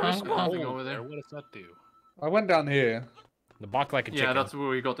nothing Oh, over there. What does that do? I went down here. The buck like a chicken. Yeah, that's where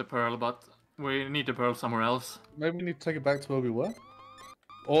we got the pearl, but we need the pearl somewhere else. Maybe we need to take it back to where we were.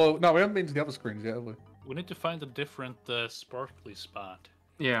 Or no, we haven't been to the other screens yet, have we? We need to find a different sparkly spot.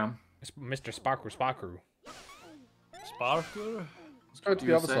 Yeah. It's Mr. Sparkru. Sparkler? Let's go to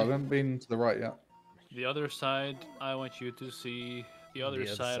You the other say? side. We haven't been to the right yet. The other side, I want you to see the other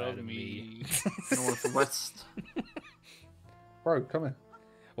side of me. Northwest. Bro, come here.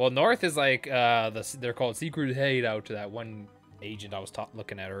 Well, north is like they're called secret hideout to that one agent I was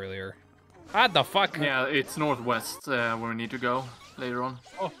looking at earlier. What the fuck? Yeah, it's northwest where we need to go later on.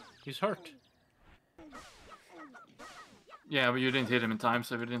 Oh, he's hurt. Yeah, but you didn't hit him in time,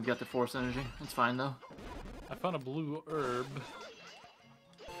 so we didn't get the force energy. It's fine though. I found a blue herb.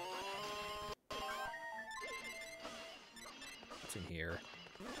 What's in here?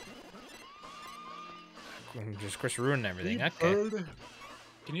 Just Chris ruined everything. Okay.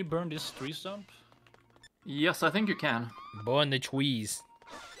 Can you burn this tree stump? Yes, I think you can. Burn the trees.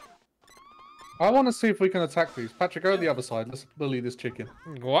 I want to see if we can attack these. Patrick, go to the other side. Let's bully this chicken.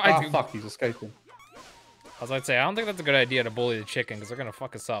 What? Ah, fuck, he's escaping. I was like to say, I don't think that's a good idea to bully the chicken because they're gonna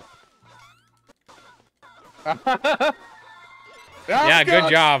fuck us up. Yeah, good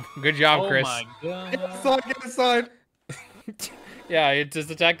job. Good job, Oh Chris. my god. Get inside, get inside. Yeah, it just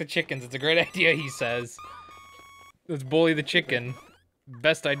attack the chickens. It's a great idea, he says. Let's bully the chicken.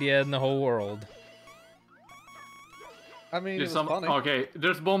 Best idea in the whole world. I mean, it There's was funny. Okay,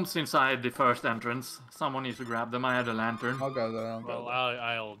 there's bombs inside the first entrance. Someone needs to grab them. I had a lantern. I'll go there. Well,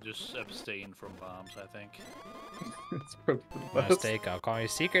 I'll just abstain from bombs, I think. It's probably the best. Mistake. I'll call you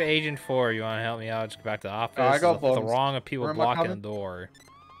Secret Agent 4. You want to help me out? Just go back to the office. I got the bombs. wrong of people Where am I blocking the coming? door.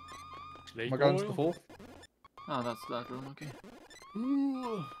 Am I going to the fourth? Oh, that's that room. Okay.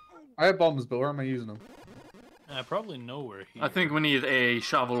 Ooh. I have bombs, but where am I using them? Probably nowhere here. I think we need a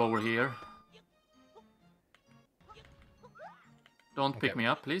shovel over here. Don't pick me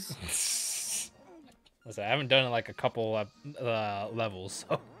up, please. Listen, I haven't done it like a couple levels,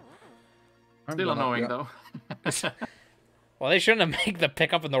 so. I'm Still going up annoying yet. though. Well, they shouldn't have made the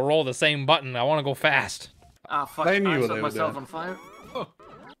pickup and the roll the same button. I want to go fast. Ah, fuck! They knew I what set they were myself doing. on fire.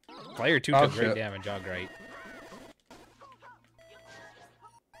 Player 2 Oh, took great shit. damage. All great.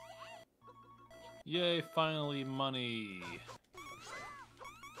 Yay! Finally, money.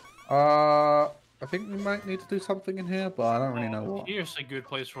 I think we might need to do something in here, but I don't really know what. Here's a good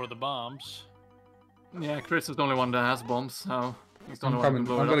place for the bombs. Yeah, Chris is the only one that has bombs, so he's the only I'm one who coming. can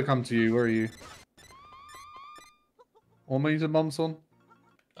blow I'm it gonna up. come to you. Where are you? What am I using bombs on?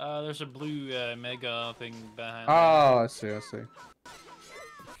 There's a blue mega thing behind. Ah, I see. I see.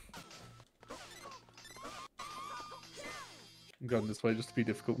 I'm going this way just to be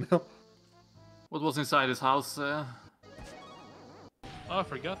difficult now. What was inside his house? Oh, I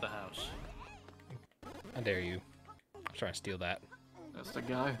forgot the house. How dare you? I'm trying to steal that. That's the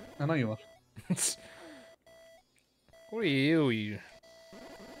guy. I know you are. What are you?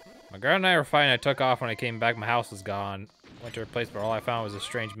 My girl and I were fighting. I took off when I came back. My house was gone. Went to replace, but all I found was a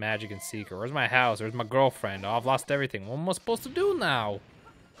strange magic and secret. Where's my house? Where's my girlfriend? Oh, I've lost everything. What am I supposed to do now?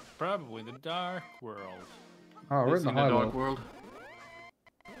 Probably the dark world. Oh, we're It's in the in the high dark world.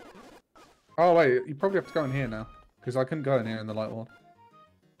 world. Oh wait, you probably have to go in here now, because I couldn't go in here in the light one.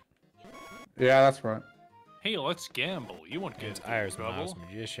 Yeah, that's right. Hey, let's gamble. You won't get It's into Iris, when I was trouble.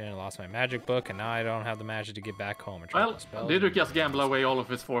 a magician. Lost my magic book, and now I don't have the magic to get back home. Well, Didrik just gamble away all of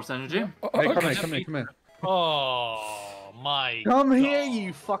his force energy. Hey, come here, come here, come here. Oh my! Come here, God.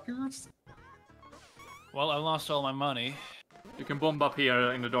 you fuckers! Well, I lost all my money. You can bomb up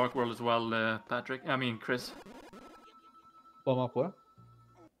here in the dark world as well, Patrick. I mean, Chris. Bomb up where?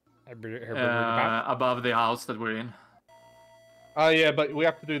 Above the house that we're in. Oh yeah, but we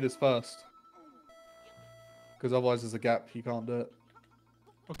have to do this first. Because otherwise there's a gap, you can't do it.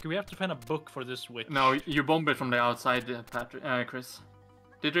 Okay, we have to find a book for this witch. No, you bomb it from the outside, Patrick. Chris.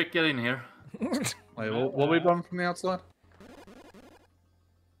 Didrik, get in here. Wait, what we bomb from the outside?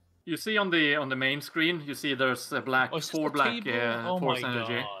 You see on the main screen, you see there's a black, Oh, it's just four a black table? Oh force my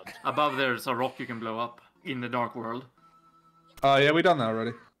energy. God. Above there's a rock you can blow up in the dark world. Oh yeah, we done that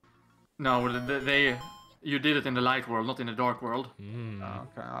already. No, you did it in the light world, not in the dark world. Mm. Oh,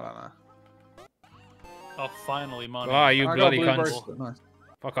 okay, I don't know. Oh, finally, money. Oh, you I got bloody blue cunts. bracelet, nice.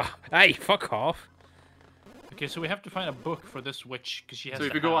 Fuck off. Hey, fuck off. Okay, so we have to find a book for this witch because she has. So if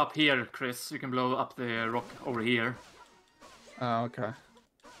the you go hat. up here, Chris, you can blow up the rock over here. Oh, okay.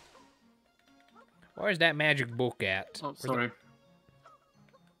 Where's that magic book at? Oh, sorry.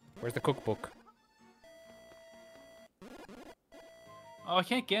 Where's the cookbook? Oh, I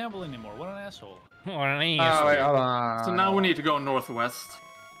can't gamble anymore. What an asshole. What an Oh, asshole. wait, hold on. So now we need to go northwest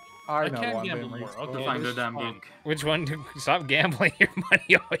I I know can't what I'm gamble doing. more. Reese. Okay, to Yeah, find the this is damn fine. book. Which one? Stop gambling your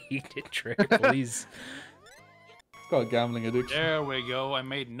money. Oh, you did trick, please. It's got a gambling addiction. There we go. I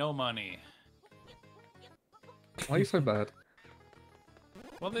made no money. Why are you so bad?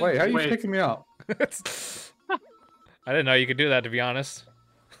 Well, Wait, how are you Wait. picking me up? I didn't know you could do that, to be honest.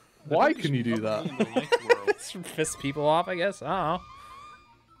 Why can you do that? In the light world. It's piss people off, I guess. I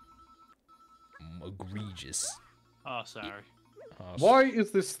don't know. Egregious. Oh, sorry. Oh, Why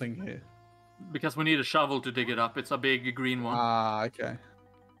is this thing here? Because we need a shovel to dig it up. It's a big green one. Ah, okay.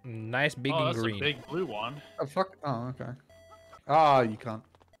 Nice, big, Oh, and that's green. a big blue one. Oh, fuck. Oh, okay. Ah, you can't.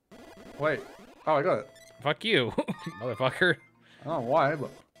 Wait. Oh, I got it. Fuck you, motherfucker. I don't know why,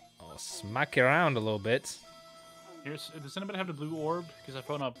 but... I'll smack you around a little bit. Here's. Does anybody have the blue orb? Because I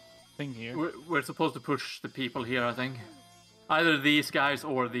found a thing here. We're supposed to push the people here, I think. Either these guys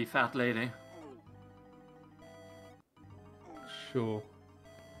or the fat lady. Sure.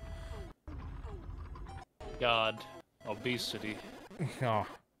 God, obesity. Oh.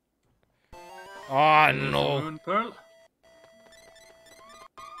 Oh, There's a no. moon pearl.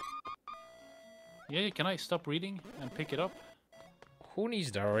 Yeah, can I stop reading and pick it up? Who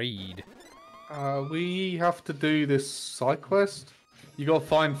needs to read? We have to do this side quest. You gotta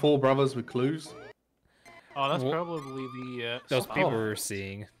find 4 brothers with clues. Oh, that's Wha- probably the. Those spell. people we're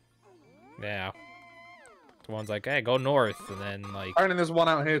seeing. Yeah. The one's like, hey, go north, and then, like... Apparently there's one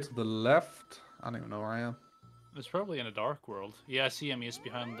out here to the left. I don't even know where I am. It's probably in a dark world. Yeah, I see him. He's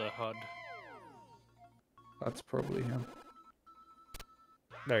behind the HUD. That's probably him.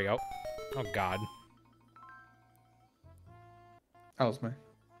 There you go. Oh God. That was me.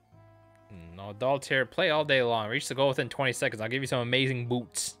 No adults here. Play all day long. Reach the goal within 20 seconds. I'll give you some amazing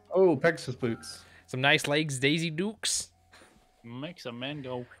boots. Oh, Pegasus boots. Some nice legs, Daisy Dukes. Makes a man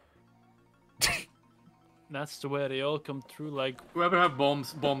go. That's the way they all come through. Like Whoever have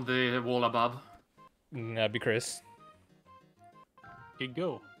bombs, bomb the wall above. That'd be Chris. you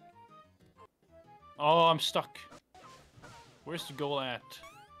go. Oh, I'm stuck. Where's the goal at?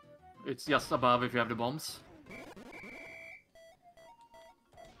 It's just above if you have the bombs.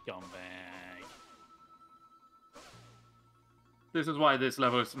 Come back. This is why this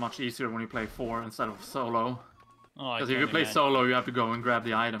level is much easier when you play 4 instead of solo. Oh, Because if you play solo, you have to go and grab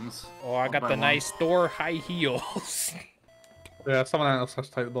the items. Oh, I got by the one. nice Thor high heels. Yeah, someone else has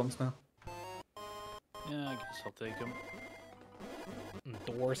to take the bombs now. Yeah, I guess I'll take him.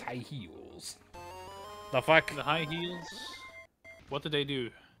 Thor's high heels. The fuck? The high heels. What did they do?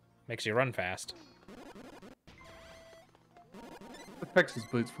 Makes you run fast. The Pegasus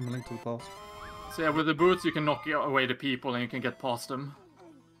boots from A Link to the Past. So yeah, with the boots you can knock away the people and you can get past them.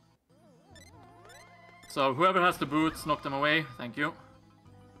 So whoever has the boots, knock them away. Thank you.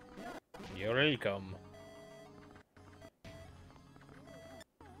 You're welcome.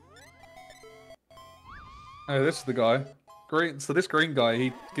 Oh, this is the guy. Green. So this green guy,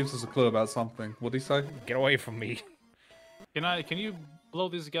 he gives us a clue about something. What did he say? Get away from me. Can you blow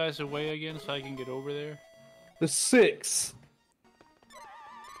these guys away again so I can get over there? The 6.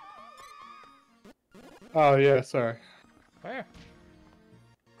 Oh yeah, sorry. Where?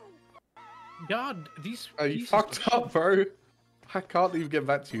 God, these. Oh, you pieces fucked of up, bro. I can't even get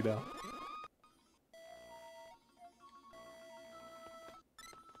back to you now.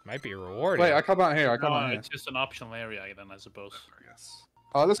 Might be rewarding. Wait, I come out here. I shit. come No, out here. it's just an optional area then, I suppose.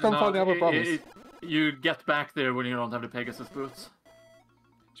 Oh, let's go and No, find the other brothers. You get back there when you don't have the Pegasus boots.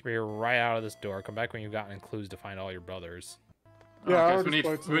 Should be right out of this door. Come back when you've gotten clues to find all your brothers. Yeah, I okay, so already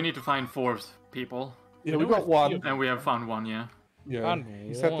spoke to we him. need to find 4 people. Yeah, we got one. And we have found 1, yeah. Yeah, Found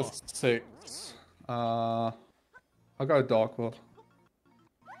he said one. the 6. I'll go Dark World.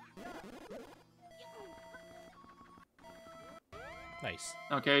 Nice.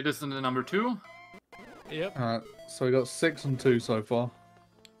 Okay, this is the number 2. Yep. Alright, so we got 6 and 2 so far.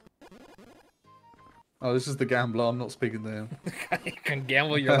 Oh, this is the gambler. I'm not speaking to him. You can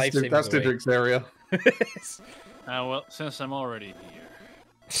gamble your life savings That's away. Didrik's area. Well, since I'm already here.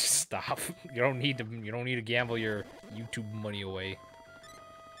 Stop. You don't need to. You don't need to gamble your YouTube money away.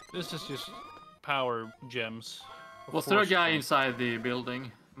 This is just power gems. Was there a guy inside the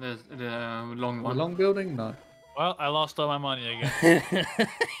building? The long The one? long building? No. Well, I lost all my money again.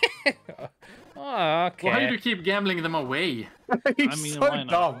 Oh, okay. Why do you keep gambling them away? He's I mean, so why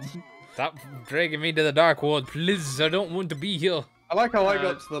not? dumb. Stop dragging me to the dark world, please. I don't want to be here. I like how I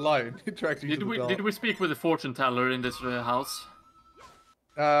got to the light. He dragged you to the dark. Did we speak with the fortune teller in this house?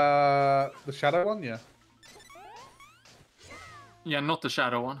 The shadow one, yeah. Yeah, not the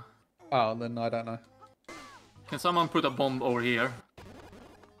shadow one. Oh, then I don't know. Can someone put a bomb over here?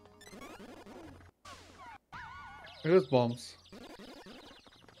 Here's bombs.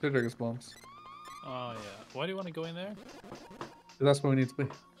 Didrik's bombs. Oh, yeah. Why do you want to go in there? That's where we need to be.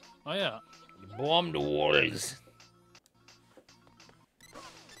 Oh, yeah. Bomb the walls.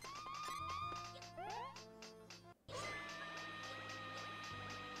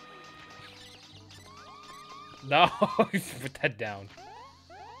 No, put that down.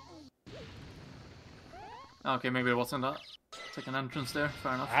 Okay, maybe it wasn't that. Second entrance there,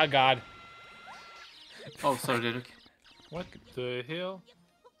 fair enough. Ah, God. Oh, sorry, Didrik. What the hell?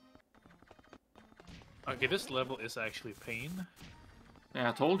 Okay, this level is actually pain. Yeah,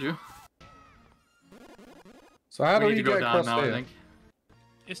 I told you. So how do We we need to go get down across now, I here? think.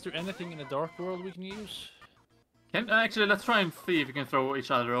 Is there anything in the dark world we can use? Actually, let's try and see if we can throw each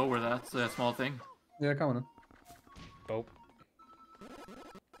other over that small thing. Yeah, come on. Then. Boop.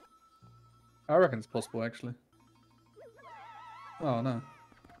 I reckon it's possible, actually. Oh, no.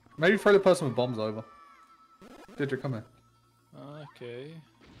 Maybe throw the person with bombs over. Didrik, come here. Okay.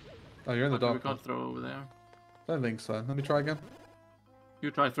 Oh, you're in the Okay, we dark. can't throw over there. Don't think so. Let me try again.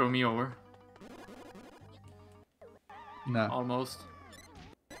 You try to throw me over. No. Almost.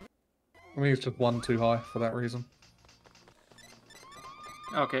 I think it's just one too high for that reason.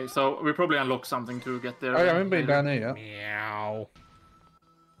 Okay, so we probably unlock something to get there. Oh, yeah, I remember being later. down here, yeah? Meow.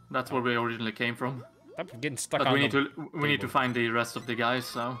 That's where we originally came from. Stop getting stuck But on we need the to find the rest of the guys.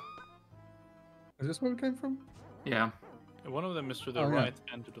 So Is this where we came from? yeah, One of them is to the Oh, yeah. right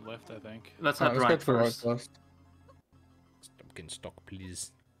and to the left, I think. let's Alright, head let's right go to the right first. first. Get stuck,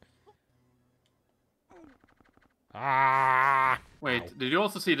 please. Ah! Wait, Ow. did you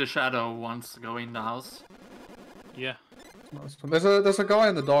also see the shadow once go in the house? Yeah. There's a guy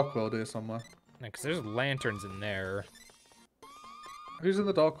in the dark world here somewhere. Yeah, 'cause there's lanterns in there. Who's in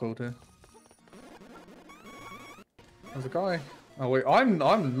the dark world here? There's a guy. Oh wait, I'm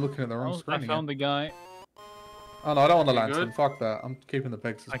looking at the wrong Oh, screen I again. found the guy. Oh no, I don't want the You lantern. good? Fuck that. I'm keeping the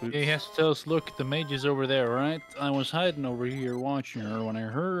Pegasus boots. Okay, has to tell us, look, the mage is over there, right? I was hiding over here watching her when I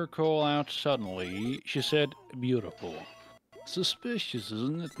heard her call out suddenly. She said, beautiful. Suspicious,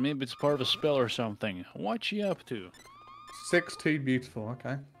 isn't it? Maybe it's part of a spell or something. What's she up to? 6T beautiful.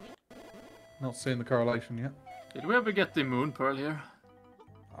 Okay. Not seeing the correlation yet. Did we ever get the moon pearl here?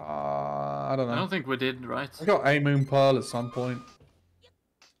 I don't know. I don't think we did, right? I got a moon pearl at some point.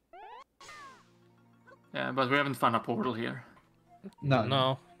 Yeah, but we haven't found a portal here. No.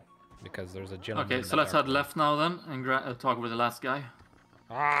 No. Because there's a gentleman. Okay, in so the let's dark head left now then and talk with the last guy.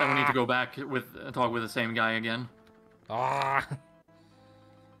 Ah! Then we need to go back with talk with the same guy again. Ah!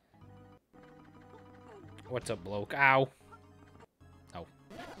 What's up, bloke? Ow. Oh.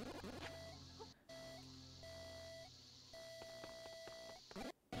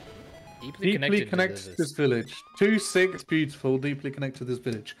 Deeply Connected to this village. 2-6 beautiful. Deeply connected to this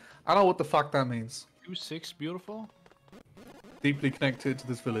village. I don't know what the fuck that means. 2-6, beautiful? Deeply connected to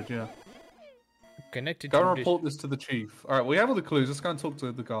this village. Yeah. Connected Go to and this- report this to the chief. All right, we have all the clues. Let's go and talk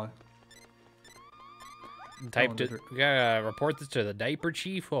to the guy. Type on, to, Dietrich. we gotta report this to the diaper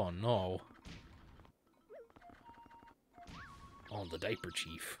chief? Oh no. Oh, the diaper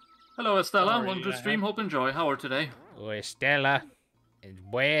chief. Hello, Estella. Sorry, Welcome to I stream. Hope enjoy. How are today? Oh, Estella.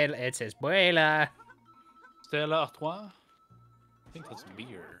 It's Espuela. Stella Artois? I think that's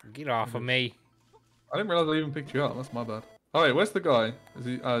beer. Get off of me. I didn't realize I even picked you up. That's my bad. Oh wait, where's the guy? Is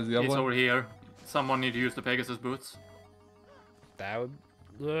he? Is the other He's one? over here. Someone need to use the Pegasus boots. That would...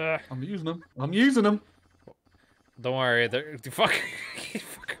 Ugh. I'm using them. I'm using them. Don't worry. They're... Fuck.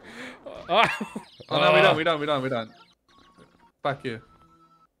 Fuck. Oh, Oh no, we don't. Back here.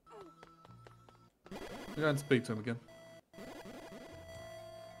 We don't speak to him again.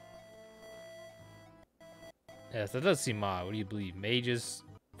 Yes, that does seem odd. What do you believe? Mages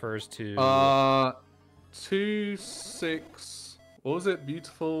first to... 2-6. What was it?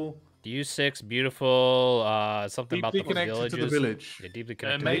 Beautiful. U6, beautiful, something about Deeply the connected villages. to the village. Yeah, deeply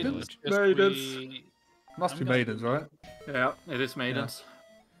connected to the Maidens? village. Just Maidens. we- Must I'm be gonna- maidens, right? Yeah, it is maidens.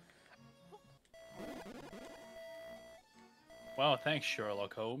 Wow, thanks,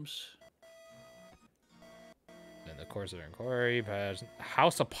 Sherlock Holmes. And the course of inquiry has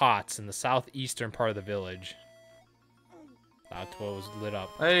House of Pots in the southeastern part of the village. That's what was lit up.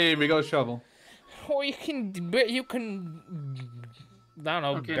 Hey, we got a shovel. Oh, you can, I don't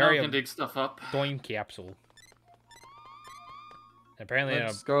know, Okay, now bury we a can dig stuff up. time capsule. Apparently,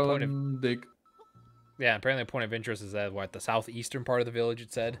 Let's a go point of, and dig. yeah, apparently a point of interest is that what the southeastern part of the village.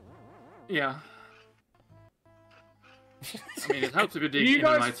 It said. Yeah. I mean, it helps if you dig You in the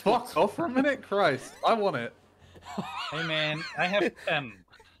guys right spot. fuck off for a minute, Christ! I want it. Hey man, I have 10.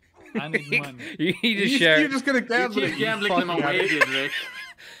 I need money. You need to You're share. just gonna You gamble it. keep you gambling them fucking away, addict. Didrik.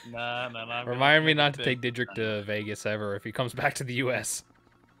 Nah. I'm Remind me gonna not to take Didrik to Vegas ever if he comes back to the U.S.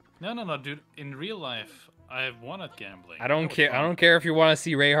 No, dude. In real life, I've won at gambling. I don't That was care. I fun. don't care if you want to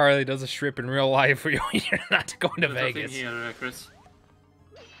see Ray Harley does a strip in real life, or you're not going to There's nothing Vegas. here, Chris.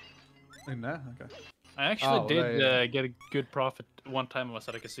 In there? Okay. I actually Oh, did yeah. get a good profit one time I was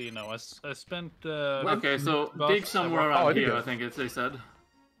at a casino. I spent. Okay, so about- dig somewhere Oh, I around did here, it. I think they said.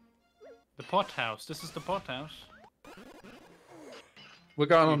 The pot house. This is the pot house. We're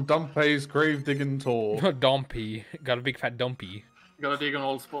going on Dumpy's grave digging tour. Dumpy. Got a big fat dumpy. Gotta dig on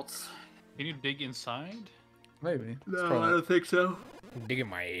all spots. Can you dig inside? Maybe. Let's No, try I that. don't think so. Digging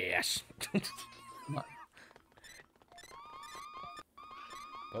my ass.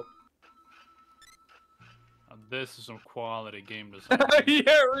 Oh, This is some quality game design.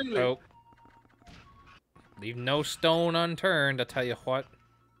 Yeah, really. oh. Leave no stone unturned, I tell you what.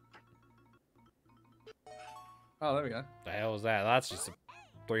 Oh, there we go. The hell is that? That's just a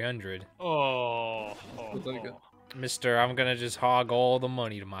 300. Oh, That's very good. Mister, I'm gonna just hog all the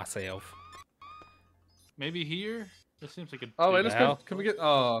money to myself. Maybe here. This seems like a. Oh wait, big- let's hell? go.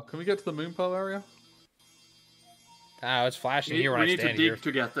 Can we get to the moon pearl area? Ah, it's flashing We, here when we I need to stand dig here.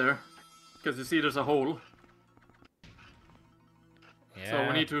 to get there. Because you see there's a hole. Yeah. So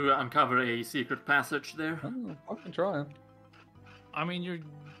we need to uncover a secret passage there. Oh, I can try. I mean, you're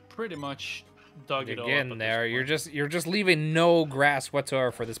pretty much dug You're it all getting up at there. this You're just leaving no grass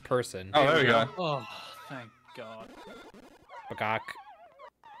whatsoever for this person. Oh, there we go. point. Oh, thank God. Peacock.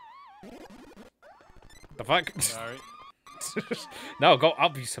 The fuck? Sorry. No, go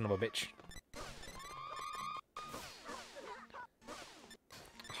up, you son of a bitch.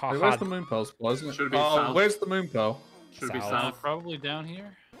 Ha Hey, ha. where's the moon pearl spot, isn't it? Should be Oh, south. where's the moon pearl? Should be South. south. Probably down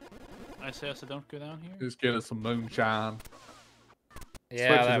here. I say don't go down here. Just get us some moonshine. Yeah,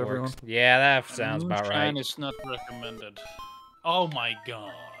 Switches, that everyone. works. Yeah, that sounds about Moonshine right. is not recommended. Oh my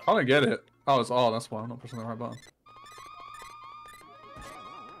god. I don't get it. Oh, it's R, that's why I'm not pushing the right button.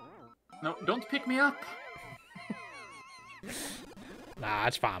 No, don't pick me up. Nah,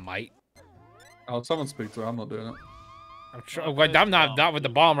 it's fine, mate. Oh, someone speak to her, I'm not doing it. I'm not with the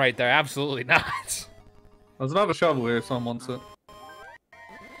bomb right there. Absolutely not. There's another shovel here if someone wants it.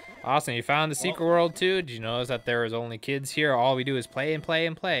 Awesome, you found the secret world too? Did you notice that there is only kids here? All we do is play and play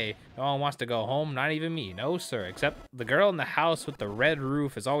and play. No one wants to go home, not even me. No, sir. Except the girl in the house with the red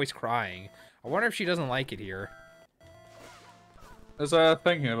roof is always crying. I wonder if she doesn't like it here. There's a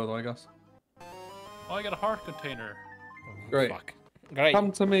thing here, by the way, guys. Oh, I got a heart container. Great. Fuck. Great.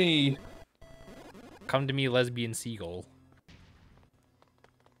 Come to me. Come to me, lesbian seagull.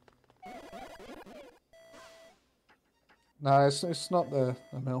 No, it's not the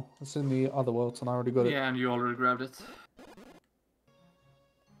mill. It's in the other worlds, and I already got it. Yeah, and you already grabbed it.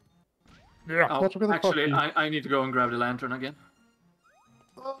 Yeah. Oh, Patrick, where the fuck actually, are you? I need to go and grab the lantern again.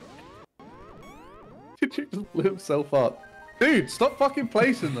 Did you just blew himself up? Dude, stop fucking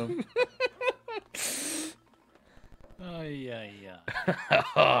placing them. Oh, yeah,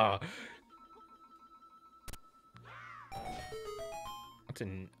 yeah. What's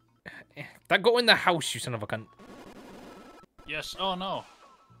in... That go in the house, you son of a cunt. Yes, oh no.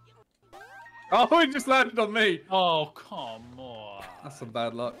 Oh, he just landed on me. Oh, come on. That's some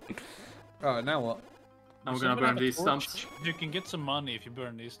bad luck. Alright, now what? I'm Does gonna somebody burn have a these torch? stumps. You can get some money if you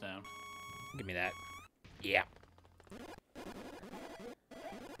burn these down. Give me that. Yeah.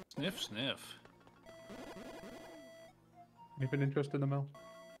 Sniff, sniff. Anything interested in the mill?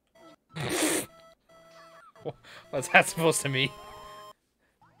 What's that supposed to mean?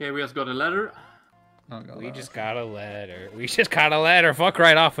 Okay, we just got a letter. Oh, God, We that. just got a letter. We just got a letter. Fuck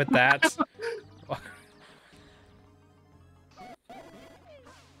right off with that.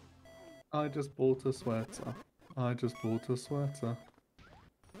 I just bought a sweater. I just bought a sweater.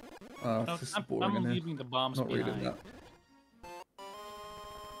 Oh, No, this is boring I'm in here. leaving the bombs Not reading behind. that.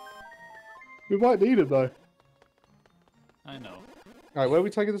 We might need it though. I know. Alright, where are we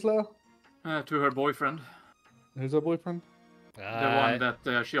taking this letter? To her boyfriend. Who's her boyfriend? The one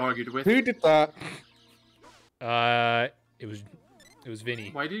that she argued with. Who did that? It was Vinny.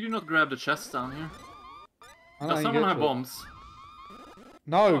 Why did you not grab the chest down here? I know Does you someone get have to it. bombs?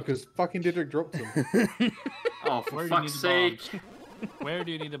 No, because fucking Didrik dropped them. Oh, Where for do you need fuck's the sake. bombs? Where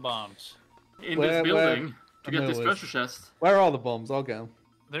do you need the bombs? In Where- this building. To the get this mill is. treasure chest. Where are the bombs? I'll get them.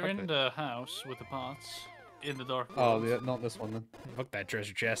 They're Okay. in the house with the pots. In the dark Oh, world. yeah, not this one then. Fuck that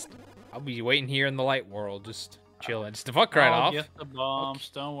treasure chest. I'll be waiting here in the light world, just chilling. Just to fuck right I'll off. get the bombs.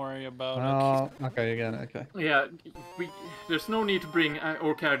 Don't worry about Oh, okay, again, okay. Yeah, there's no need to bring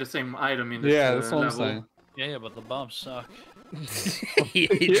or carry the same item in this Yeah, that's what I'm level. saying. it. Yeah, but the bombs suck. Yeah,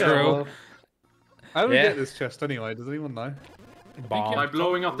 Yeah, True. well, how do we Yeah. get this chest anyway? Does anyone know? Bomb. By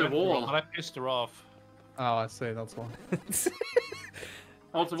blowing up the Red world, wall. But I pissed her off. Oh, I see, that's why.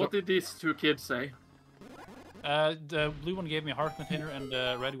 Also, what did these two kids say? The blue one gave me a heart container, and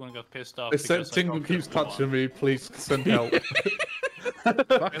the red one got pissed off. They said because I Tingle broke the keeps blue touching one. me, please send help. Fuck Hey,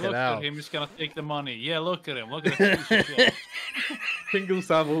 it look out. at him. He's gonna take the money. Yeah, look at him. Look at that piece of shit. Tingle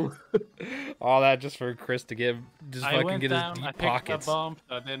Savile. All that just for Chris to give, just I fucking went get down. his I deep picked pockets. the bomb.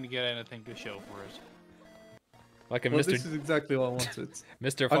 I didn't get anything to show for it. Fucking Well, Mr. this is exactly what I wanted. Mr. I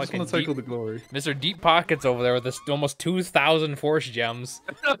just fucking want to take deep, all the glory. Mr. Deep Pockets over there with this almost 2,000 force gems.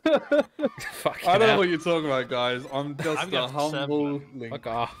 Fucking I don't know hell. what you're talking about, guys. I'm just I've a got humble 7. link. Fuck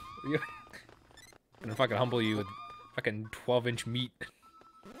off. I'm gonna fucking humble you with fucking 12-inch meat.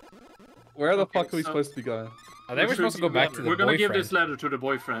 Where the Okay, fuck are we so- supposed to be going? I think we're supposed to go back to the We're gonna give boyfriend. this letter to the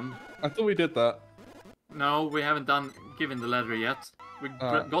boyfriend. I thought we did that. No, we haven't given the letter yet. We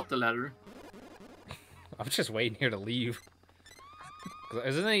got the letter. I'm just waiting here to leave. 'Cause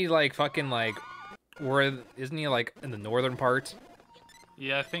isn't he like fucking like, isn't he like in the northern part?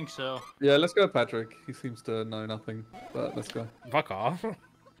 Yeah, I think so. Yeah, let's go, Patrick. He seems to know nothing, but let's go. Fuck off.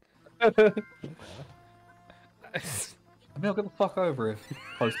 Emil, get the fuck over here,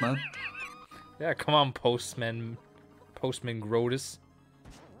 postman. Yeah, come on, Postman Grotus.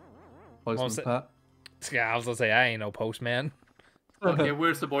 Postman say- Pat. Yeah, I was gonna say I ain't no postman. Okay,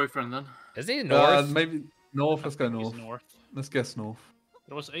 where's the boyfriend then? Is he north? Maybe north. Let's go He's north. north. Let's guess north.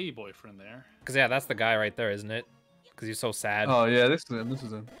 There was a boyfriend there. Cause yeah, that's the guy right there, isn't it? Cause he's so sad. Oh yeah, this is him. This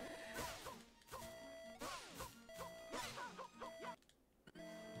is him.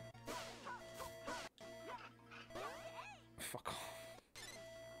 Fuck off.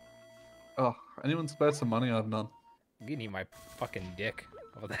 Oh, anyone spare some money? I have none. You can eat my fucking dick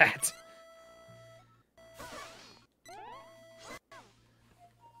over that.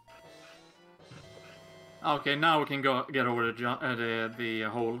 Okay, now we can go get over the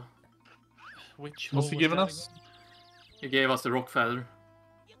hole. Which What's hole he was giving that us? again? He gave us the rock feather.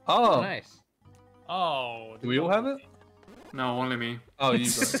 Oh, Nice. Oh. do we all have it? No, only me. Oh, you got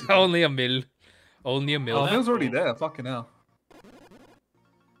It's it. only a mil. Only a mil. Oh, that Mill's already cool. there. Fucking hell.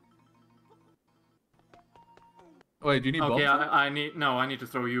 Wait, do you need Okay, bombs? I need to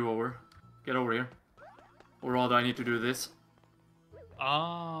throw you over. Get over here. Or rather, I need to do this.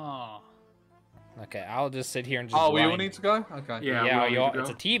 Ah. Okay, I'll just sit here and just. Oh, we all blind- need to go? Okay. Yeah, we Yeah, all need to it's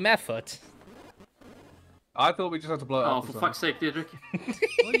go. a team effort. I thought we just had to blow it Oh, up. for or fuck's sake, Didrik.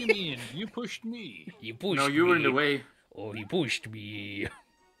 What do you mean? You pushed me. You pushed No, you were in the me. way. Oh, he pushed me. something.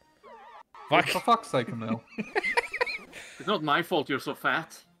 Fuck. For fuck's sake, Emil. It's not my fault you're so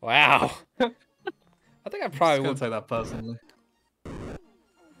fat. Wow. I think I I'm probably gonna would. take that personally.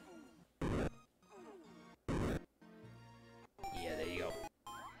 Yeah, there you go.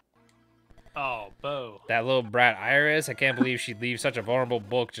 Oh, Bo. That little brat Iris, I can't believe she'd leave such a vulnerable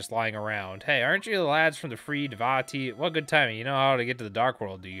book just lying around. Hey, aren't you the lads from the Free Devati? What good timing. You know how to get to the Dark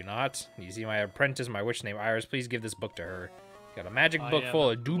World, do you not? You see my apprentice, my witch named Iris. Please give this book to her. Got a magic I book am full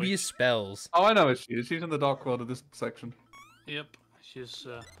a of dubious witch. spells. Oh, I know where she is. She's in the dark world of this section. Yep. She's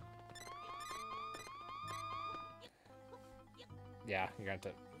Yeah, you're gonna have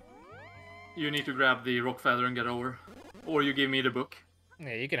to... You need to grab the rock feather and get over. Or you give me the book.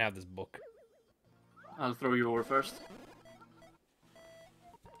 Yeah, you can have this book. I'll throw you over first.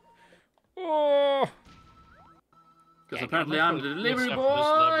 Oh! Because Yeah, apparently I'm I'm not the gonna delivery mess up this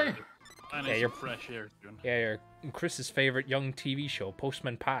level. boy! I need Yeah, some you're- fresh air soon. Yeah, you're Chris's favorite young TV show,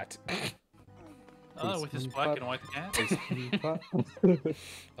 Postman Pat. Oh, with his black and white cat.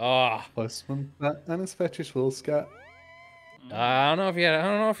 Oh, Postman and his fetish will scat. I don't know if I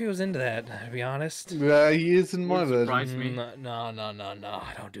don't know if he was into that, to be honest. Yeah, he is in my Would version. surprise me. No,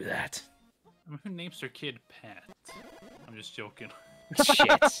 I don't do that. I mean, who names their kid Pat? I'm just joking.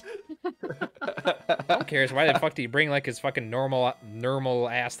 Shit. Who cares? Why the fuck do you bring like his fucking normal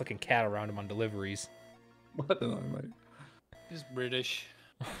ass looking cat around him on deliveries? I don't know, mate. He's British.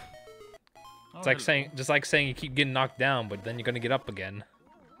 It's like saying, just like saying you keep getting knocked down, but then you're gonna get up again.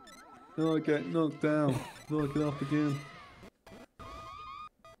 No, I get knocked down. No, I get up again.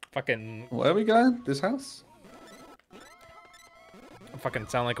 Fucking Where are we going? This house? fucking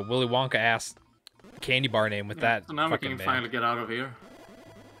sound like a Willy Wonka ass candy bar name with that. So now we fucking can band. finally get out of here.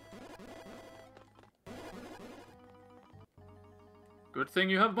 Good thing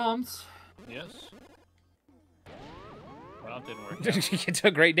you have bombs. Yes. Well, it didn't work. out. You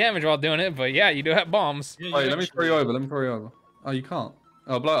took great damage while doing it, but yeah, you do have bombs. Yeah, Wait, you let me throw you over. Let me throw you over. Oh, you can't.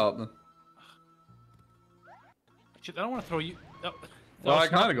 Oh, blow it up then. Shit, I don't want to throw you. Oh, Well, I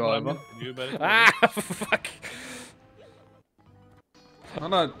that's not kinda go what I over. meant to do, but it Ah, fuck. Oh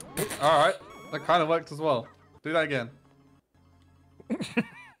no. Alright. That kind of worked as well. Do that again. worked.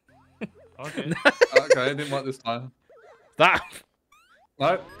 Okay. Okay, it didn't work this time. Stop.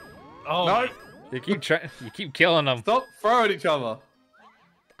 No. Oh, No. You keep killing them. Stop throwing each other.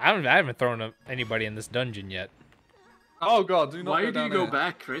 I haven't thrown anybody in this dungeon yet. Oh god, do not Why go did down you go there.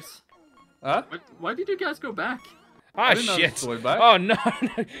 back, Chris? Huh? Why did you guys go back? Ah, didn't know shit. this was the way back. Oh, no.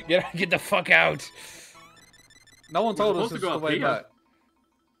 Get the fuck out. No one We're told us supposed this to is go the up way here. back.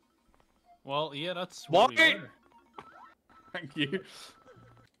 well, yeah, that's Why? where we were. Thank you.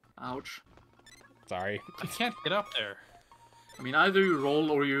 Ouch. Sorry. I can't get up there. I mean, either you roll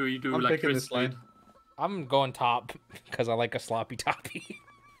or you do I'm like picking Chris this lane. did. I'm going top because I like a sloppy toppy.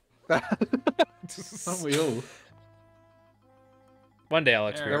 Aren't we all? One day I'll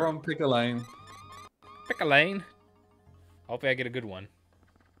experience. Everyone pick a lane. Pick a lane. Hopefully I get a good one.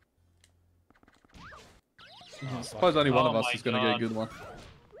 I suppose only one Oh of us my is going to get a God. good one.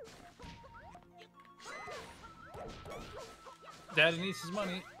 Daddy needs his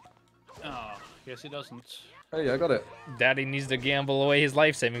money. Oh, guess he doesn't. Hey, I got it. Daddy needs to gamble away his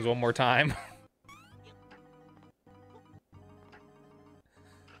life savings one more time.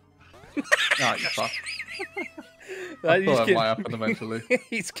 Ah, you fuck. Uh, I he's thought that getting- might happen eventually.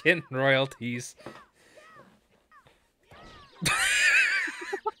 He's getting royalties.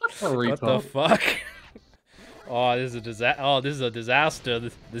 Oh, What the retard. fuck? Oh, this is a disaster. Oh, this is a disaster.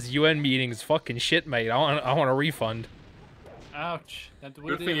 This UN meeting is fucking shit, mate. I want a refund. Ouch. That Good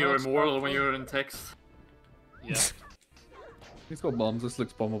really thing you're hurts. immoral when you're in text. Yeah. He's got bombs. This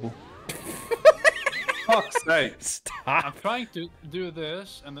looks bombable. Fuck's sake. I'm Stop. trying to do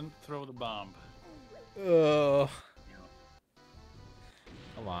this and then throw the bomb. Ugh.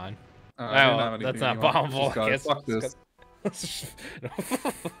 Come on. I didn't have Oh, that's anything not anyway. bombable. Guys, fuck this.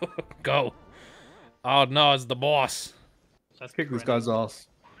 Go. Oh no, it's the boss. That's Kick this cringe. guy's ass.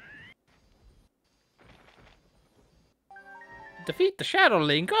 Defeat the Shadow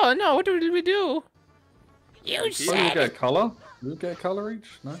Link. Oh no, what did we do? You Oh, you said get a color? You get a color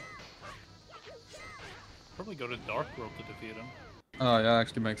each? No? Probably go to Dark World to defeat him. Oh, yeah,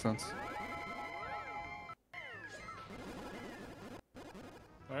 actually makes sense.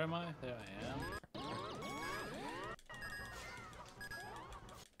 Where am I? There I am.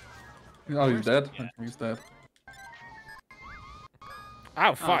 Oh, he's Where's dead? the- He's dead. Oh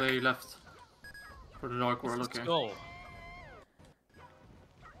Oh, fuck. they left. For the Dark World, What's the okay. skull?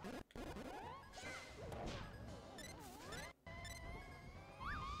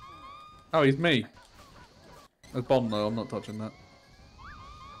 Oh, he's me. There's bomb though, I'm not touching that.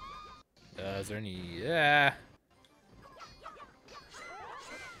 Is there any? Yeah.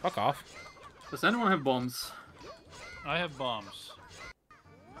 Fuck off. Does anyone have bombs? I have bombs.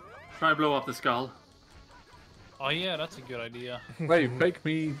 Try blow up the skull. Oh yeah, that's a good idea. Wait, fake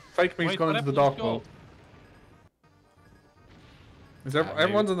me's Wait, gone what into the happened to dark skull? world. maybe-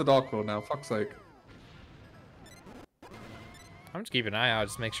 Everyone's in the dark world now, fuck's sake. I'm just keeping an eye out,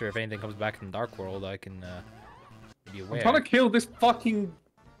 just make sure if anything comes back in the Dark World, I can be aware. I'm trying to kill this fucking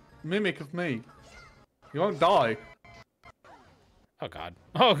mimic of me. You won't die. Oh god.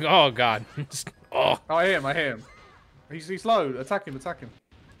 Oh god. Just- oh. Oh, I hear him. He's low. Attack him, attack him.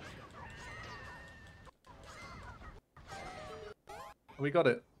 We got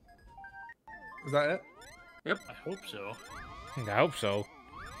it. Is that it? I hope so. I hope so.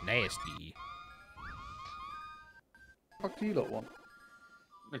 Nasty. Fuck do you lot want?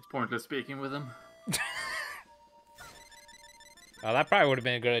 It's pointless speaking with him. Oh, that probably would have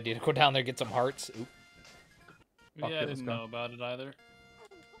been a good idea to go down there and get some hearts. Oop. Fuck Yeah, it, I let's didn't go. know about it either.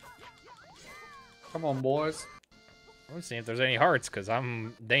 Come on, boys. Let's see if there's any hearts, because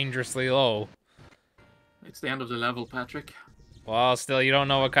I'm dangerously low. It's the end of the level, Patrick. Well, still, you don't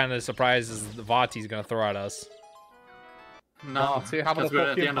know what kind of surprises the Vati's gonna throw at us. No, see, how about because a we're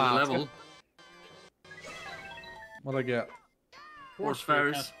at the fucking end of the party? level. What'd I get? Horse Fear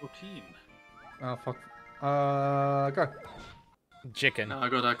fairies. counts 14. Oh, fuck. Go. Chicken. No, I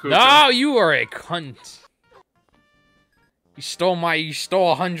got that No, you are a cunt. You stole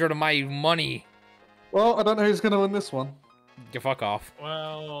 100 of my money. Well, I don't know who's gonna win this one. You fuck off.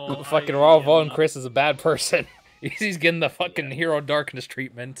 Well, Fucking we're all voting Chris is a bad person. He's getting the fucking hero darkness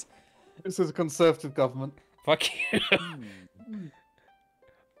treatment. This is a conservative government. Fuck you.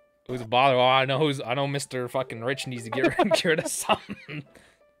 Who's a bother? Oh, I know Mr. fucking Rich needs to get rid of something.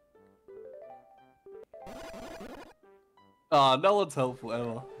 Ah, no one's helpful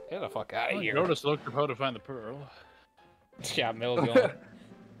ever. Get the fuck out of here. Notice looked up how to find the pearl. Yeah, Mill's going.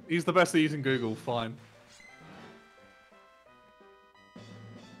 He's the best at using Google, fine.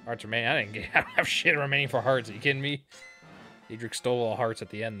 Hearts remain. I don't have shit remaining for hearts. Are you kidding me? Diedrich stole all hearts at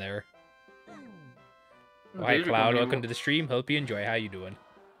the end there. Oh, hi, Cloud. Welcome to the stream. Hope you enjoy. How you doing?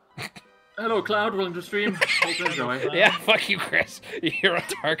 Hello, Cloud. Welcome to stream. Hope you enjoy. Yeah, fuck you, Chris. You're a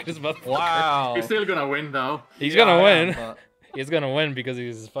darkness motherfucker. Wow. He's still gonna win, though. He's gonna win. but- He's gonna win because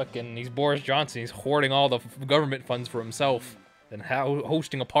he's Boris Johnson. He's hoarding all the government funds for himself and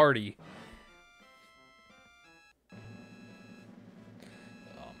hosting a party. Oh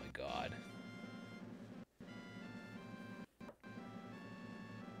my god.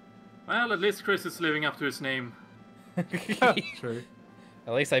 Well, at least Chris is living up to his name. True.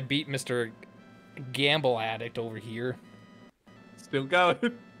 At least I beat Mr. Gamble Addict over here. Still going.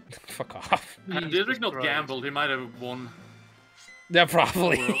 Fuck off. And Didrik not gambled, he might have won. Yeah,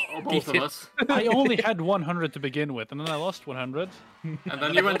 probably. Or both of us. I only had 100 to begin with, and then I lost 100. And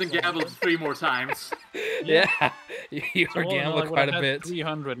then you went and gambled 3 more times. Yeah, you were So gambling I quite a had bit.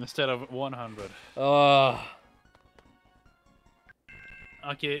 300 instead of 100.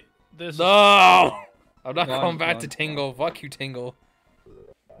 Okay, this No! I'm not Come going on, back come to on. Tingle. Fuck you, Tingle.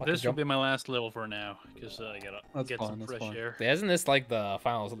 this will be my last level for now, because I gotta That's get fine, some that's fresh fine. air. Isn't this like the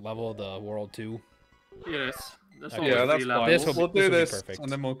final level of the World 2? Yes. That's Okay. only Yeah, 3 that's levels. fine. This will We'll be do this, perfect.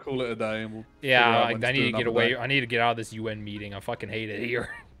 and then we'll call it a day, and we'll. Yeah, figure out like, when I to need do to get another away. day. I need to get out of this UN meeting. I fucking hate it here.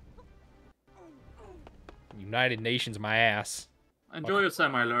 United Nations, my ass. Enjoy your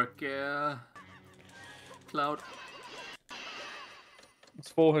semi-lurk, Cloud. It's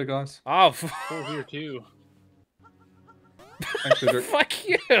 4 here, guys. Oh, Oh, here too. Thanks, Didrik. fuck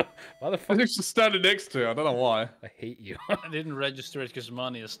you, I motherfucker. was just standing next to it. I don't know why. I hate you. I didn't register it because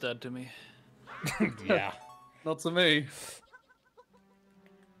money is dead to me. Yeah. Not to me.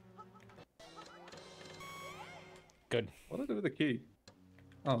 Good. What did I do with the key?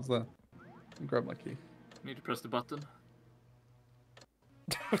 Oh, it's there. Grab my key. Need to press the button.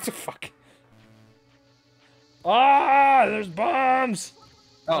 What the fuck? Ah, there's bombs.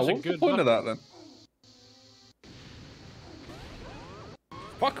 Oh, That's a what's the good point of that then?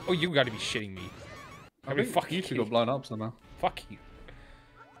 Fuck! Oh, you gotta be shitting me. I mean, fuck you should got blown up somehow. Fuck you.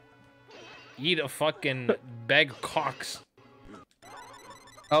 Eat a fucking bag of cocks.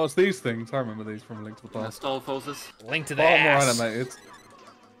 Oh, it's these things. I remember these from Link to the Past. Stall poses. Link to the Far ass. more animated.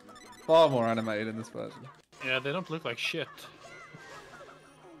 Far more animated in this version. Yeah, they don't look like shit.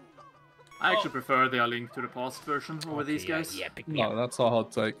 I actually prefer the A Link to the Past version over these guys. Yeah, pick me No, up. that's a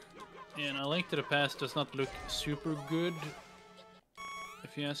hot take. And A Link to the Past does not look super good,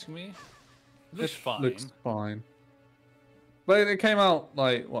 if you ask me. It looks fine. Looks fine. But it came out,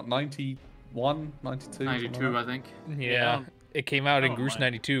 like, what, 91, 92? 92, I think. Yeah, it came out in Oh, Goose my.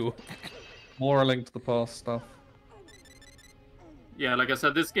 92. More A Link to the Past stuff. Yeah, like I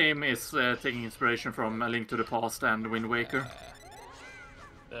said, this game is taking inspiration from A Link to the Past and Wind Waker.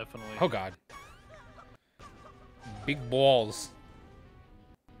 Definitely. Oh god. Big balls.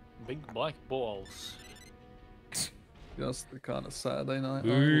 Big black balls. Just the kind of Saturday night.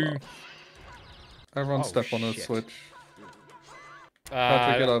 Ooh. Everyone Oh, step on a shit. switch.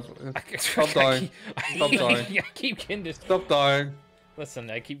 Patrick, get up. Stop dying. Stop dying. I keep getting this. Stop dying. Listen,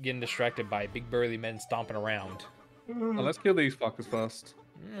 I keep getting distracted by big burly men stomping around. Oh, let's kill these fuckers first.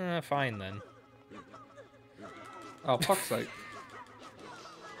 Fine then. Oh, fuck's sake.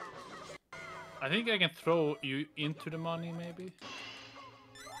 I think I can throw you into the money, maybe?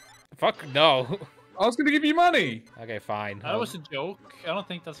 Fuck no. I was gonna give you money! Okay, fine. That was a joke. I don't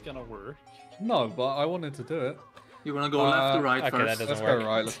think that's gonna work. No, but I wanted to do it. You wanna go left or right okay, that first? doesn't Let's work. go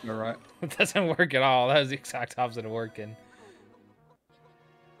right, let's go right. It doesn't work at all. That was the exact opposite of working.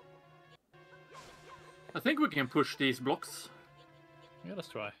 I think we can push these blocks. Yeah, let's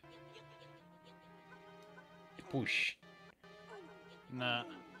try. Push. Nah.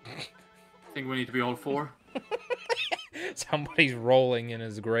 I think we need to be all four. Somebody's rolling in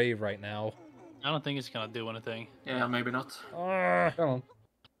his grave right now. I don't think it's gonna do anything. Yeah, maybe not. Come on.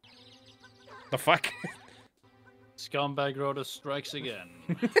 The fuck? Scumbag Rhoda strikes again.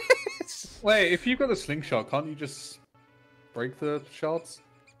 Wait, if you've got the slingshot, can't you just break the shots?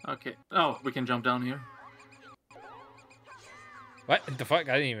 Okay. Oh, we can jump down here. What the fuck?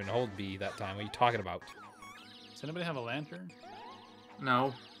 I didn't even hold B that time. What are you talking about? Does anybody have a lantern?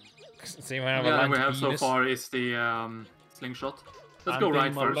 No. Does anyone have a Yeah, land we have so penis? far is the slingshot. Let's I'm go being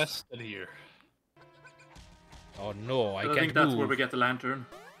right first. molested here. Oh no, I I can't think that's move. where we get the lantern.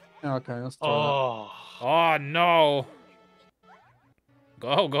 Okay, let's try Oh. Oh no!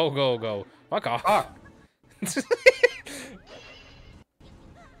 Go, go, go, go! Fuck off! Ah.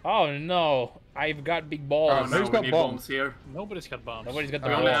 Oh no! I've got big Oh balls. no, who's we got need bombs? bombs here. Nobody's got bombs. Nobody's got the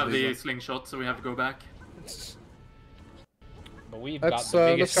We Oh, only balls. have the these slingshot, so we have to go back. But we've Let's, got the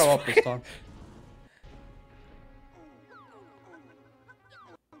let's biggest. go up this time.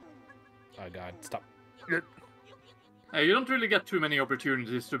 Oh god! Stop! Hey, you don't really get too many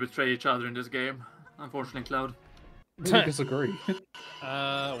opportunities to betray each other in this game, unfortunately, Cloud. I disagree.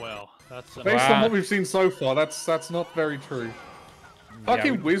 Well, that's Based on Wow. what we've seen so far, that's not very true.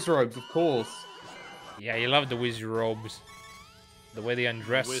 Fucking whiz robes, of course. Yeah, you love the wizard robes. The way they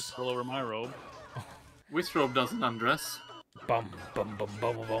undress. whisk all over my robe. Wizrobe doesn't undress. Bum bum bum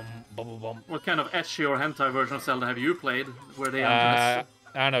bum bum bum bum. What kind of ecchi or hentai version of Zelda have you played where they I undress?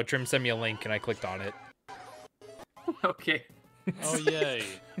 don't know. Trim sent me a link and I clicked on it. Okay. Oh yay!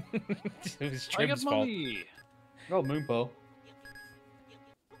 It was I got Trim's fault. money. Oh, Moonpearl.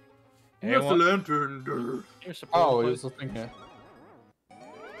 Where's the Anyone- lantern? Here's a Oh, point. it was the thing here.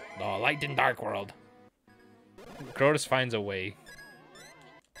 The light in dark world. Crotus finds a way.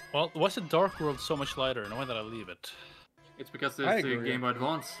 Well, why is the Dark World so much lighter? And why did I leave it? It's because I it's the agree. Game Boy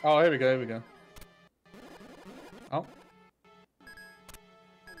Advance. Oh, here we go, here we go. Oh,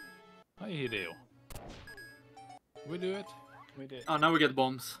 How you do? We do it. We did. Oh, now we get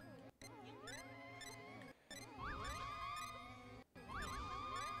bombs.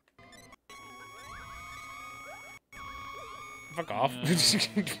 Fuck off.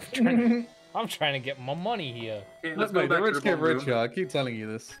 I'm trying to get my money here. Okay, let's let's go make back the to rich the get bomb room. richer. I keep telling you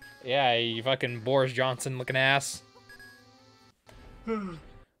this. Yeah, you fucking Boris Johnson looking ass.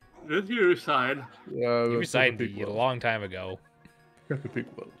 Let's hear your side. Yeah, You resigned me a long time ago. Big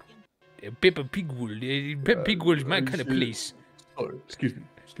well. Peppa Pigwood. Peppa Pigwood's my kind of place. Oh, excuse me.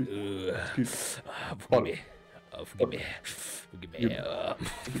 Excuse me. Forgive me. Forgive me. Forgive me.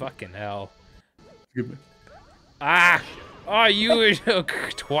 Fucking hell. Excuse me. Ah! Oh, you a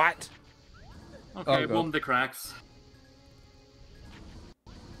twat. Okay, God. bomb the cracks.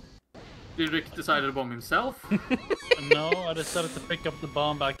 Didrik decided to bomb himself. No, I decided to pick up the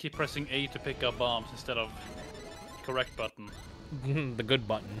bomb, but I keep pressing A to pick up bombs instead of correct button. The good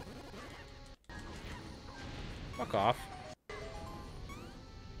button. Fuck off.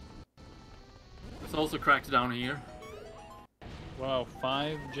 It's also cracked down here. Wow,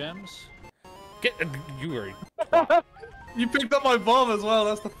 5 gems? Get you were. You picked up my bomb as well.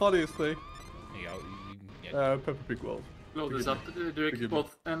 That's the funniest thing. There you go. Yeah. Pepper Pig World. Blow this up, Didrik, Forgive me.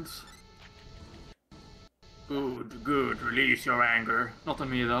 both ends. Good. Release your anger. Not on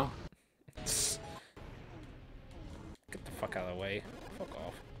me though. Get the fuck out of the way. Fuck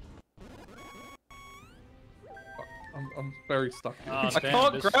off. I'm very stuck here. Ah, I damn,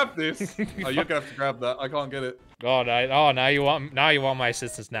 can't this- grab this. Oh, you're gonna have to grab that. I can't get it. Oh, now you want my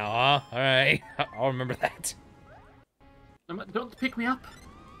assistance now, huh? All right, I'll remember that. Don't pick me up.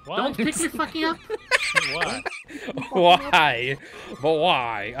 What? Don't pick me fucking up. What? Why? But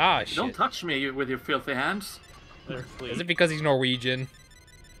why? Ah, shit. Don't touch me with your filthy hands. They're clean. Is it because he's Norwegian?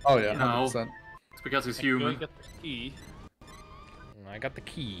 Oh yeah, No. 100%. It's because he's Go human. get the key. I got the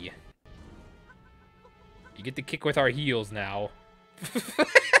key. You get to kick with our heels now.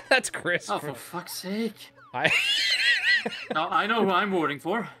 That's Chris. Oh, for fuck's sake. I Now I know who I'm voting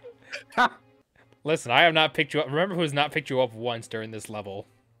for. Listen, I have not picked you up. Remember who's not picked you up once during this level?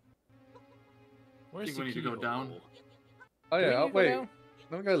 Where's think the we need to key go down. hole? Oh Do we yeah, need to go wait. down?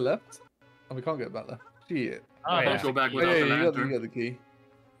 Let me go left. Oh, we can't get back there. Shit. Ah, yeah. there's Go the back key. with- Yeah, Without yeah, the you got lantern. the key.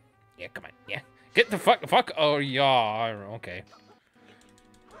 Yeah, come on. Yeah. Get the fuck. Oh, yeah. Okay.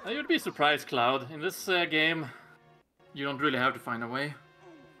 Now, you'd be surprised, Cloud. In this game, you don't really have to find a way.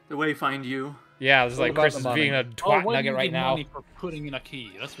 The way find you. Yeah, this is What like about Chris the is money? being a Oh, twat why do nugget you right give now. money for putting in a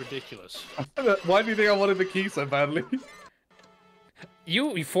key? That's ridiculous. Why do you think I wanted the key so badly?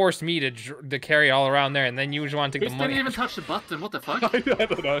 You forced me to carry all around there, and then you just want to take Chris the didn't money. even touch the button. What the fuck? I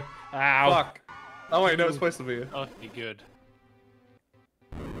don't know. Ow. Fuck. Oh wait, no, it's supposed to be. Okay, good.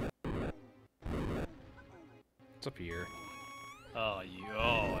 What's up here? Oh, you.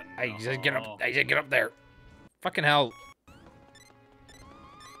 Oh, no. I said get up. I said get up there. Fucking hell.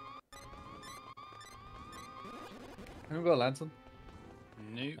 Have we got a lantern?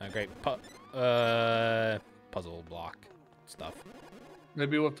 Nope. Great. Puzzle block stuff.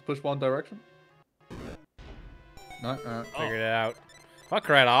 Maybe we'll have to push one direction. No, Figured it out. Fuck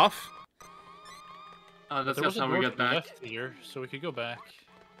right off. That's There was just a how we door get to the back. left here, so we could go back.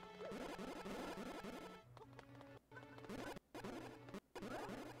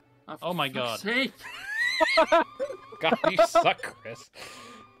 For Oh my fuck's God. Sake. God, you suck, Chris.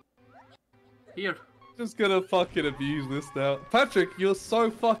 Here. just gonna fucking abuse this now. Patrick, you're so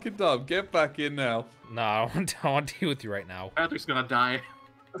fucking dumb. Get back in now. No, I don't want to deal with you right now. Patrick's gonna die.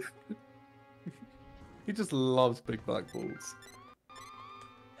 He just loves big black balls.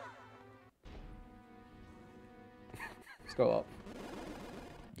 Let's go up.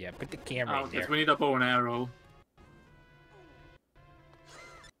 Yeah, put the camera Oh, in there. yes, we need a bow and arrow.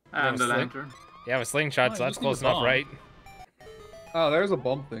 And the sling? lantern. Yeah, with slingshot, Oh, so you that's just need close a enough, bomb. right? Oh, there's a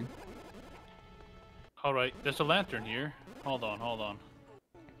bomb thing. Alright, there's a lantern here. Hold on, hold on.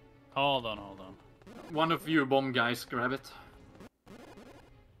 Hold on, hold on. One of you bomb guys grab it.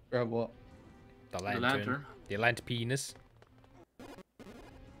 Grab what? The The lantern. lantern. The lantern penis.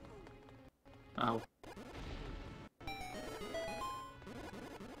 Oh.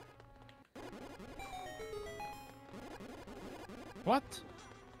 What?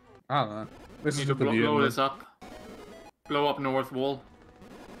 I don't know. This Need is to just the blow view. this up. Blow up north wall.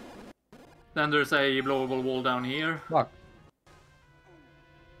 Then there's a blowable wall down here. Fuck.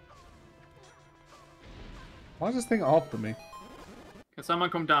 Why is this thing after me? Can someone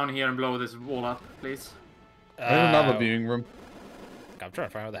come down here and blow this wall up, please? There's another viewing room. I'm trying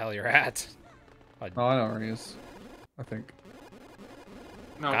to find out where the hell you're at. Oh, I know where he is. I think.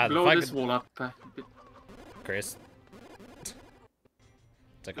 No, God, blow if I this could- wall up. Chris.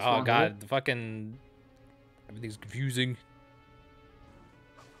 It's like, This oh one god, here? the fucking... Everything's confusing.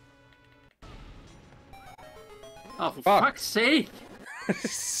 Oh, for Fuck. fuck's sake!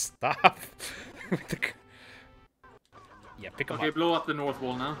 Stop. With the... Yeah, pick 'em Okay, up. blow up the north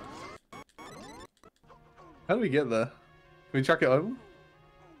wall now. How do we get there? Can we chuck it over?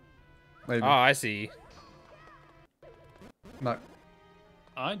 Maybe. Oh, I see. No.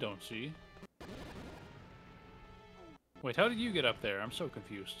 I don't see. Wait, how did you get up there? I'm so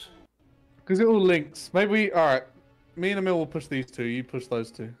confused. Because it all links. Maybe we... Alright. Me and Emil will push these two. You push those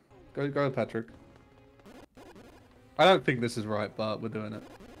two. Go, Patrick. I don't think this is right, but we're doing it.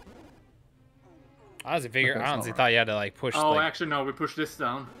 I honestly figured, Okay, I it's honestly not thought you had to like push Oh, like... actually, no, we push this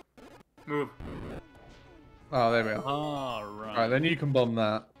down. Move. Oh, there we are. Alright. Alright, then you can bomb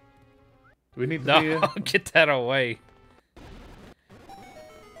that. Do we need to No, be here? get that away.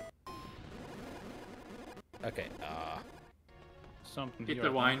 Okay, Something Hit here.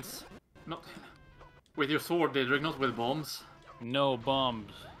 the wines. Not with your sword, Didrik, not with bombs. No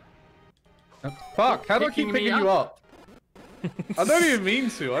bombs. Fuck, how do I keep Picking me picking you up? I don't even mean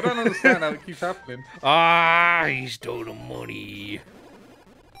to. I don't understand how it keeps happening. he stole the money.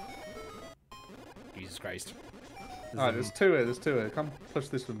 Jesus Christ. Alright, there's two here, there's two here. Come push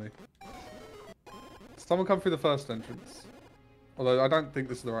this with me. Someone come through the first entrance. Although I don't think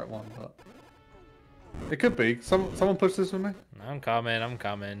this is the right one, but... It could be. Someone push this with me? I'm coming, I'm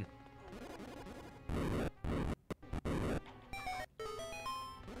coming.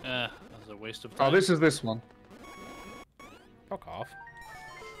 That was a waste of time. Oh, this is this one. Fuck off.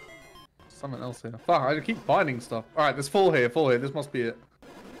 Something else here. Fuck, I keep finding stuff. Alright, there's four here, four here. This must be it.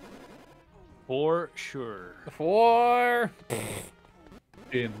 For sure. 4.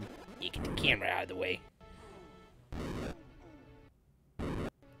 In. You get the camera out of the way.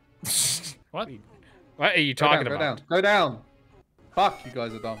 What? What are you Go talking down, about? Go down. Fuck, you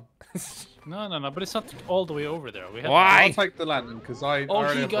guys are dumb. No, but it's not all the way over there. We have Why? I'll take the lantern, because I Oh,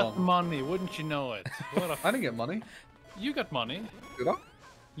 already he have got bomb. money. Wouldn't you know it? What a I didn't get money. You got money. Did I?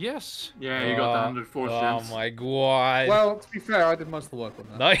 Yes. Yeah, you got the 100 force Oh gems. my god. Well, to be fair, I did most of the work on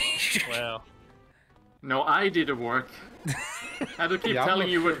that. No. Well, No, I did the work. I had to keep Yeah, I'm telling not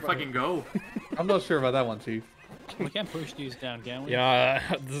you where sure to about fucking go. I'm not sure about that one, Chief. we can't push these down, can we? Yeah,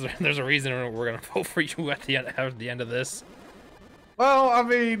 there's a reason we're gonna vote for you at the end of this. Well, I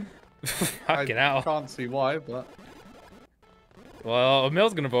mean... Fucking I hell. can't see why, but... Well,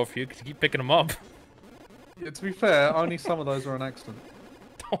 Emil's gonna vote for you because you keep picking them up. Yeah, to be fair, only some of those are an accident.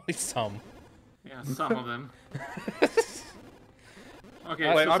 Only some. Yeah, some of them.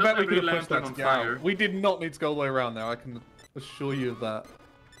 Okay, Wait, so I set bet we every could have pushed lantern that on to get out. fire. We did not need to go all the way around there, I can assure you of that.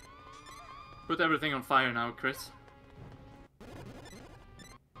 Put everything on fire now, Chris.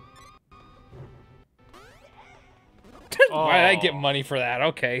 Why did I get money for that?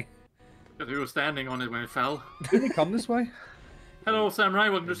 Okay. Because we were standing on it when it fell. Didn't we come this way? Hello, Samurai.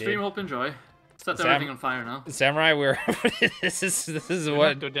 Welcome to We stream. did. Hope you enjoy. Set Sam- everything on fire now. Samurai, we're this is You what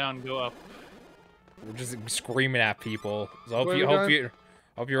have to go down, go up. we're just screaming at people. So hope Where you are we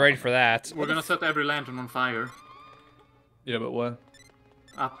hope you're ready for that. We're gonna set every lantern on fire. Yeah, but where?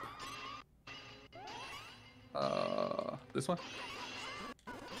 Up. This one?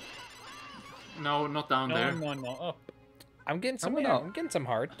 No, not down No, there. no, up. I'm getting some. Coming up. I'm getting some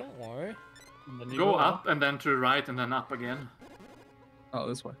heart. Don't worry. And then you Go up and then to the right and then up again. Oh,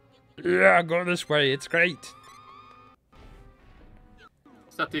 this way. Yeah, go this way. It's great.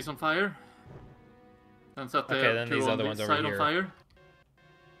 Set these on fire. Then set the Okay, then two these on other this ones over side here. on fire.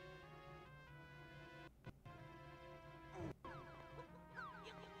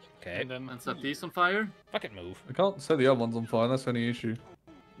 Okay. And then And set these on fire. Fucking move. I can't set the other ones on fire, that's the only issue.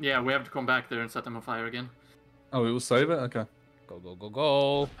 Yeah, we have to come back there and set them on fire again. Oh, it will save it? Okay. Go go go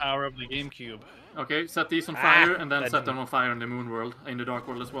go. power of the GameCube. Okay, set these on Ah, fire and then that set didn't- them on fire in the moon world, in the dark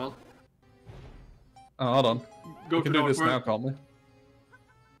world as well. Oh, hold on. Go We to can do dark this now, world. can't we?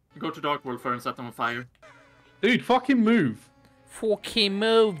 Go to dark world first and set them on fire. Dude, fucking move! Fucking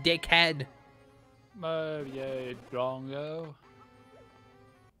move, dickhead. Yeah, Drongo.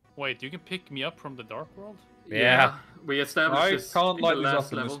 Wait, you can pick me up from the Dark World? Yeah. We established I this can't in light the these up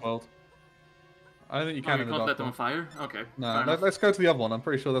last in level. this world. I don't think you Oh, can you in the can't let dark them on one. fire? Okay. No, fair enough. let's go to the other one. I'm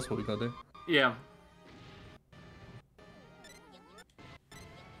pretty sure that's what we gotta do. Yeah.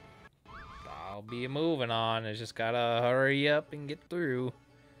 I'll be moving on. I just gotta hurry up and get through.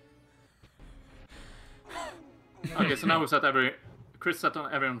 Okay, so now we set Chris set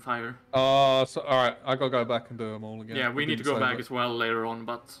everyone on fire. So, alright, I gotta go back and do them all again. Yeah, we need to go back as well later on,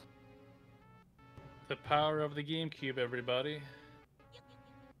 but... The power of the GameCube, everybody.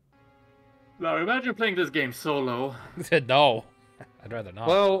 Now, imagine playing this game solo. No. I'd rather not.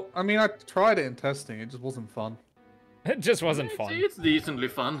 Well, I mean, I tried it in testing. It just wasn't fun. It just wasn't It's- fun. It's decently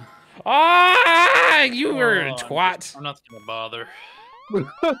fun. Ah, you were a Oh, twat. I'm not gonna bother.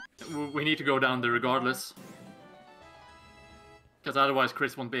 We need to go down there regardless. Because otherwise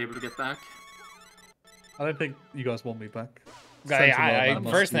Chris won't be able to get back. I don't think you guys want me back.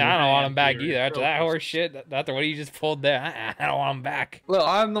 Personally, I don't want him back Here, either. After throw that this. horse shit, after what he just pulled there, I don't want him back. Look,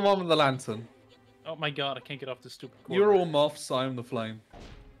 I'm the one with the lantern. Oh my god, I can't get off this stupid corner. You're all moths, I'm the flame.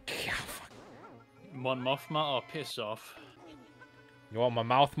 Yeah, fuck. Mon Mothma, oh piss off. You want my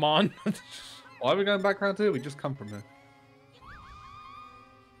mouth, mon? Why are we going back around here? We just come from here.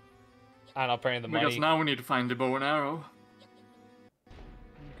 I'm not paying the Because money. now we need to find the bow and arrow.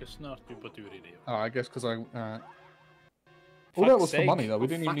 Because snart du på tur i det. Oh, I guess because I... Alright. All that Fuck's was for sake. money, though. We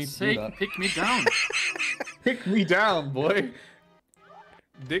didn't even need Fuck's to do sake, that. pick me down. Pick me down, boy.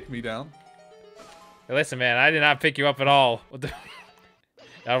 Dick me down. Hey, listen, man, I did not pick you up at all. What the...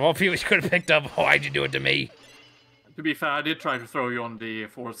 Out of all people you could have picked up, why'd you do it to me? To be fair, I did try to throw you on the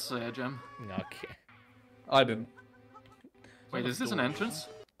force gem. Okay. I didn't. Wait, is this an entrance?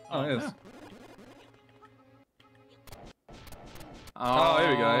 Oh, yes. yeah. Oh, here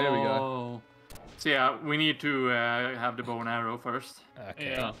we go, here we go. Oh. So yeah, we need to have the bow and arrow first.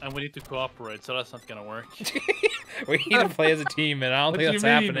 Okay. Yeah, and we need to cooperate, so that's not gonna work. We need to play as a team, and I don't What think do that's you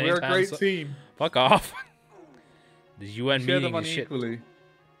mean? happening We're a anytime great soon. team. Fuck off. The UN Share the meeting money is shit. equally.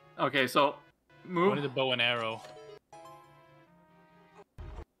 Okay, so We move. need a bow and arrow.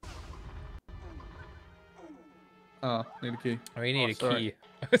 Ah, need a key. We need a sorry.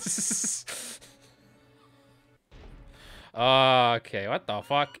 key. Okay, what the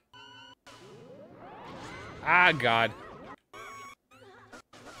fuck? Ah, God.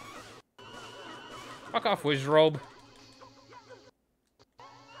 Fuck off, Wizrobe.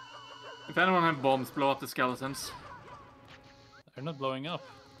 If anyone had bombs, blow up the skeletons. They're not blowing up.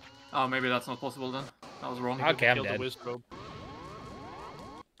 Oh, maybe that's not possible then. I was wrong. Okay, I'm Kill the dead. wizard.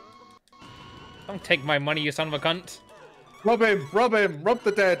 Don't take my money, you son of a cunt. Rob him! Rob him! Rob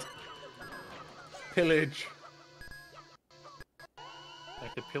the dead! Pillage.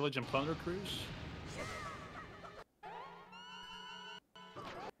 Like the pillage and plunder cruise.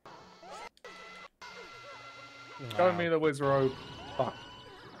 Show me the wizard. Fuck.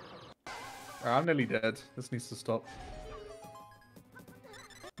 I'm nearly dead. This needs to stop.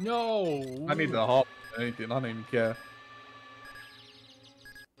 No! I need the heart. Anything. I don't even care.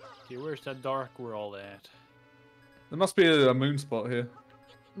 Okay, where's that dark world at? There must be a moon spot here.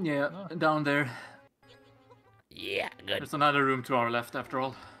 Yeah, Oh. down there. Yeah, good. There's another room to our left after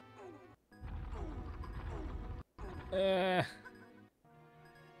all. Uh,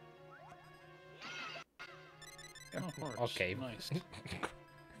 Oh, of course. okay. Nice.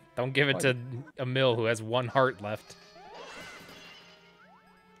 Don't give it to a mill who has one heart left.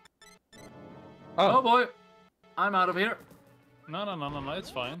 Oh boy, I'm out of here. No, it's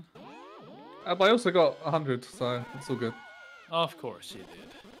fine. But I also got 100, so it's all good. Of course you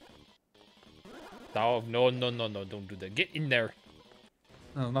did. Oh, no, don't do that. Get in there,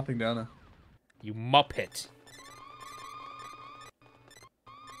 No, nothing down there. you muppet.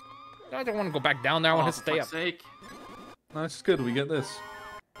 I don't want to go back down there. I want to for stay up. fuck's sake. No, it's good. We get this.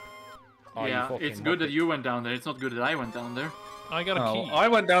 Oh, you Yeah, fucking it's good that muppet. you went down there. It's not good that I went down there. I got a Oh, key. I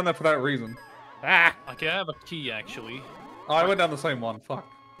went down there for that reason. Ah! Okay, I have a key actually. Oh, I went down the same one. Fuck.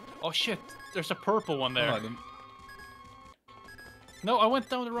 Oh shit, there's a purple one No, there. I didn't. No, I went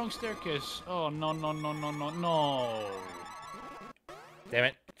down the wrong staircase. Oh, no. Damn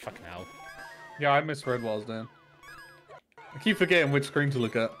it. Fucking hell. Yeah, I misread what I was doing. I keep forgetting which screen to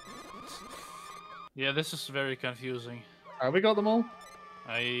look at. Yeah, this is very confusing. Have we got them all?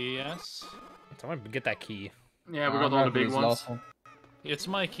 Yes. Someone get that key. Yeah, we I'm got all the happy big with this ones. last one. It's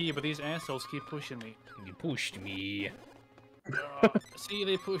my key, but these assholes keep pushing me. You pushed me. See,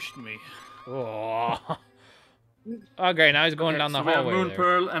 they pushed me. Oh. Okay, now he's going Okay, down the so we have hallway Moon there.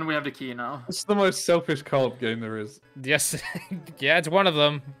 Pearl and we have the key now. It's the most selfish co-op game there is. Yes. Yeah, it's one of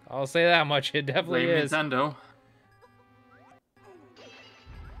them. I'll say that much. It definitely Blame is. Nintendo.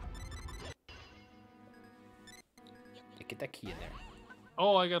 Get that key in there.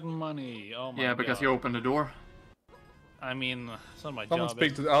 Oh, I got money. Oh my Yeah, because God. you opened the door. I mean, it's not my Someone job.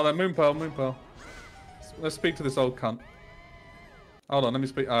 speak to... Oh, that Moon Pearl, Moon Pearl. Let's speak to this old cunt. Hold on, let me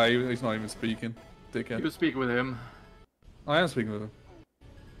speak... Ah, he's not even speaking. Dickhead. You speak with him. I am speaking with him.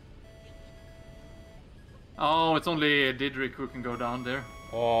 Oh, it's only Didrik who can go down there.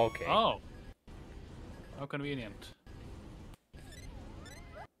 Oh, okay. Oh. How convenient.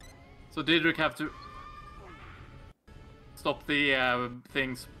 So Didrik have to stop the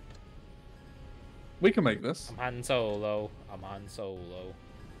things. We can make this. I'm Han Solo. I'm Han Solo.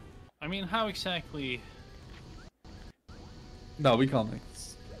 I mean, how exactly... No, we can't make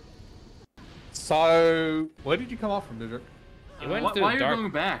this. So... Where did you come off from, Didrik? You went Why through are the you dark.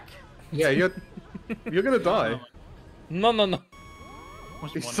 going back? Yeah, you're gonna die. No.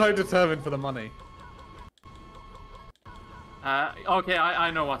 What's He's money? so determined for the money. Okay,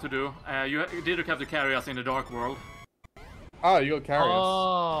 I know what to do. You Didrik have to carry us in the dark world. Oh, you got carry us.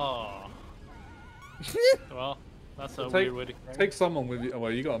 Oh. Well, that's a Take- weird way to carry. Take someone with you. Oh,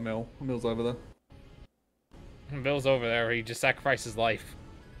 well, you got a mill. Mill's over there. Bill's over there. He just sacrificed his life.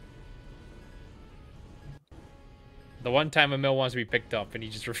 The one time a mill wants to be picked up and he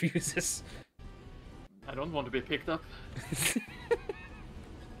just refuses. I don't want to be picked up. You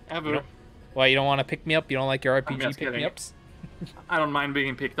Ever. don't- Why, you don't want to pick me up? You don't like your I'm RPG just pick me kidding. ups? I don't mind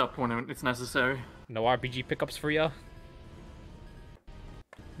being picked up when it's necessary. No RPG pickups for you.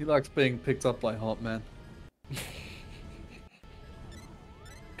 He likes being picked up by hot men.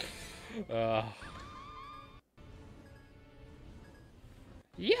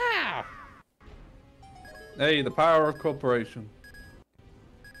 Yeah. Hey, the power of cooperation.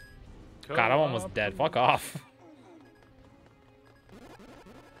 God, I'm almost dead. Fuck off.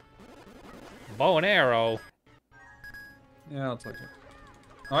 Bow and arrow. Yeah, I'll take it.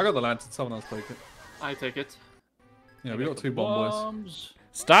 Oh, I got the lantern. Someone else take it. I take it. Yeah, we got 2 bomb boys. Bombs.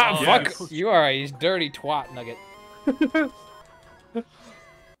 Stop! Oh, Fuck! yes. You are a dirty twat, Nugget.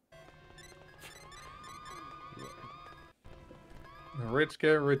 The rich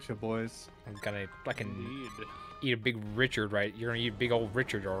get richer, boys. I'm gonna fucking Indeed. eat a big Richard, right? You're gonna eat a big old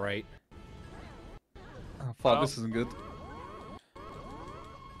Richard, all right? Oh, fuck, Oh. this isn't good.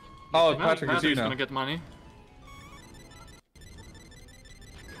 Oh, Patrick, it's you Patrick's now. gonna get money.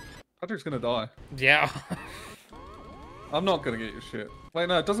 Patrick's gonna die. Yeah. I'm not gonna get your shit. Wait,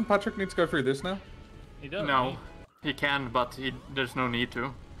 no, doesn't Patrick need to go through this now? He does. No, he can, but there's no need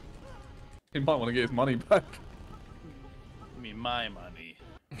to. He might want to get his money back. Give me my money.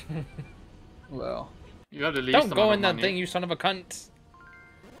 Well, You have the least Don't amount go of in that money. thing, you son of a cunt.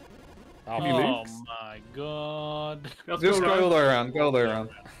 Oh, You Oh leaks? my god. Just just go go all around. the way around. Go all the way around.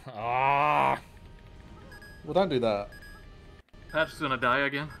 Ah. Well, don't do that. Patrick's gonna die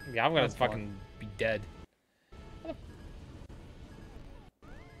again. Yeah, I'm gonna That's fine. fucking be dead.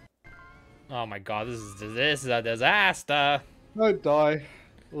 Oh my god, this is a disaster. Don't die.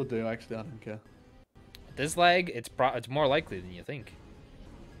 We'll do, actually, I don't care. This leg, it's more likely than you think.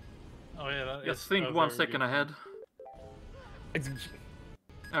 Oh yeah. That Just is think a 1 very second good- ahead.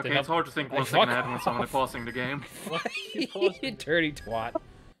 Okay, Then it's hard to think Hey, 1 second fuck ahead when someone is off. pausing the game. What? You paused You it. dirty twat.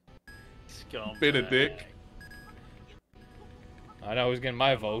 Scumbag. Bit of dick. I know who's getting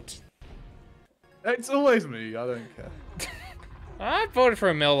my vote. It's always me. I don't care. I voted for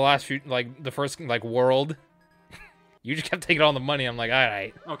Emil the last few, like, the first, like, world. You just kept taking all the money. I'm like,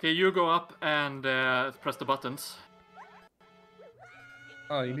 alright. Okay, you go up and press the buttons.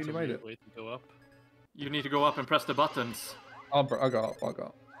 Oh, you That's nearly a made weird it. way to go up. You need to go up and press the buttons. Oh, bro, I got up. I got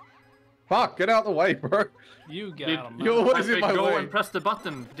up. Fuck, get out the way, bro. You got Did- him. You're always in Patrick, my go way. and press the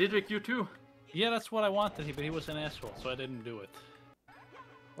button. Didrik, you too. Yeah, that's what I wanted, but he was an asshole, so I didn't do it.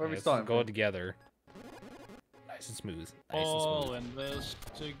 Where are we Let's starting? go from? together. Nice and smooth. Nice All and smooth. in this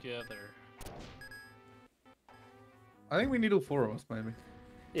together. I think we need all 4 of us, maybe.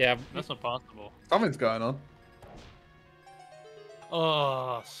 Yeah, That's not possible. Something's going on.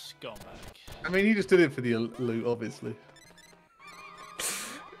 Oh, scumbag. I mean, he just did it for the loot, obviously.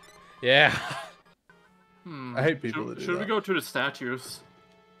 yeah. Hmm. I hate people that do Should we that. go to the statues?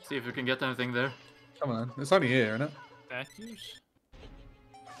 See if we can get anything there. Come on, it's only here, isn't it? Statues?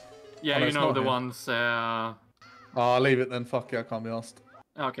 Yeah, Oh, no, you it's know not the here. ones. Oh, I'll leave it then. Fuck yeah, I can't be asked.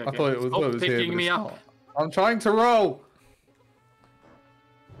 Okay. I thought it was, Stop it was here, picking but me it's up. not. I'm trying to roll.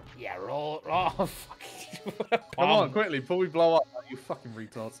 Yeah, roll. Oh, fuck. Come on, quickly, before we blow up, you fucking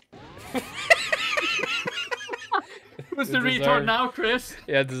retards. Who's the Deserved. retard now, Chris?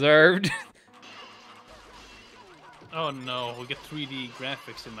 Yeah, deserved. Oh no, we get 3D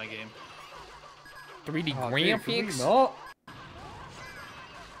graphics in my game. 3D Oh, dude, can we graphics? not?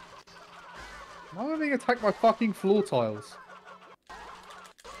 Why are they being attacked by fucking floor tiles?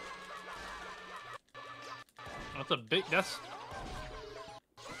 That's a big. That's.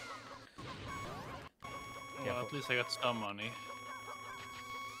 Yeah, Well, at least I got some money.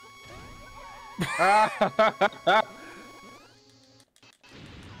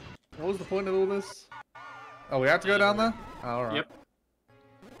 What was the point of all this? Oh, we have to go down there? Oh, alright. Yep.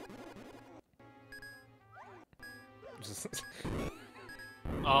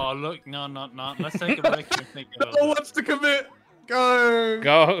 Oh look, no. Let's take a break and think about No one it. wants to commit!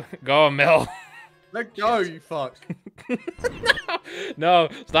 Go! Go, Emil. Let go, you fuck. No,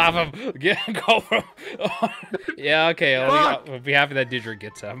 stop him. Go from. Yeah, okay. I'll be happy that Didrik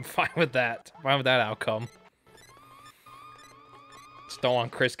gets it. I'm fine with that. Fine with that outcome. Just don't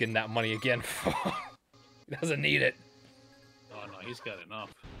want Chris getting that money again. He doesn't need it. Oh no, he's got enough.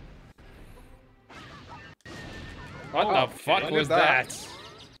 What Oh, the okay. fuck Look was at that.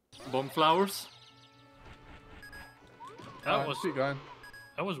 that? Bomb flowers. That was Keep going.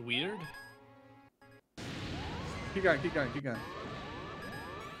 weird. Keep going, keep going, keep going.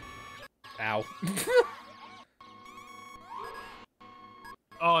 Ow.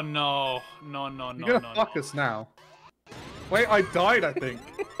 Oh no, no. You're gonna fuck us now. Wait, I died, I think.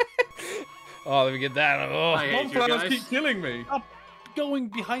 Oh, let me get that. Oh. I hate Bomb you flowers guys. keep killing me. going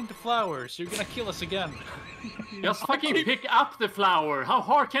behind the flowers. You're gonna kill us again. Just fucking pick up the flower. How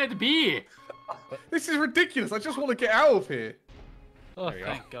hard can it be? This is ridiculous. I just want to get out of here. Oh, There you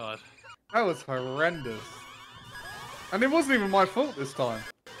thank God. That was horrendous. And it wasn't even my fault this time.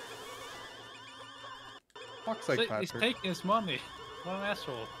 Fuck's sake, He's Patrick. taking his money. What an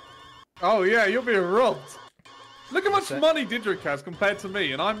asshole. Oh yeah, you're being robbed. Look how much money Didrik has compared to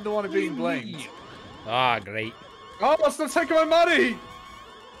me, and I'm the one being blamed. Ah, great. Oh, stop taking my money!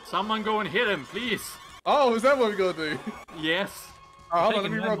 Someone go and hit him, please. Oh, is that what we gotta do? Yes. Oh, hold on, let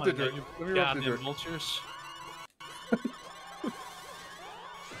Taking me my rob money, Didrik. you Let me rob goddamn Didrik. vultures.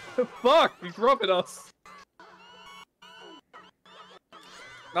 Fuck, he's robbing us.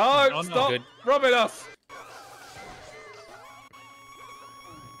 No, Oh, no. stop Good. robbing us.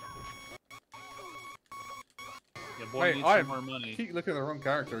 Your boy Wait, needs I some more money. keep looking at the wrong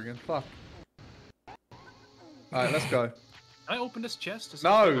character again. Fuck. Alright, let's go. Can I open this chest? Is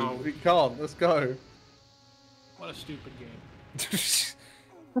No, No. we can't. Let's go. What a stupid game.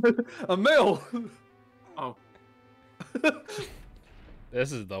 A mill. Oh.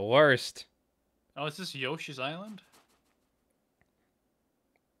 This is the worst. Oh, is this Yoshi's Island?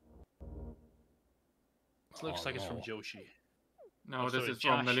 This looks Oh, like it's from no. Yoshi. No, Oh, this sorry, is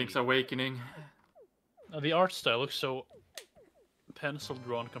from The Joshi. Link's Awakening. Now, the art style looks so pencil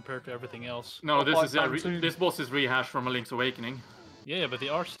drawn compared to everything else. No, Oh, this like is Phantom. this boss is rehashed from A Link's Awakening. Yeah, but the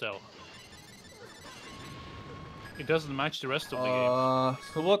art style. It doesn't match the rest of the game.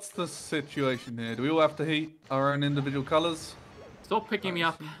 So what's the situation here? Do we all have to heat our own individual colours? Stop picking me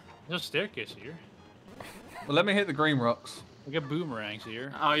up. There's a staircase here. Well, let me hit the green rocks. We got boomerangs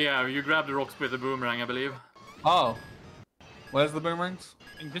here. Oh yeah, you grab the rocks with the boomerang, I believe. Oh. Where's the boomerangs?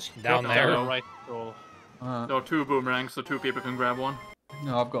 And this Down drop there. right control. There are 2 boomerangs, so 2 people can grab one.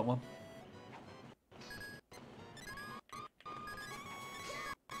 No, I've got one.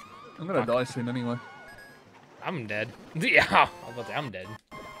 I'm gonna die soon anyway. I'm dead. Yeah, I'm dead.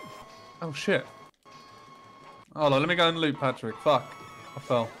 Oh shit. Hold on, let me go and loot Patrick. Fuck. I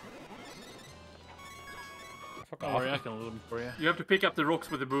fell. Fuck Don't off. worry, I can loot them for you. You have to pick up the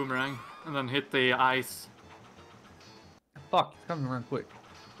rocks with the boomerang and then hit the ice. Fuck, it's coming around quick.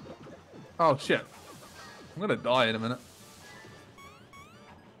 Oh shit. I'm gonna die in a minute.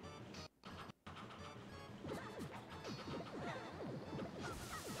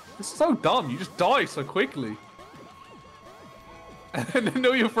 It's so dumb, you just die so quickly. And then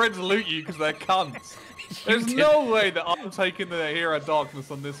all your friends loot you because they're cunts. There's did- no way that I'm taking the Hero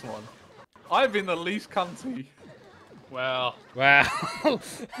Darkness on this one. I've been the least cunty. Well, Wow.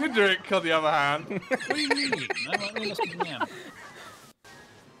 Didrik, on the other hand. what do you mean? I'm an innocent man.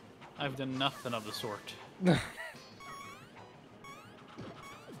 I've done nothing of the sort.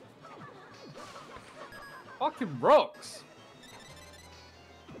 Fucking rocks.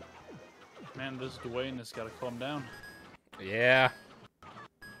 Man, this Dwayne has got to calm down. Yeah.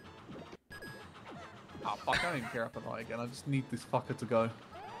 Oh fuck, I don't even care if I die again. I just need this fucker to go.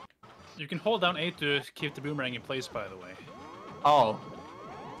 You can hold down A to keep the boomerang in place, by the way. Oh.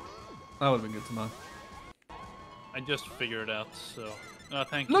 That would have been good to know. I just figured it out, so...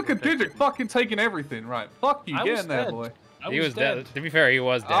 thank you. Look for at taking Didrik me. fucking taking everything. Right. Fuck you, I get was in there, dead. boy. I He was dead. dead. To be fair, he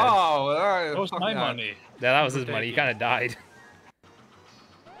was dead. Oh, alright. That was fuck my yeah. money. Yeah, that was for his money. He taking. kind of died.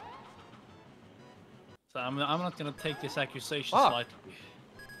 So I'm not gonna take this accusation Ah. lightly.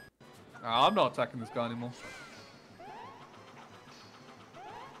 No, I'm not attacking this guy anymore.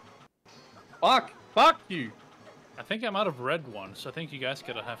 Fuck! Fuck you! I think I'm out of red ones, so I think you guys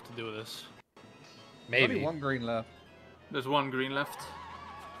gotta have to do this. Only Maybe. one green left. There's 1 green left.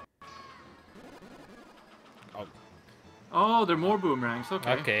 Oh. Oh, there are more boomerangs.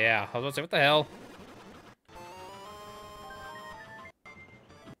 Okay. Okay, yeah. I was about to say, what the hell?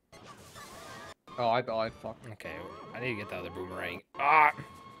 Oh, I died. Fuck. Okay, I need to get the other boomerang. Ah!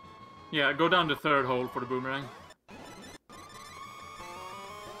 Yeah, go down the 3rd hole for the boomerang.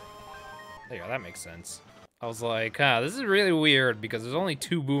 There you go, that makes sense. I was like, this is really weird because there's only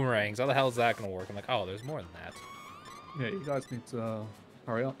 2 boomerangs. How the hell is that gonna work? I'm like, oh, there's more than that. Yeah, you guys need to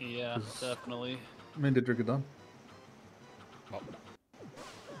hurry up. Yeah, definitely. Me and Didrik are done. Well,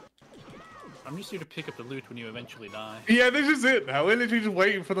 I'm just here to pick up the loot when you eventually die. Yeah, this is it now. We're literally just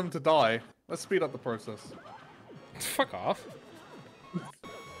waiting for them to die. Let's speed up the process. fuck off.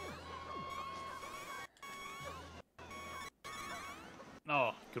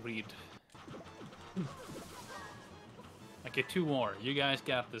 Oh, greed. Okay, 2 more. You guys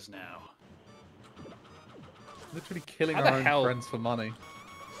got this now. Literally killing How our the own hell- friends for money.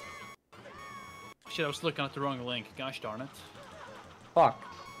 Shit, I was looking at the wrong link. Gosh darn it. Fuck.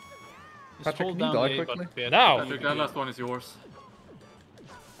 Just Patrick, hold can you down die A quickly? button. No. Patrick, that last one is yours.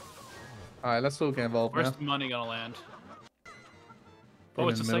 Alright, let's all get involved Where's now. the money gonna land? Probably Oh,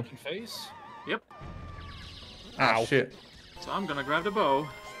 it's in the the middle. second phase? Yep. Ah, Ow. shit. So I'm gonna grab the bow.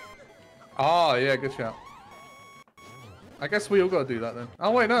 Ah, yeah, good shout. I guess we all gotta do that then.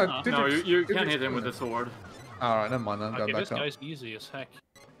 Oh, wait, no. No, No, you Didrix can't hit him doing with the it. sword. Alright, never mind. I'm Okay, going this back up. guy's easy as heck.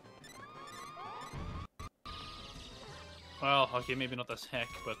 Well, okay, maybe not as heck,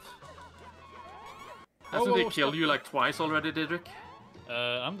 but... Hasn't he whoa, killed stop. you like twice already, Didrik?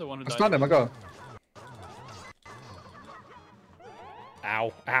 I'm the one who I died. stunned him, I go.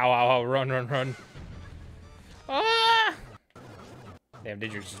 Ow, ow, ow, ow, run, run, run. Ah! Damn,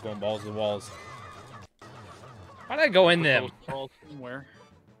 Didrix just going balls to the walls. Why'd I go in them? Somewhere.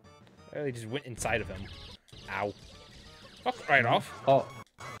 I really just went inside of him. Ow. Fuck right off. Oh,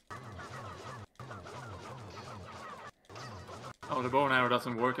 Oh, the bow and arrow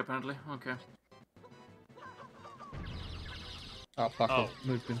doesn't work apparently. Okay. oh fuck, Oh. I've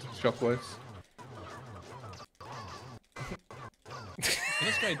moved into the shockwaves. Can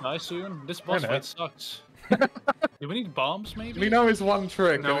this guy die soon? This boss know. fight sucks. Do we need bombs, maybe? We know his one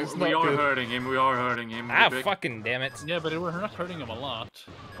trick, No, and it's we not are good. hurting him. We are hurting him. Ah, Didrik. fucking damn it. Yeah, but we're not hurting him a lot.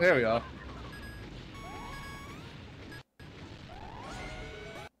 There we are.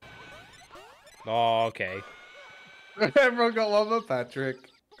 Oh, okay. Everyone got one for Patrick.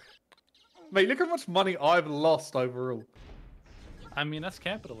 Mate, look how much money I've lost overall. I mean, that's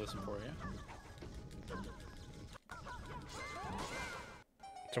capitalism for you.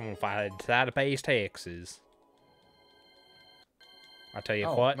 Someone decided to pay his taxes. I'll tell you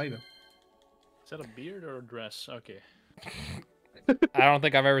Oh, what. maybe. Is that a beard or a dress? Okay. I don't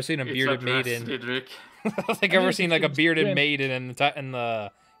think I've ever seen a It's bearded a dress, maiden. Didrik. I don't think I I've mean, ever seen like a it's bearded been- maiden in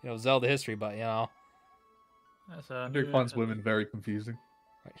the Zelda history, but you know. That's Andrew finds women very confusing.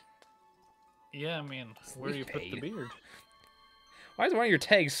 Yeah, I mean, where do you put the Sleep aid. beard? Why is one of your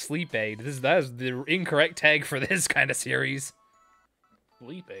tags sleep aid? That is the incorrect tag for this kind of series.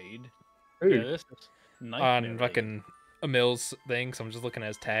 Sleep aid. Ooh. Yeah, this is nightmare On aid. fucking Emil's thing, so I'm just looking at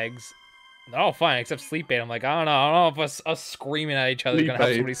his tags. They're all fine except sleep aid. I'm like, I don't know if us screaming at each other is Sleep gonna help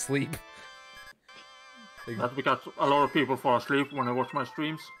aid. somebody sleep. That's because a lot of people fall asleep when they watch my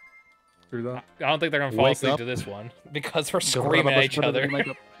streams. Through that. I don't think they're gonna fall Wake asleep up. to this one because we're screaming at each other.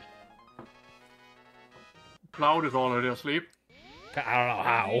 Cloud is already asleep. I don't know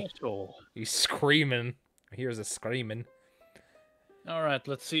how. Asshole. He's screaming. Here's a screaming. All right,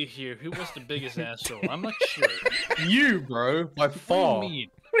 let's see here. Who was the biggest asshole? I'm not sure. You, bro, by What far. do you mean?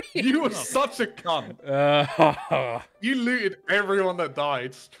 You were No. such a cunt. You looted everyone that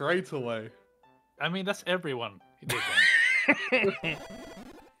died straight away. I mean, that's everyone. Who did that.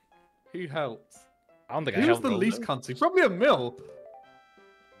 He helped. I don't think I He was helped the though. least cunty. Probably a mill.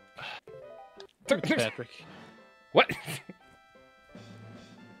 Patrick. What?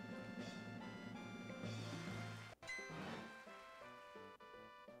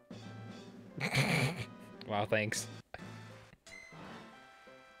 Wow, thanks.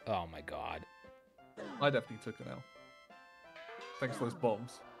 Oh my god. I definitely took an L. Thanks to those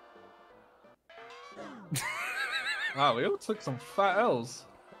bombs. Wow, we all took some fat L's.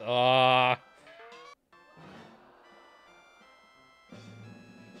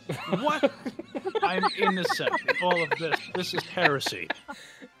 What? I'm innocent in all of this. This is heresy.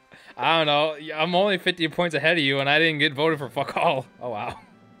 I don't know. I'm only 50 points ahead of you, and I didn't get voted for fuck all. Oh, wow.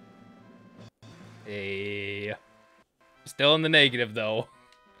 Hey. Still in the negative, though.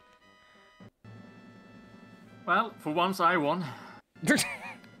 Well, for once I won.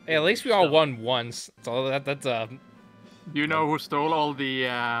 Hey, at least we all won once. So that's You know who stole all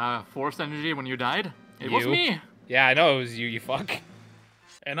the force energy when you died? It was You. me. yeah, I know it was you, you fuck.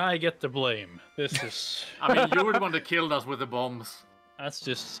 And I get the blame. This is... I mean, you were the one that killed us with the bombs. That's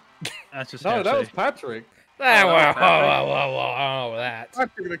just No, that was heresy. Patrick. Ah, Oh, whoa, Patrick. whoa, whoa, whoa, I don't know about that.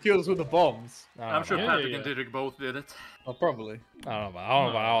 Patrick that killed us with the bombs. I don't I'm sure know. Yeah, Patrick yeah. and Didrik both did it. Oh, probably. I don't know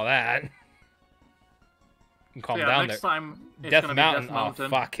about all that. You can calm So yeah, down next there. time it's Death gonna Mountain. be Death Mountain. Oh,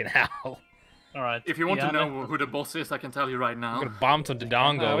 fucking hell. All right. If you want to yeah, know who the boss is, I can tell you right now. I'm gonna bomb some We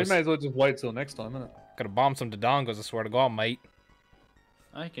Dodongos. may as well just wait till next time, innit? Gonna bomb some Dodongos, I swear to God, mate.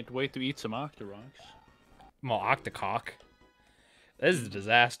 I can't wait to eat some Octorocks. I'm all Octocock. This is a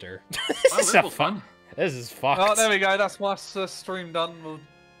disaster. Well, this is that a was fun. This is fucked. Oh, there we go. That's my stream done. We'll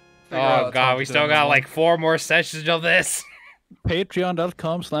figure out Oh a time god, to we do still another got one. like 4 more sessions of this.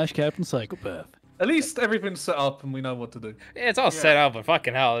 Patreon.com/CaptainPsychopath. At least everything's set up and we know what to do. Yeah, it's all set up, but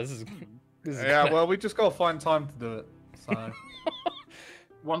fucking hell, this is. Yeah, well, we just gotta find time to do it. So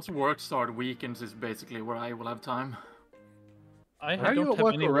Once work start, weekends is basically where I will have time. I How are you don't at have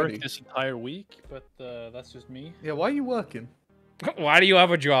work any already? work this entire week, but that's just me. yeah, why are you working? Why do you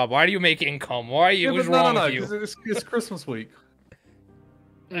have a job? Why do you make income? Why? Yeah, What's but wrong no, with you? 'cause it's Christmas week.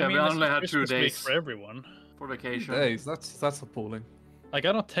 Yeah, we this only is had 2 Christmas week days for everyone. for vacation. Days. That's appalling. Like,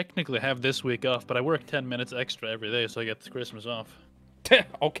 I don't technically have this week off, but I work 10 minutes extra every day, so I get Christmas off.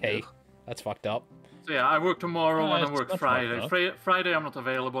 Okay, that's fucked up. So yeah, I work tomorrow and I it's work not Friday. fucked Friday I'm not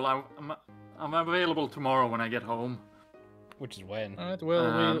available. I'm available tomorrow when I get home. Which is when? Alright, well,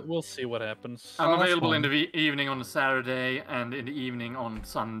 Um, we'll see what happens. I'm that's available in fine. the evening on Saturday and in the evening on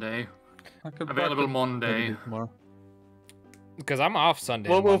Sunday. I could Available maybe Monday. do tomorrow. Because I'm off Sunday.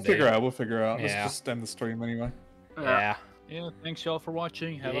 Well, and we'll Monday. figure out. We'll figure out. Yeah. Let's just end the stream anyway. Yeah. Yeah, thanks y'all for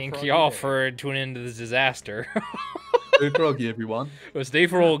watching. Have a Thank froggy y'all day. for tuning into this disaster. Stay froggy, everyone. Well, stay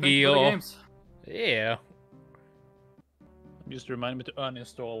for old Thank you for the Gil. games. Yeah. Just remind me to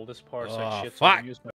uninstall this parsec Oh, shit so I fuck. can use my